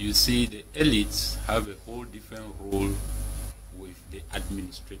you see the elites have a whole different role with the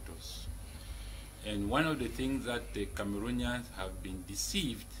administrators. And one of the things that the Cameroonians have been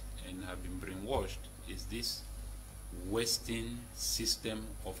deceived and have been brainwashed is this Western system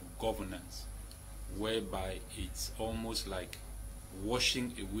of governance, whereby it's almost like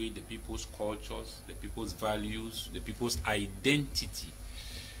washing away the people's cultures, the people's values, the people's identity.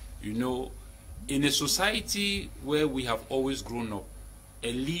 You know, in a society where we have always grown up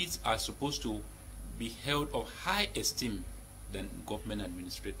elites are supposed to be held of high esteem than government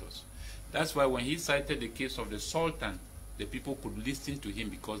administrators. That's why when he cited the case of the Sultan, the people could listen to him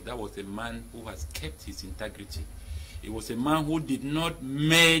because that was a man who has kept his integrity. It was a man who did not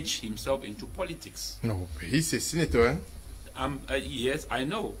merge himself into politics. No, he's a senator, eh? Yes, I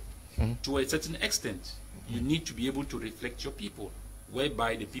know. To a certain extent, you need to be able to reflect your people,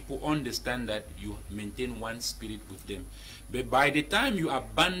 whereby the people understand that you maintain one spirit with them. But by the time you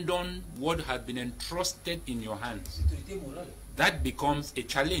abandon what has been entrusted in your hands, that becomes a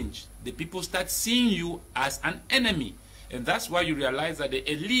challenge. The people start seeing you as an enemy. And that's why you realize that the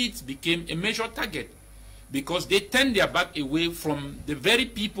elites became a major target, because they turned their back away from the very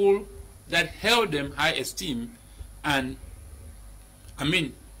people that held them high esteem and,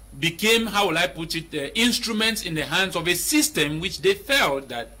 became, how will I put it, instruments in the hands of a system which they felt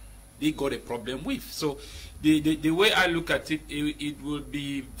that they got a problem with. So the way I look at it, it will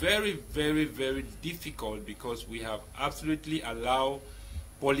be very, very, very difficult, because we have absolutely allowed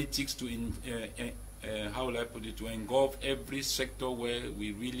politics to, how will I put it, to engulf every sector where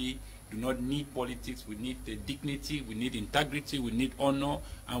we really do not need politics. We need the dignity, we need integrity, we need honor,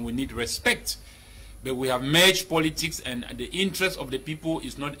 and we need respect. But we have merged politics, and the interest of the people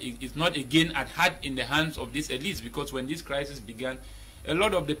is not again at heart in the hands of these elites, because when this crisis began, a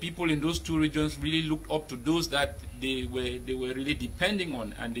lot of the people in those two regions really looked up to those that they were really depending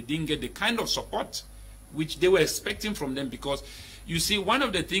on, and they didn't get the kind of support which they were expecting from them. Because you see, one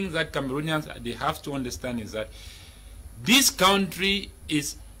of the things that Cameroonians, they have to understand is that this country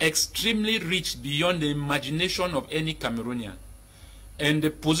is extremely rich beyond the imagination of any Cameroonian. And the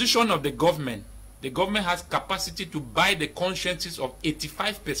position of the government has capacity to buy the consciences of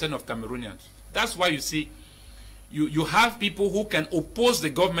 85% of Cameroonians. That's why you see, you have people who can oppose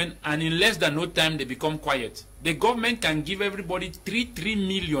the government, and in less than no time they become quiet. The government can give everybody 3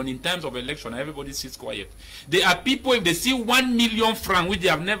 million in terms of election, and everybody sits quiet. There are people, if they see 1 million francs, which they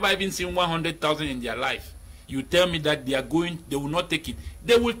have never even seen 100,000 in their life, you tell me that they will not take it.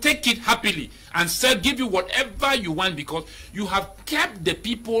 They will take it happily and give you whatever you want, because you have kept the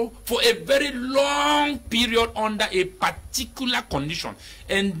people for a very long period under a particular condition.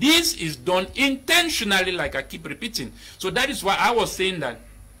 And this is done intentionally, like I keep repeating. So that is why I was saying that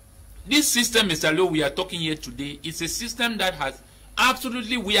this system, Mr. Leo, we are talking here today, is a system that has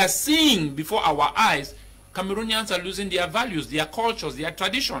absolutely, we are seeing before our eyes, Cameroonians are losing their values, their cultures, their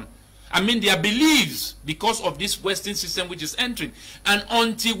tradition. Their beliefs, because of this Western system which is entering. And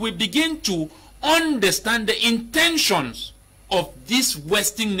until we begin to understand the intentions of these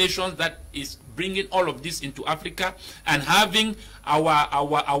Western nations that is bringing all of this into Africa, and having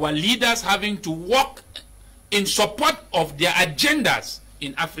our leaders having to work in support of their agendas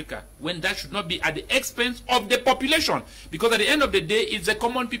in Africa, when that should not be at the expense of the population. Because at the end of the day, it's the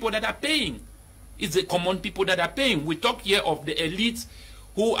common people that are paying. It's the common people that are paying. We talk here of the elites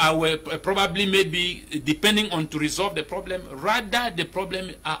who are probably maybe depending on to resolve the problem. Rather, the problem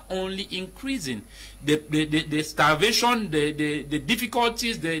are only increasing. The starvation, the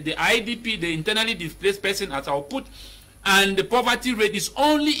difficulties, the IDP, the internally displaced person, as I'll put, and the poverty rate is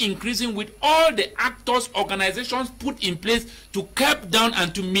only increasing with all the actors, organizations put in place to curb down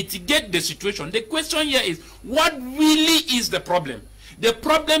and to mitigate the situation. The question here is, what really is the problem? The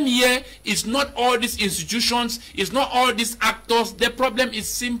problem here is not all these institutions, it's not all these actors. The problem is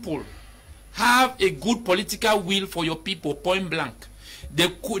simple. Have a good political will for your people, point blank. The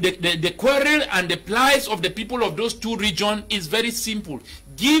quarrel and the plight of the people of those two regions is very simple.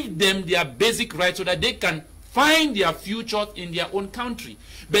 Give them their basic rights so that they can find their future in their own country.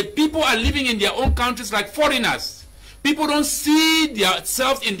 But people are living in their own countries like foreigners. People don't see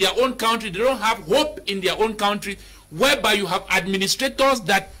themselves in their own country. They don't have hope in their own country, whereby you have administrators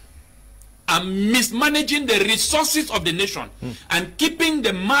that are mismanaging the resources of the nation and keeping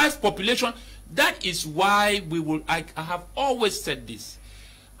the mass population. That is why I have always said this.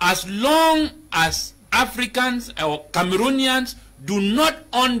 As long as Africans or Cameroonians do not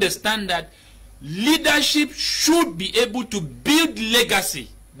understand that leadership should be able to build legacy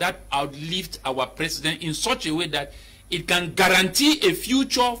that outlived our president in such a way that it can guarantee a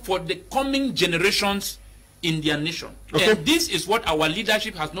future for the coming generations in their nation. Okay. And this is what our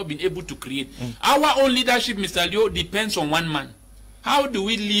leadership has not been able to create. Our own leadership, Mr. Leo, depends on one man. How do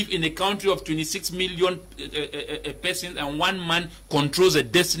we live in a country of 26 million persons and one man controls the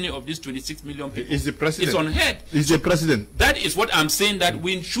destiny of these 26 million people? Is the president? It's unheard. Is the president? That is what I'm saying, that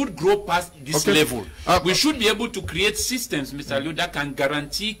we should grow past this level. We should be able to create systems, Mr. Leo, that can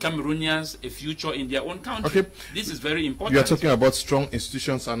guarantee Cameroonians a future in their own country. This is very important. You are talking about strong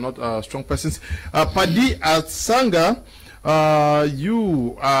institutions and not strong persons. Padi Atsanga,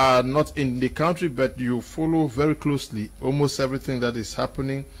 You are not in the country, but you follow very closely almost everything that is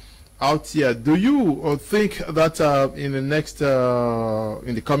happening out here. Do you think that in the next,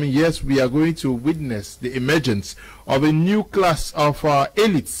 in the coming years, we are going to witness the emergence of a new class of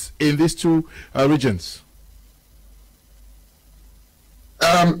elites in these two regions?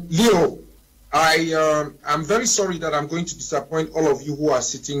 Leo, I'm very sorry that I'm going to disappoint all of you who are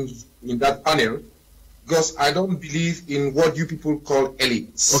sitting in that panel, because I don't believe in what you people call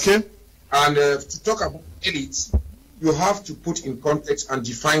elites. Okay. And to talk about elites, you have to put in context and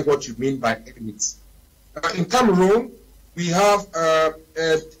define what you mean by elites. In Cameroon, we have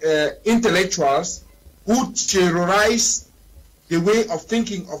intellectuals who terrorize the way of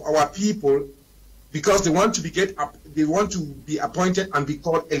thinking of our people because they want to be appointed and be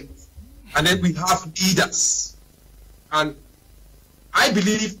called elites. And then we have leaders. And I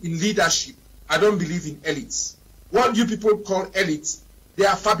believe in leadership. I don't believe in elites. What you people call elites, they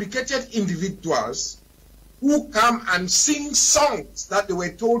are fabricated individuals who come and sing songs that they were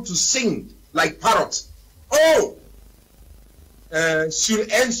told to sing, like parrots. Oh, sur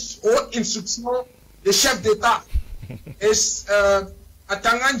haute instruction, the chef d'État is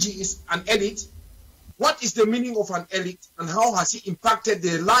Atanganji is an elite. What is the meaning of an elite, and how has he impacted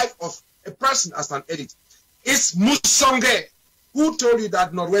the life of a person as an elite? It's Musonge who told you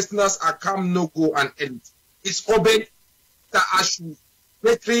that Northwesterners are Kam no go and elite. It's Obed Ashu,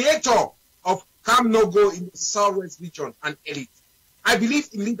 the creator of Kam no go in the Southwest region, and elite. I believe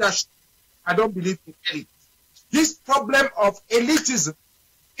in leadership. I don't believe in elite. This problem of elitism,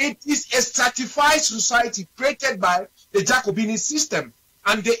 it is a stratified society created by the Jacobin system,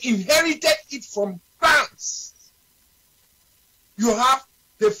 and they inherited it from France. You have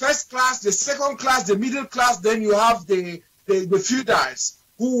the first class, the second class, the middle class, then you have the feudals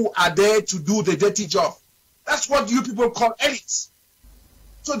who are there to do the dirty job. That's what you people call elites.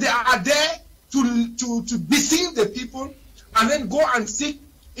 So they are there to deceive the people and then go and sit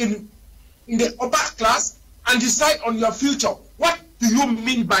in the upper class and decide on your future. What do you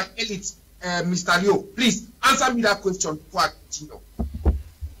mean by elites, Mr. Leo? Please answer me that question before I continue.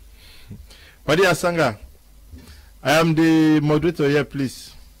 Padi Asanga, I am the moderator here,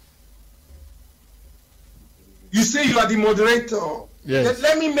 please. You say you are the moderator. Yes.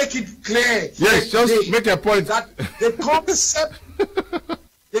 Let me make it clear. Yes, just make a point. That the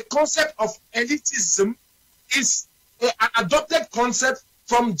concept of elitism is an adopted concept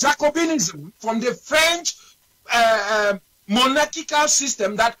from Jacobinism, from the French monarchical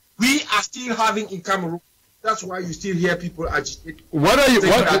system that we are still having in Cameroon. That's why you still hear people agitate. What are you?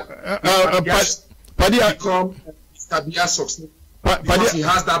 Padi become Mr. Biya succeed because he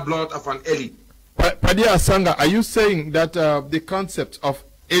has that blood of an elite. Padi Asanga, are you saying that the concept of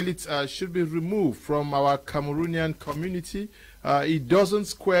elite should be removed from our Cameroonian community? It doesn't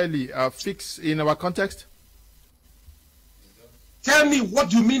squarely fix in our context? Tell me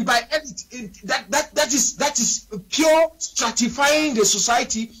what you mean by elite. That is pure stratifying the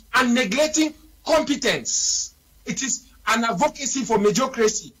society and neglecting competence. It is an advocacy for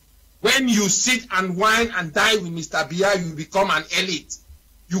mediocrity. When you sit and whine and dine with Mr. Biya, you become an elite.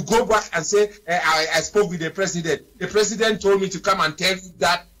 You go back and say, I spoke with the president. The president told me to come and tell you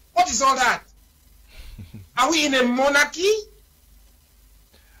that. What is all that? Are we in a monarchy?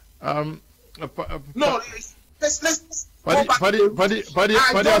 No, let's Padi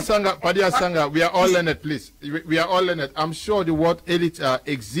Asanga, we are all learned, please. We are all learned. I'm sure the word elite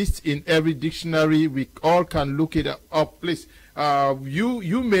exists in every dictionary. We all can look it up, please.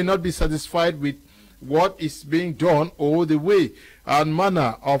 You may not be satisfied with what is being done or the way and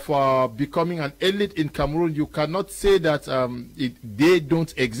manner of becoming an elite in Cameroon. You cannot say that they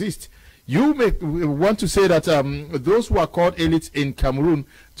don't exist. You may want to say that those who are called elites in Cameroon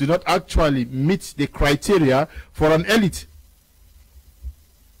do not actually meet the criteria for an elite.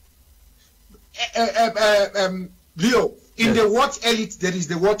 Leo, in the word elite, there is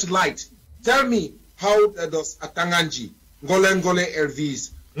the word light. Tell me, how does Atanganji, Ngole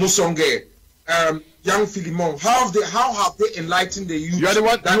Elvis, Musonge, Young Philemon, how have they enlightened the youth? You are the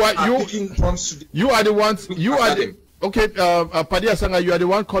one. You are the ones. Okay, Padi Asanga, you are the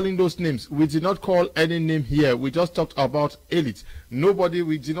one calling those names. We did not call any name here. We just talked about elite. Nobody.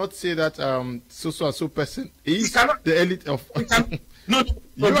 We did not say that so and so person is the elite of. No,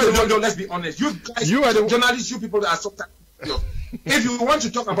 let's be honest. You guys, you are the journalists. You people that are so. If you want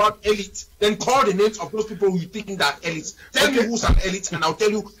to talk about elite, then call the names of those people who you think that elite. Tell me who's an elite, and I'll tell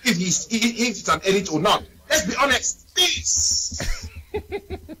you if it's an elite or not. Let's be honest, please.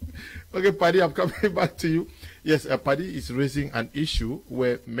 Okay, Paddy, I'm coming back to you. Yes, Paddy is raising an issue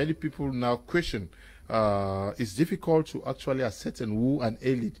where many people now question it's difficult to actually ascertain who an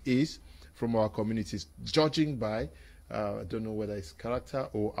elite is from our communities, judging by, I don't know whether it's character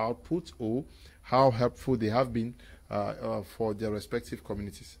or output or how helpful they have been for their respective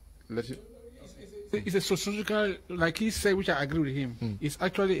communities. It's a sociological, like he said, which I agree with him. It's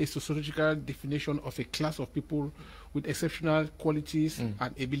actually a sociological definition of a class of people with exceptional qualities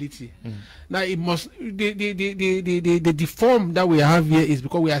and ability. Now, it must the deform that we have here is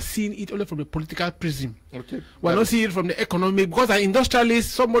because we are seeing it only from a political prism. Okay. We're not seeing it from the economic, because an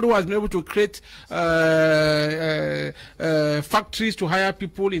industrialist, somebody who has been able to create factories to hire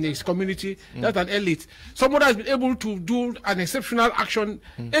people in his community, that's an elite. Somebody has been able to do an exceptional action.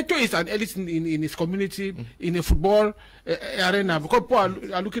 Eto is an elite in his community, in a football arena, because people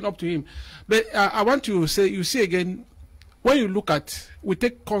are looking up to him. But I want to say, you see again, when you look at, we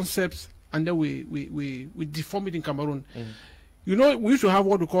take concepts and then we deform it in Cameroon. You know, we used to have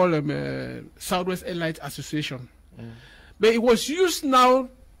what we call Southwest Elite Association. But it was used now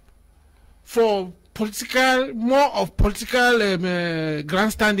for political, more of political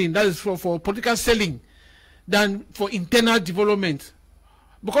grandstanding, that is for political selling, than for internal development.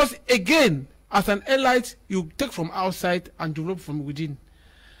 Because again, as an elite, you take from outside and develop from within.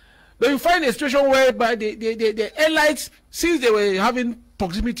 But you find a situation whereby the elites, since they were having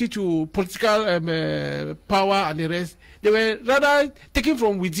proximity to political power and the rest, they were rather taken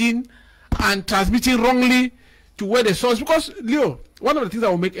from within and transmitting wrongly to where the source. Because, Leo, one of the things that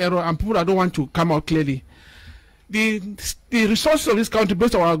will make error, and people that don't want to come out clearly, the resources of this country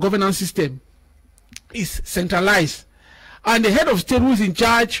based on our governance system is centralized. And the head of state who is in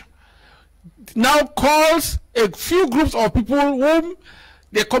charge now calls a few groups of people whom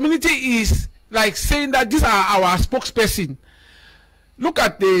the community is like saying that these are our spokesperson. Look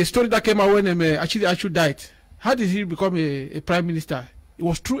at the story that came out when Achille died. How did he become a prime minister? It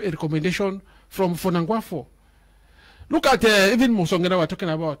was through a recommendation from Fonangwafo. Look at even Mosongena we're talking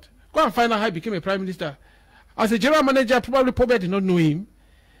about. Go and find out how he became a prime minister. As a general manager, probably did not know him.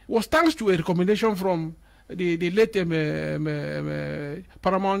 It was thanks to a recommendation from the late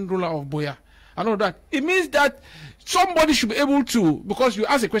paramount ruler of Boya. And all that. It means that somebody should be able to, because you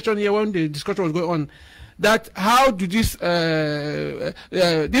asked a question here when the discussion was going on, that how do these people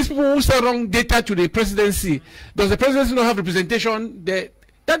who sell wrong data to the presidency, does the presidency not have representation?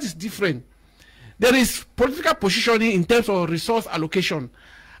 That is different. There is political positioning in terms of resource allocation,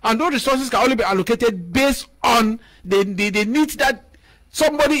 and those resources can only be allocated based on the needs that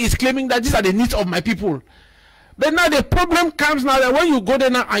somebody is claiming that these are the needs of my people. But now the problem comes now that when you go there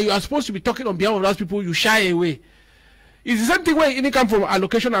now and you are supposed to be talking on behalf of those people, you shy away. It's the same thing when it comes from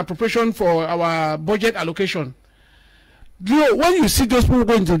allocation and appropriation for our budget allocation. When you see those people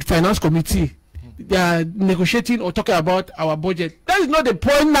going to the finance committee, they are negotiating or talking about our budget. That is not the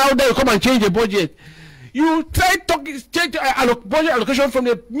point now that you come and change the budget. You try to change budget allocation from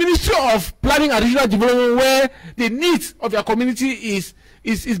the Ministry of Planning and Regional Development, where the needs of your community is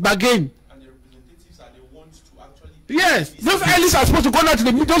bargained. Yes, those elites are supposed to go now to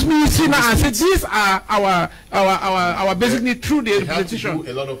those ministries now and say these are our basic needs through the representation. Have to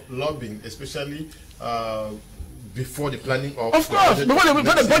do a lot of lobbying, especially before the planning of. Of course, before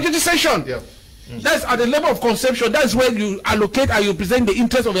the budget session. Yeah. That's at the level of conception. That's where you allocate and you present the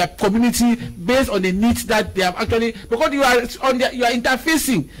interest of your community based on the needs that they have actually. Because you are you are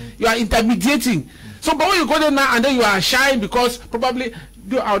interfacing, you are intermediating. So, but when you go there now and then you are shy because probably.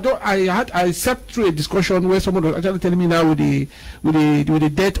 I sat through a discussion where someone was actually telling me now with the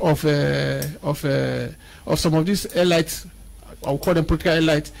death of some of these elites, I'll call them political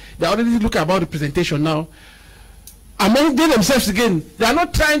elites. They already look about representation now. Among themselves again, they are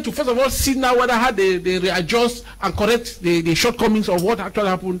not trying to first of all see now whether how they readjust and correct the shortcomings of what actually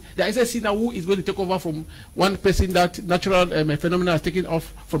happened. They are see now who is going to take over from one person that natural phenomenon has taken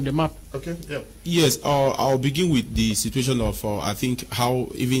off from the map. Okay. Yeah. Yes. I'll begin with the situation of I think how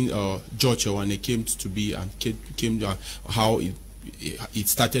even George when it came to be and came how it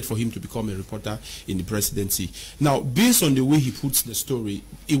started for him to become a reporter in the presidency. Now, based on the way he puts the story,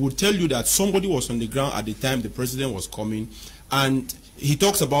 it will tell you that somebody was on the ground at the time the president was coming, and he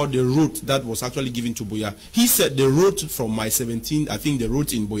talks about the route that was actually given to Boya. He said the route from my 17, I think the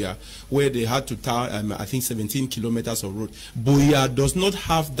route in Boya, where they had to tar, I think 17 kilometers of road. Boya does not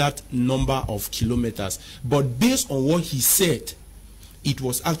have that number of kilometers, but based on what he said, it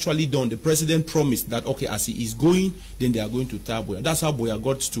was actually done. The president promised that, okay, as he is going, then they are going to tire Buea. That's how Buea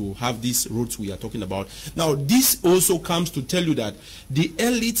got to have these roads we are talking about. Now, this also comes to tell you that the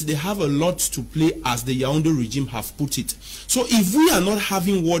elites, they have a lot to play, as the Yaoundé regime have put it. So if we are not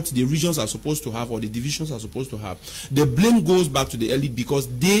having what the regions are supposed to have, or the divisions are supposed to have, the blame goes back to the elite, because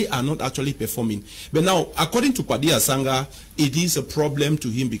they are not actually performing. But now, according to Padi Asanga, it is a problem to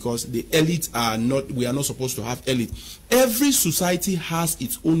him because the elites are not, we are not supposed to have elite. Every society has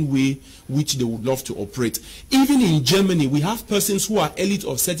its own way which they would love to operate. Even in Germany, we have persons who are elite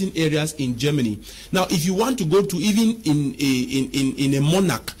of certain areas in Germany. Now, if you want to go to even in a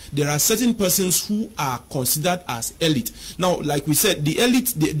monarch, there are certain persons who are considered as elite. Now, like we said, the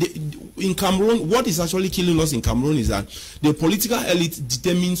elite in Cameroon, what is actually killing us in Cameroon is that the political elite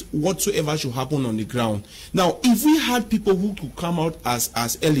determines whatsoever should happen on the ground. Now, if we had people who could come out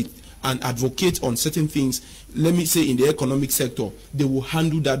as elite and advocate on certain things, let me say in the economic sector, they will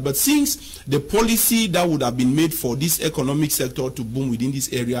handle that. But since the policy that would have been made for this economic sector to boom within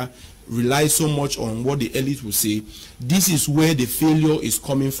this area relies so much on what the elite will say, this is where the failure is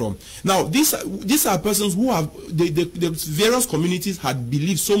coming from. Now, these are persons who have, the various communities had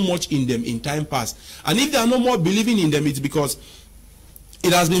believed so much in them in time past. And if they are no more believing in them, it's because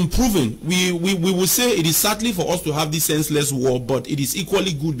it has been proven. We will say it is sadly for us to have this senseless war, but it is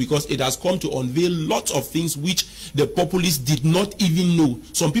equally good because it has come to unveil lots of things which the populists did not even know.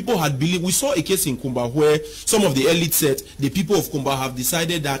 Some people had believed. We saw a case in Kumba where some of the elite said the people of Kumba have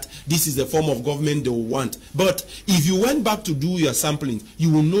decided that this is the form of government they will want. But if you went back to do your sampling,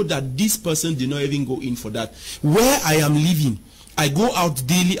 you will know that this person did not even go in for that. Where I am living, I go out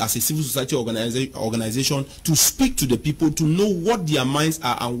daily as a civil society organization to speak to the people, to know what their minds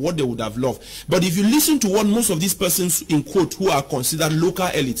are and what they would have loved. But if you listen to what most of these persons, in quote, who are considered local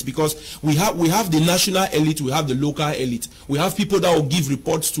elites, because we have the national elite, we have the local elite, we have people that will give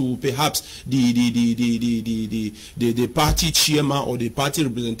reports to perhaps the party chairman or the party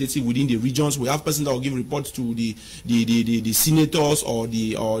representative within the regions. We have persons that will give reports to the senators or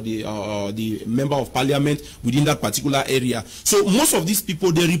the member of parliament within that particular area. So most of these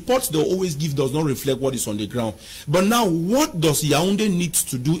people, the reports they always give does not reflect what is on the ground. But now, what does Yaoundé need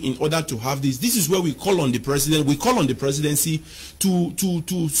to do in order to have this? This is where we call on the president, we call on the presidency to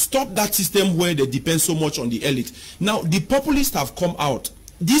stop that system where they depend so much on the elite. Now, the populists have come out.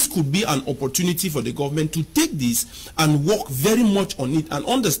 This could be an opportunity for the government to take this and work very much on it and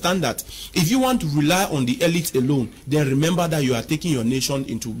understand that if you want to rely on the elite alone, then remember that you are taking your nation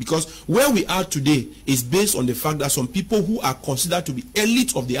into, because where we are today is based on the fact that some people who are considered to be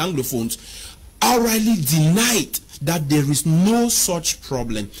elite of the Anglophones outrightly denied that there is no such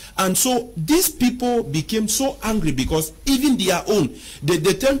problem. And so these people became so angry because even their own, they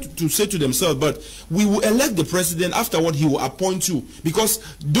tend to say to themselves, but we will elect the president, afterward he will appoint you, because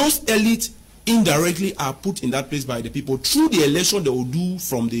those elites indirectly are put in that place by the people through the election they will do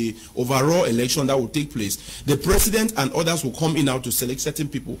from the overall election that will take place. The president and others will come in now to select certain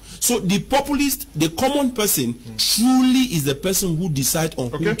people. So the populist, the common person, truly is the person who decides on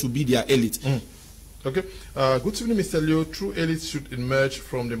who to be their elite. Okay. Good evening, Mr. Leo. True elites should emerge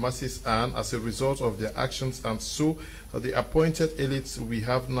from the masses and as a result of their actions, and so the appointed elites we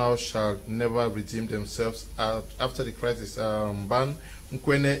have now shall never redeem themselves after the crisis. Ban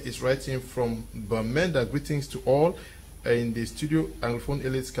Nkwene is writing from Bamenda. Greetings to all. In the studio, Anglophone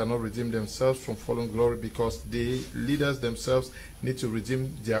elites cannot redeem themselves from fallen glory because the leaders themselves need to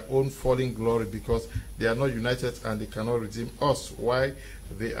redeem their own fallen glory because they are not united and they cannot redeem us. Why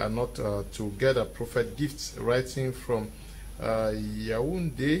they are not together? Prophet Gifts writing from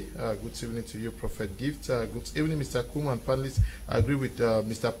Yaoundé. Good evening to you, Prophet Gift. Good evening, Mr. Kum and panelists. I agree with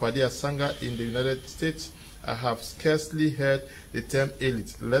Mr. Padi Asanga. In the United States, I have scarcely heard the term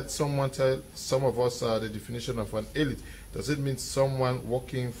elite. Let someone tell some of us the definition of an elite. Does it mean someone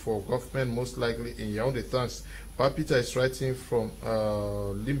working for government, most likely in Yaoundé? Thanks. Papita is writing from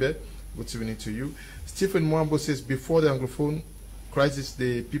Limbe. Good evening to you. Stephen Mwambo says, before the Anglophone crisis,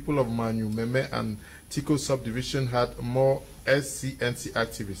 the people of Manu, Meme, and Tiko subdivision had more SCNC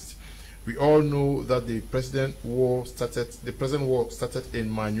activists. We all know that the present war started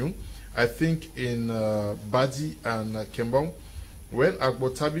in Manu. I think in Badi and Kembong. When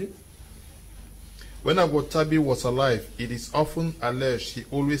Agbotabi was alive, it is often alleged he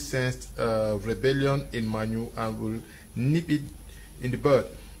always sensed rebellion in Manu and will nip it in the bud.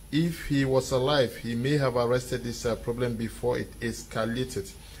 If he was alive, he may have arrested this problem before it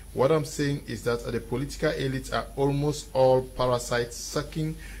escalated. What I'm saying is that the political elites are almost all parasites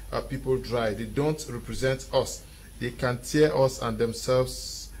sucking people dry. They don't represent us. They can tear us and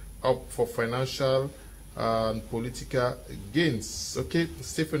themselves up for financial and political gains. Okay,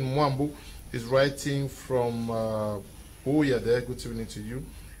 Stephen Mwambu is writing from Boya there. Good evening to you.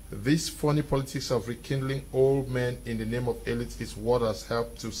 This funny politics of rekindling old men in the name of elite is what has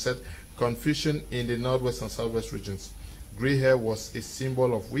helped to set confusion in the northwest and southwest regions. Grey hair was a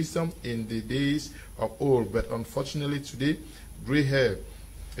symbol of wisdom in the days of old, but unfortunately today, grey hair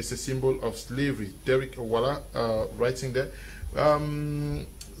is a symbol of slavery. Derek Owala writing there.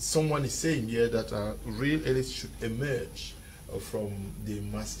 Someone is saying here that real elites should emerge from the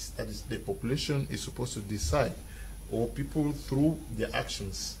masses. That is, the population is supposed to decide, or people through their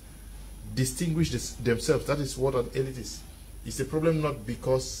actions distinguish themselves. That is what an elite is. It's a problem not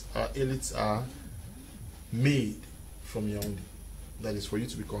because our elites are made from Yaoundé. That is, for you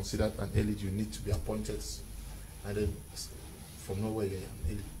to be considered an elite, you need to be appointed, and then from nowhere you're an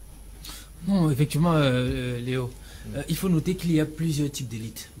elite. Non, effectivement, Léo, il faut noter qu'il y a plusieurs types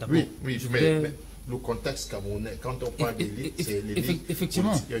d'élites. Oui, oui, mais le contexte camerounais, quand on parle d'élite, c'est l'élite.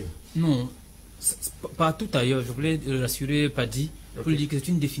 Effectivement, non, partout ailleurs, je voulais rassurer Paddy, pour lui dire que c'est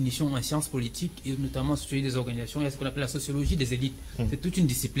une définition en sciences politiques et notamment sur des organisations. Il y a ce qu'on appelle la sociologie des élites. C'est toute une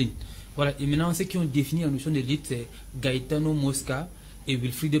discipline. Voilà. Et maintenant, ceux qui ont défini la notion d'élite, c'est Gaetano Mosca et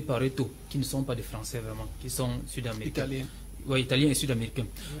Wilfried Pareto, qui ne sont pas des Français vraiment, qui sont sud-américains. Italiens. Oui, italiens et sud-américains.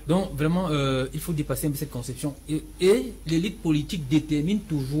 Donc, vraiment, il faut dépasser un peu cette conception. Et l'élite politique détermine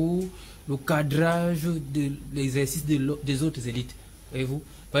toujours le cadrage de l'exercice des autres élites. Voyez-vous?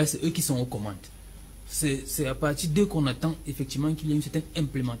 Parce que c'est eux qui sont aux commandes. C'est à partir d'eux qu'on attend effectivement qu'il y ait une certaine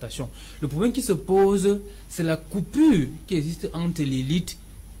implémentation. Le problème qui se pose, c'est la coupure qui existe entre l'élite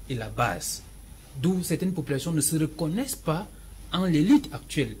et la base. D'où certaines populations ne se reconnaissent pas en l'élite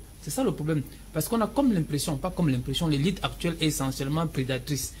actuelle. C'est ça le problème. Parce qu'on a comme l'impression, pas comme l'impression, l'élite actuelle est essentiellement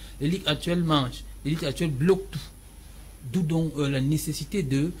prédatrice. L'élite actuelle mange, l'élite actuelle bloque tout. D'où donc la nécessité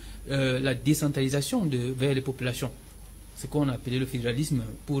de la décentralisation vers les populations. Ce qu'on a appelé le fédéralisme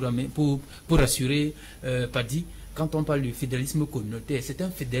pour assurer Paddy. Quand on parle du fédéralisme communautaire, c'est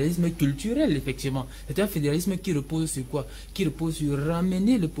un fédéralisme culturel, effectivement. C'est un fédéralisme qui repose sur quoi? Qui repose sur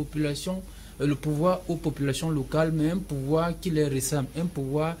ramener les populations, le pouvoir aux populations locales, mais un pouvoir qui les ressemble, un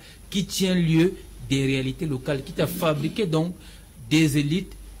pouvoir qui tient lieu des réalités locales, qui a fabriqué donc des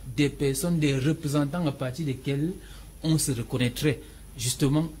élites, des personnes, des représentants à partir desquels on se reconnaîtrait,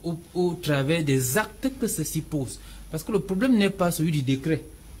 justement, au travers des actes que ceci pose. Parce que le problème n'est pas celui du décret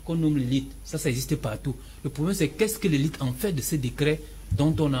qu'on nomme l'élite. Ça existe partout. Le problème, c'est qu'est-ce que l'élite en fait de ces décrets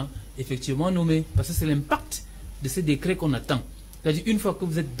dont on a effectivement nommé. Parce que c'est l'impact de ces décrets qu'on attend. C'est-à-dire, une fois que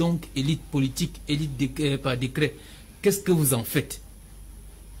vous êtes donc élite politique, élite par décret, qu'est-ce que vous en faites?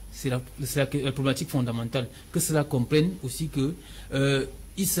 C'est la problématique fondamentale. Que cela comprenne aussi que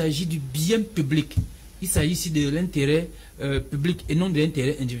il s'agit du bien public. Il s'agit ici de l'intérêt public et non de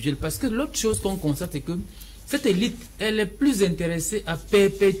l'intérêt individuel. Parce que l'autre chose qu'on constate, c'est que cette élite, elle est plus intéressée à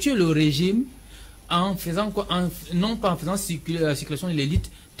perpétuer le régime en faisant quoi? Non pas en faisant circuler la circulation de l'élite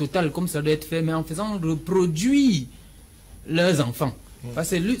totale comme ça doit être fait, mais en faisant reproduire leurs enfants.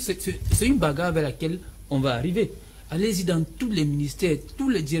 C'est une bagarre vers laquelle on va arriver. Allez-y dans tous les ministères, tous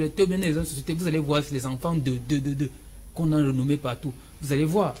les directeurs de les sociétés, vous allez voir les enfants qu'on a renommés partout. Vous allez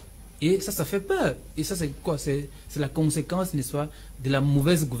voir. Et ça fait peur. Et ça, c'est quoi? C'est la conséquence, n'est-ce pas, de la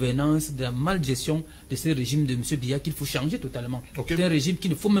mauvaise gouvernance, de la malgestion de ce régime de M. Biya qu'il faut changer totalement. C'est un régime qu'il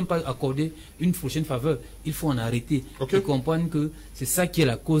ne faut même pas accorder une prochaine faveur. Il faut en arrêter. Et comprendre que c'est ça qui est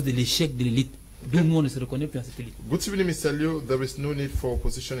la cause de l'échec de l'élite. D'où nous, on ne se reconnaît plus en cette élite. Good evening, Mr. Leo. There is no need for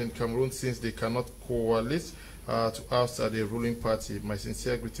opposition in Cameroon since they cannot coalesce to oust the ruling party. My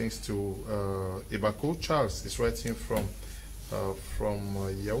sincere greetings to Ebako. Charles is writing from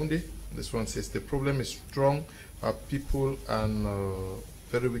Yaoundé. This one says the problem is strong people and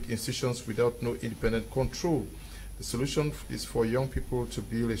very weak institutions without no independent control. The solution is for young people to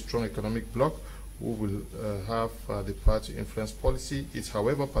build a strong economic bloc who will have the power to influence policy. It's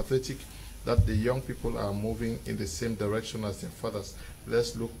however pathetic that the young people are moving in the same direction as their fathers.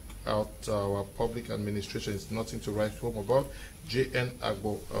 Let's look at our public administration. It's nothing to write home about. J.N.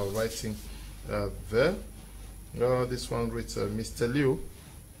 Agbo writing there. This one reads, Mr. Leo,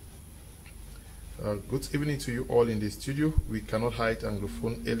 good evening to you all in the studio. We cannot hide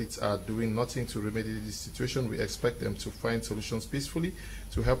Anglophone elites are doing nothing to remedy this situation. We expect them to find solutions peacefully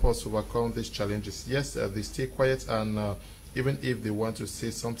to help us overcome these challenges. Yes, they stay quiet, and even if they want to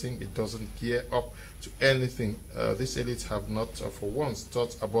say something, it doesn't gear up to anything. These elites have not for once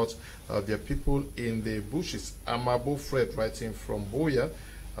thought about their people in the bushes. Amabo Fred writing from Boya.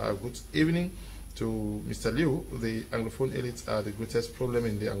 Good evening to Mr. Liu. The Anglophone elites are the greatest problem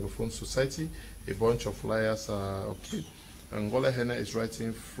in the Anglophone society. A bunch of liars. Okay. Angola Hene is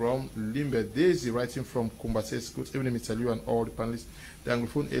writing from Limbe. Daisy writing from Kumba says, good evening, Mr. Liu and all the panelists. The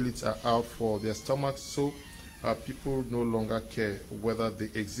Anglophone elites are out for their stomachs, so people no longer care whether they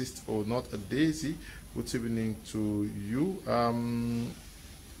exist or not. Daisy, good evening to you.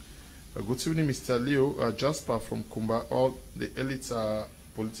 Good evening, Mr. Leo. Jasper from Kumba. All the elites are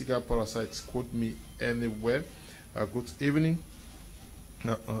political parasites. Quote me anywhere. Good evening.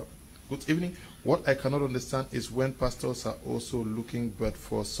 Good evening. What I cannot understand is when pastors are also looking but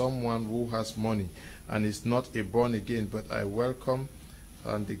for someone who has money and is not a born again, but I welcome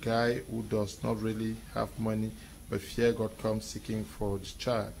and the guy who does not really have money but fear God comes seeking for the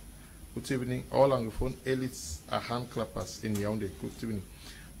child. Good evening. All Anglophone elites are hand clappers in Yaoundé. Good evening.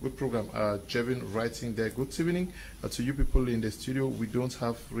 Good program. Jevin writing there. Good evening to you people in the studio. We don't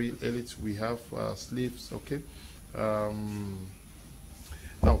have real elites. We have slaves. Okay.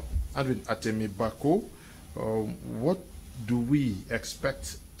 Now, Edwin Atemi Bako, what do we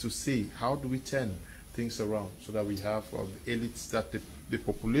expect to see? How do we turn things around so that we have elites that the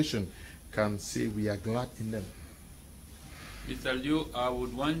population can say we are glad in them? Mr. Liu, I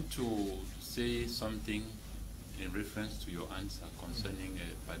would want to say something in reference to your answer concerning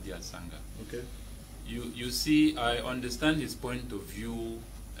Padia Sanga. Okay. You see, I understand his point of view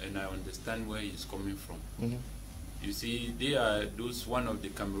and I understand where he's coming from. Mm-hmm. You see, they are one of the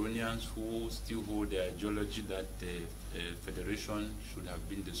Cameroonians who still hold the ideology that the federation should have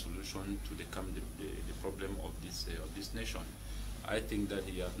been the solution to the problem of this nation. I think that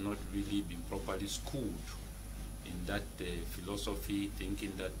he has not really been properly schooled in that philosophy,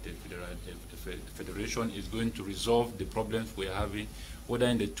 thinking that the federation is going to resolve the problems we're having, whether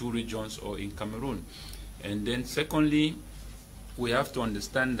in the two regions or in Cameroon. And then secondly, we have to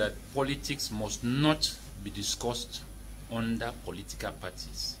understand that politics must not be discussed under political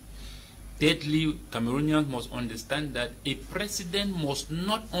parties. Thirdly, Cameroonians must understand that a president must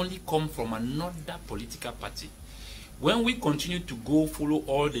not only come from another political party. When we continue to follow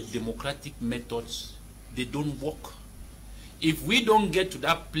all the democratic methods, they don't work. If we don't get to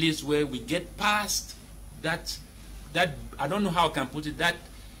that place where we get past that I don't know how I can put it, that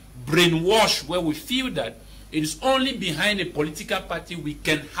brainwash where we feel that it is only behind a political party we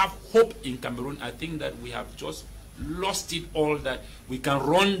can have hope in Cameroon, I think that we have just lost it all, that we can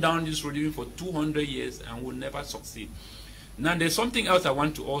run down this road even for 200 years and will never succeed. Now there's something else I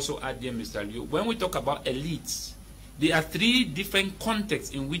want to also add here, Mr. Liu. When we talk about elites, there are three different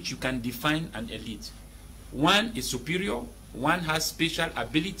contexts in which you can define an elite. One is superior, one has special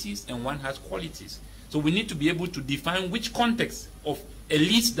abilities, and one has qualities. So we need to be able to define which context of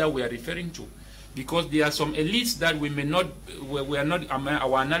elites that we are referring to. Because there are some elites that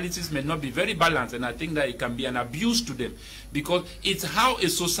our analysis may not be very balanced, and I think that it can be an abuse to them. Because it's how a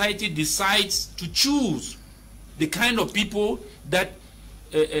society decides to choose the kind of people that,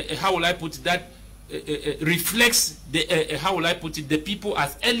 how will I put it, that reflects the, how will I put it, the people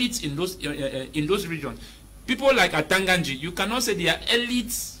as elites in those regions. People like Atanganji, you cannot say they are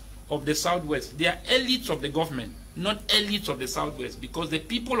elites of the Southwest. They are elites of the government, not elites of the Southwest, because the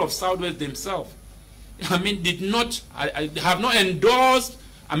people of Southwest themselves, did not, have not endorsed,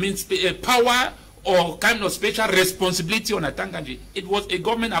 power or kind of special responsibility on Atanganji. It was a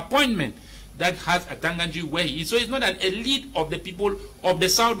government appointment that has Atanganji where he is. So it's not an elite of the people of the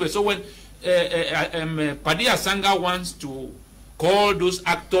Southwest. So when Padia Sanga wants to call those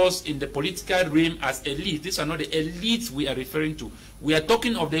actors in the political realm as elites, these are not the elites we are referring to. We are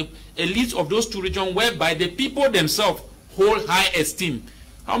talking of the elites of those two regions whereby the people themselves hold high esteem.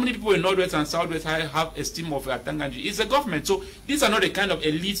 How many people in Northwest and Southwest have esteem of Atanganji? It's the government. So these are not the kind of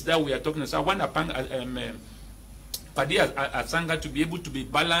elites that we are talking about. So I want Padia Asanga to be able to be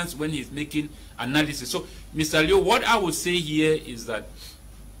balanced when he's making analysis. So, Mr. Leo, what I would say here is that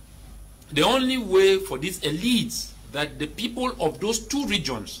the only way for these elites, that the people of those two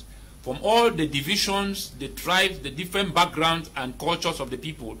regions, from all the divisions, the tribes, the different backgrounds and cultures of the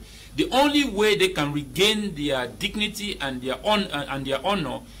people, the only way they can regain their dignity and their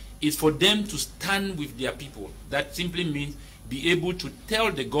honor is for them to stand with their people. That simply means be able to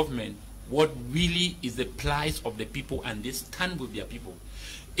tell the government what really is the plight of the people, and they stand with their people.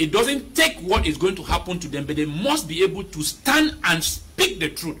 It doesn't take what is going to happen to them, but they must be able to stand and speak the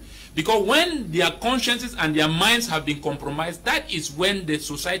truth. Because when their consciences and their minds have been compromised, that is when the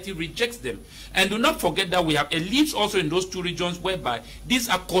society rejects them. And do not forget that we have elites also in those two regions whereby these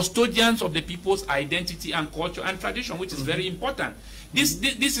are custodians of the people's identity and culture and tradition, which is very important. This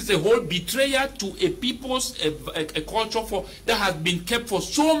is a whole betrayal to a people's a culture that has been kept for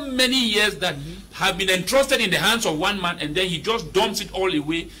so many years, that have been entrusted in the hands of one man, and then he just dumps it all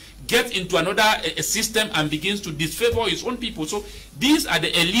away, gets into another system and begins to disfavor his own people. So these are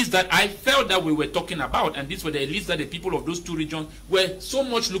the elites that I felt that we were talking about, and these were the elites that the people of those two regions were so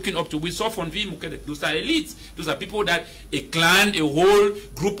much looking up to. We saw from V. Mukede, those are elites. Those are people that a clan, a whole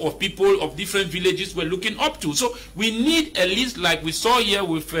group of people of different villages were looking up to. So we need elites like we saw here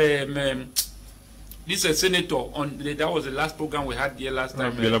with this senator on that was the last program we had here last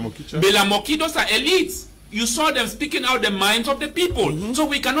time. Bela Moki, those are elites. You saw them speaking out the minds of the people. So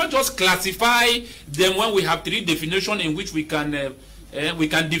we cannot just classify them when we have 3 definitions in which we can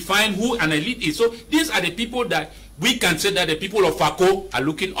define who an elite is. So these are the people that we can say that the people of Fako are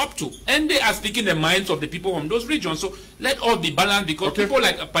looking up to, and they are speaking the minds of the people from those regions. So let all be balanced, because people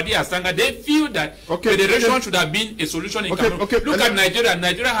like Padi Asanga, they feel that federation should have been a solution in Cameroon. Look at Nigeria.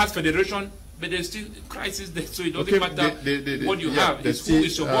 Nigeria has federation, but there's still crisis there, so it doesn't matter what you have. It's who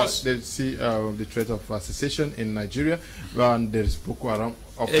is your boss. They see the threat of secession in Nigeria, and there is Boko Haram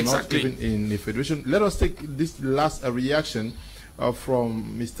not even in the federation. Let us take this last reaction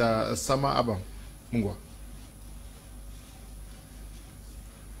from Mr. Sama Abba Mungwa.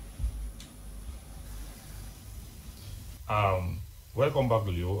 Welcome back,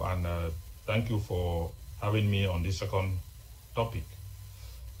 Leo, and thank you for having me on this second topic,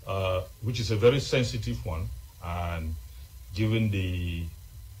 which is a very sensitive one, and given the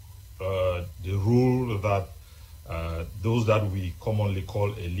role that those that we commonly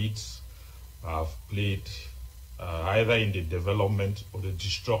call elites have played either in the development or the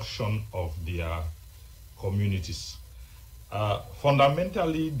destruction of their communities.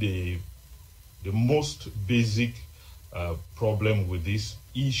 Fundamentally, the most basic problem with this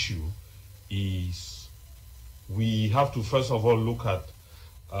issue is we have to first of all look at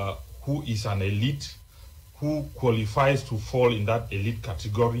who is an elite, who qualifies to fall in that elite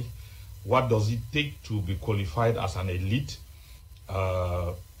category, what does it take to be qualified as an elite,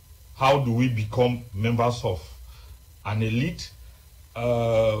 how do we become members of an elite,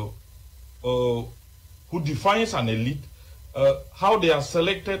 who defines an elite, how they are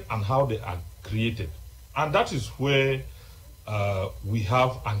selected and how they are created. And that is where we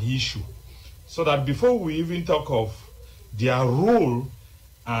have an issue. So that before we even talk of their role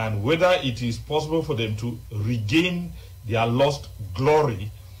and whether it is possible for them to regain their lost glory,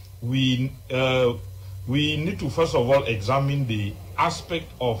 we need to first of all examine the aspect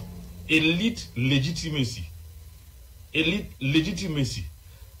of elite legitimacy. Elite legitimacy.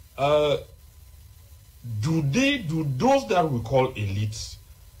 Do those that we call elites,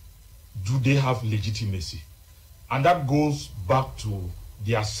 do they have legitimacy? And that goes back to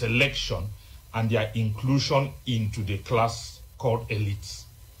their selection and their inclusion into the class called elites.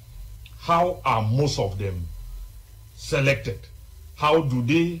 How are most of them selected? How do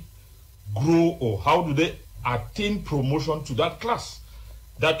they grow, or how do they attain promotion to that class,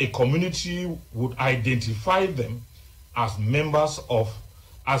 that a community would identify them as members of,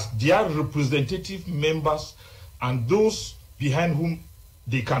 as their representative members and those behind whom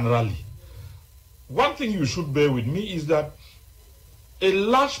they can rally? One thing you should bear with me is that a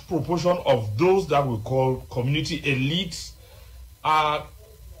large proportion of those that we call community elites are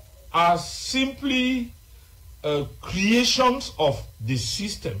simply creations of the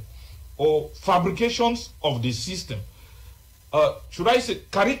system, or fabrications of the system. Should I say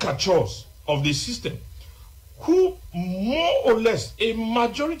caricatures of the system, who more or less, a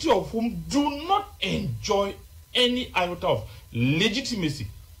majority of whom do not enjoy any iota of legitimacy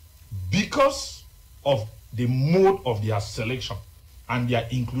because of the mode of their selection and their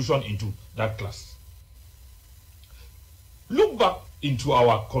inclusion into that class. Look back into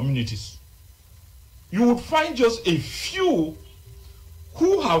our communities. You would find just a few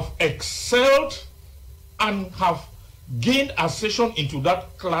who have excelled and have gained accession into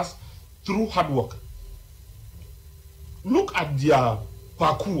that class through hard work. Look at their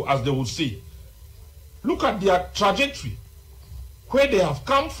parcours, as they would say. Look at their trajectory, where they have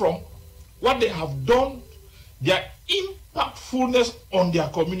come from, what they have done, their impactfulness on their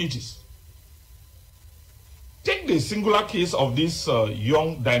communities. Take the singular case of this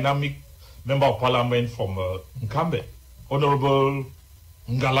young, dynamic member of parliament from Camer, Honorable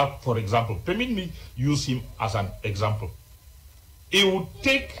Ngala, for example. Permit me use him as an example. It would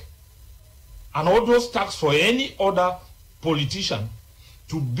take an odorous tax for any other politician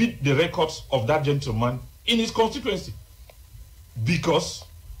to beat the records of that gentleman in his constituency, because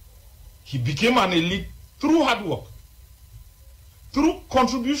he became an elite through hard work, through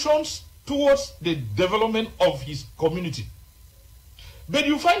contributions towards the development of his community. But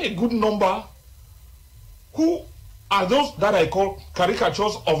you find a good number who are those that I call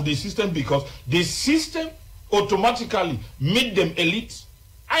caricatures of the system, because the system automatically made them elite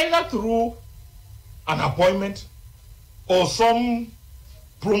either through an appointment or some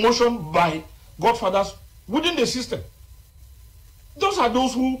promotion by godfathers within the system. Those are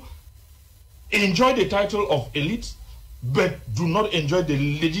those who enjoy the title of elite but do not enjoy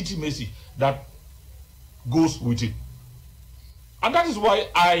the legitimacy that goes with it. And that is why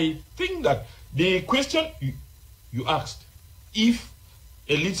I think that the question you asked, if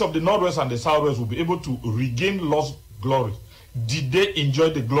elites of the Northwest and the Southwest will be able to regain lost glories, did they enjoy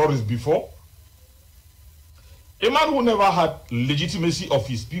the glories before? A man who never had legitimacy of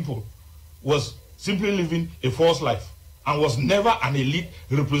his people was simply living a false life and was never an elite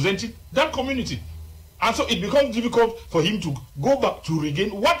representing that community. And so it becomes difficult for him to go back to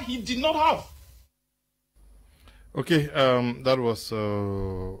regain what he did not have. Okay, that was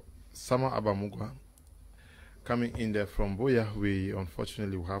Sama Abamugwa coming in there from Boya. We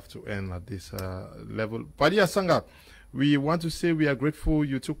unfortunately will have to end at this level. Padia Sanga, we want to say we are grateful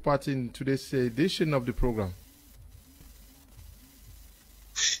you took part in today's edition of the program.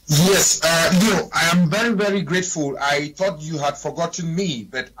 Yes, Leo, I am very, very grateful. I thought you had forgotten me,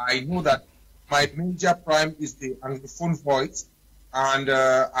 but I know that my major prime is the Anglophone voice, and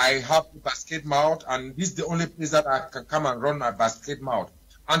I have the basket mouth, and this is the only place that I can come and run my basket mouth.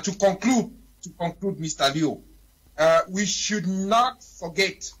 And to conclude, Mr. Leo, we should not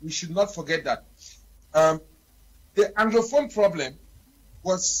forget that the Anglophone problem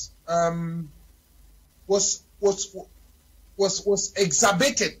was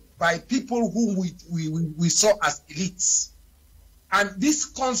exacerbated by people whom we saw as elites. And this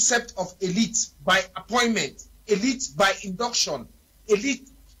concept of elite by appointment, elite by induction, elite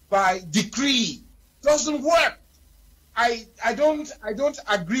by decree doesn't work. I don't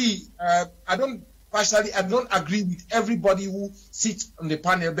agree. I don't agree with everybody who sits on the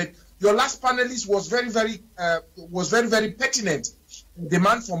panel, but your last panelist was very, very pertinent. The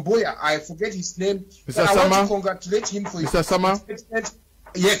man from Boya, I forget his name. Mr. I Sama? want to congratulate him for Mr. Sama? his pertinent,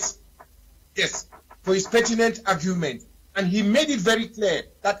 yes, for his pertinent argument. And he made it very clear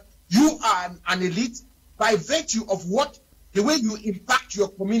that you are an elite by virtue of the way you impact your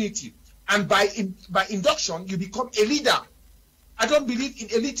community. And by induction, you become a leader. I don't believe in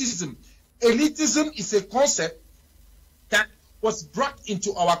elitism. Elitism is a concept that was brought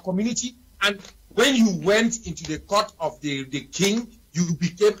into our community, and when you went into the court of the king, you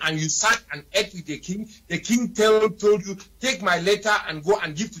became and you sat and ate with the king. The king told you, take my letter and go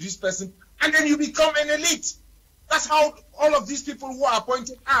and give to this person, and then you become an elite. That's how all of these people who are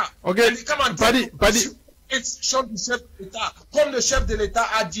appointed are. Okay, and they come and it's Sean the chef de l'État. Comme le chef de l'État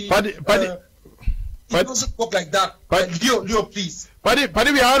a dit. It doesn't work like that. Leo, please. Paddy,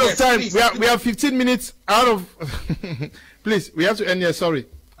 we are out of time. Please, we are 15 minutes out of. Please, we have to end here. Sorry,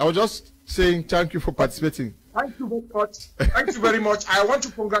 I was just saying thank you for participating. Thank you very much. Thank you very much. I want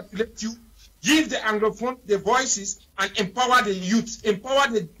to congratulate you. Give the Anglophone the voices and empower the youth, empower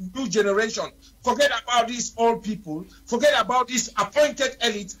the new generation. Forget about these old people. Forget about this appointed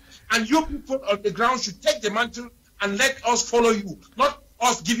elite. And you people on the ground should take the mantle and let us follow you, not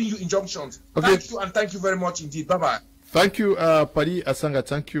us giving you injunctions. Okay. Thank you, and thank you very much indeed. Bye-bye. Thank you, Padi Asanga.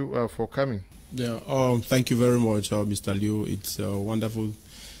 Thank you for coming. Yeah, thank you very much, Mr. Liu. It's a wonderful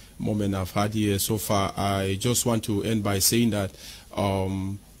moment I've had here so far. I just want to end by saying that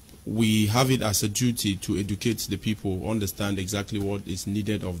we have it as a duty to educate the people, understand exactly what is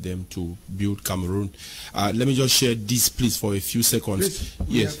needed of them to build Cameroon. Let me just share this, please, for a few seconds.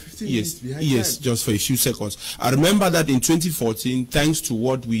 Please, yes, just for a few seconds. I remember that in 2014, thanks to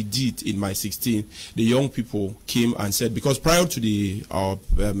what we did in my 16, the young people came and said, because prior to the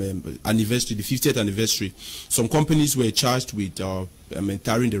anniversary, the 50th anniversary, some companies were charged with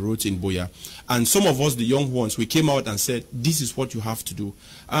tarring the roads in Boya. And some of us, the young ones, we came out and said, this is what you have to do.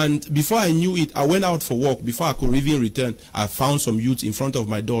 And before I knew it, I went out for work. Before I could even return, I found some youth in front of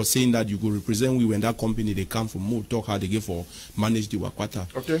my door saying that you could represent we when that company, they come from Mo, talk how they get for manage the Wakwata.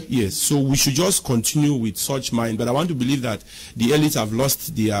 Okay. Yes, so we should just continue with such mind. But I want to believe that the elites have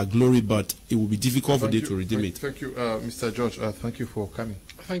lost their glory, but it will be difficult for them to redeem it. Thank you, Mr. George. Thank you for coming.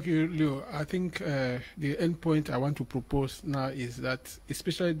 Thank you, Leo. I think the end point I want to propose now is that,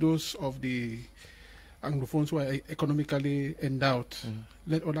 especially those of the Anglophones who are economically endowed,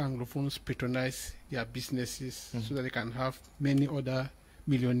 let other Anglophones patronize their businesses so that they can have many other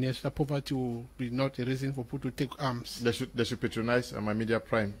millionaires. That poverty will be not a reason for people to take arms. They should patronize my media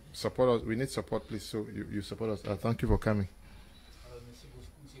prime. Support us. We need support, please. So you support us. Thank you for coming.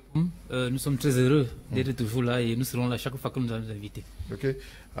 Nous sommes très heureux d'être toujours là et nous serons là chaque fois que nous allons nous inviter. Okay,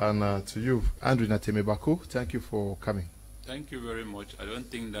 and to you, Andrew Natemebako, thank you for coming. Thank you very much. I don't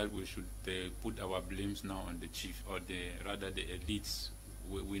think that we should put our blames now on the chief, or rather the elites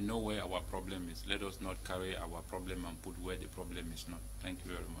we know where our problem is. Let us not carry our problem and put where the problem is not. Thank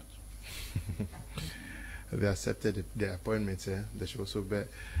you very much. They accepted the appointment. They should also bear.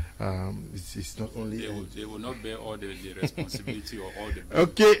 It's not only. They will not bear all the responsibility or all the.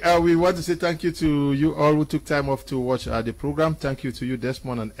 Okay, we want to say thank you to you all who took time off to watch the program. Thank you to you,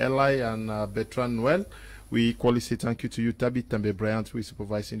 Desmond and Eli and Bertrand Noel. We equally say thank you to you, Tabi Tambe Bryant, who is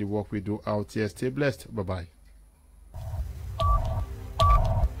supervising the work we do out here. Stay blessed. Bye bye.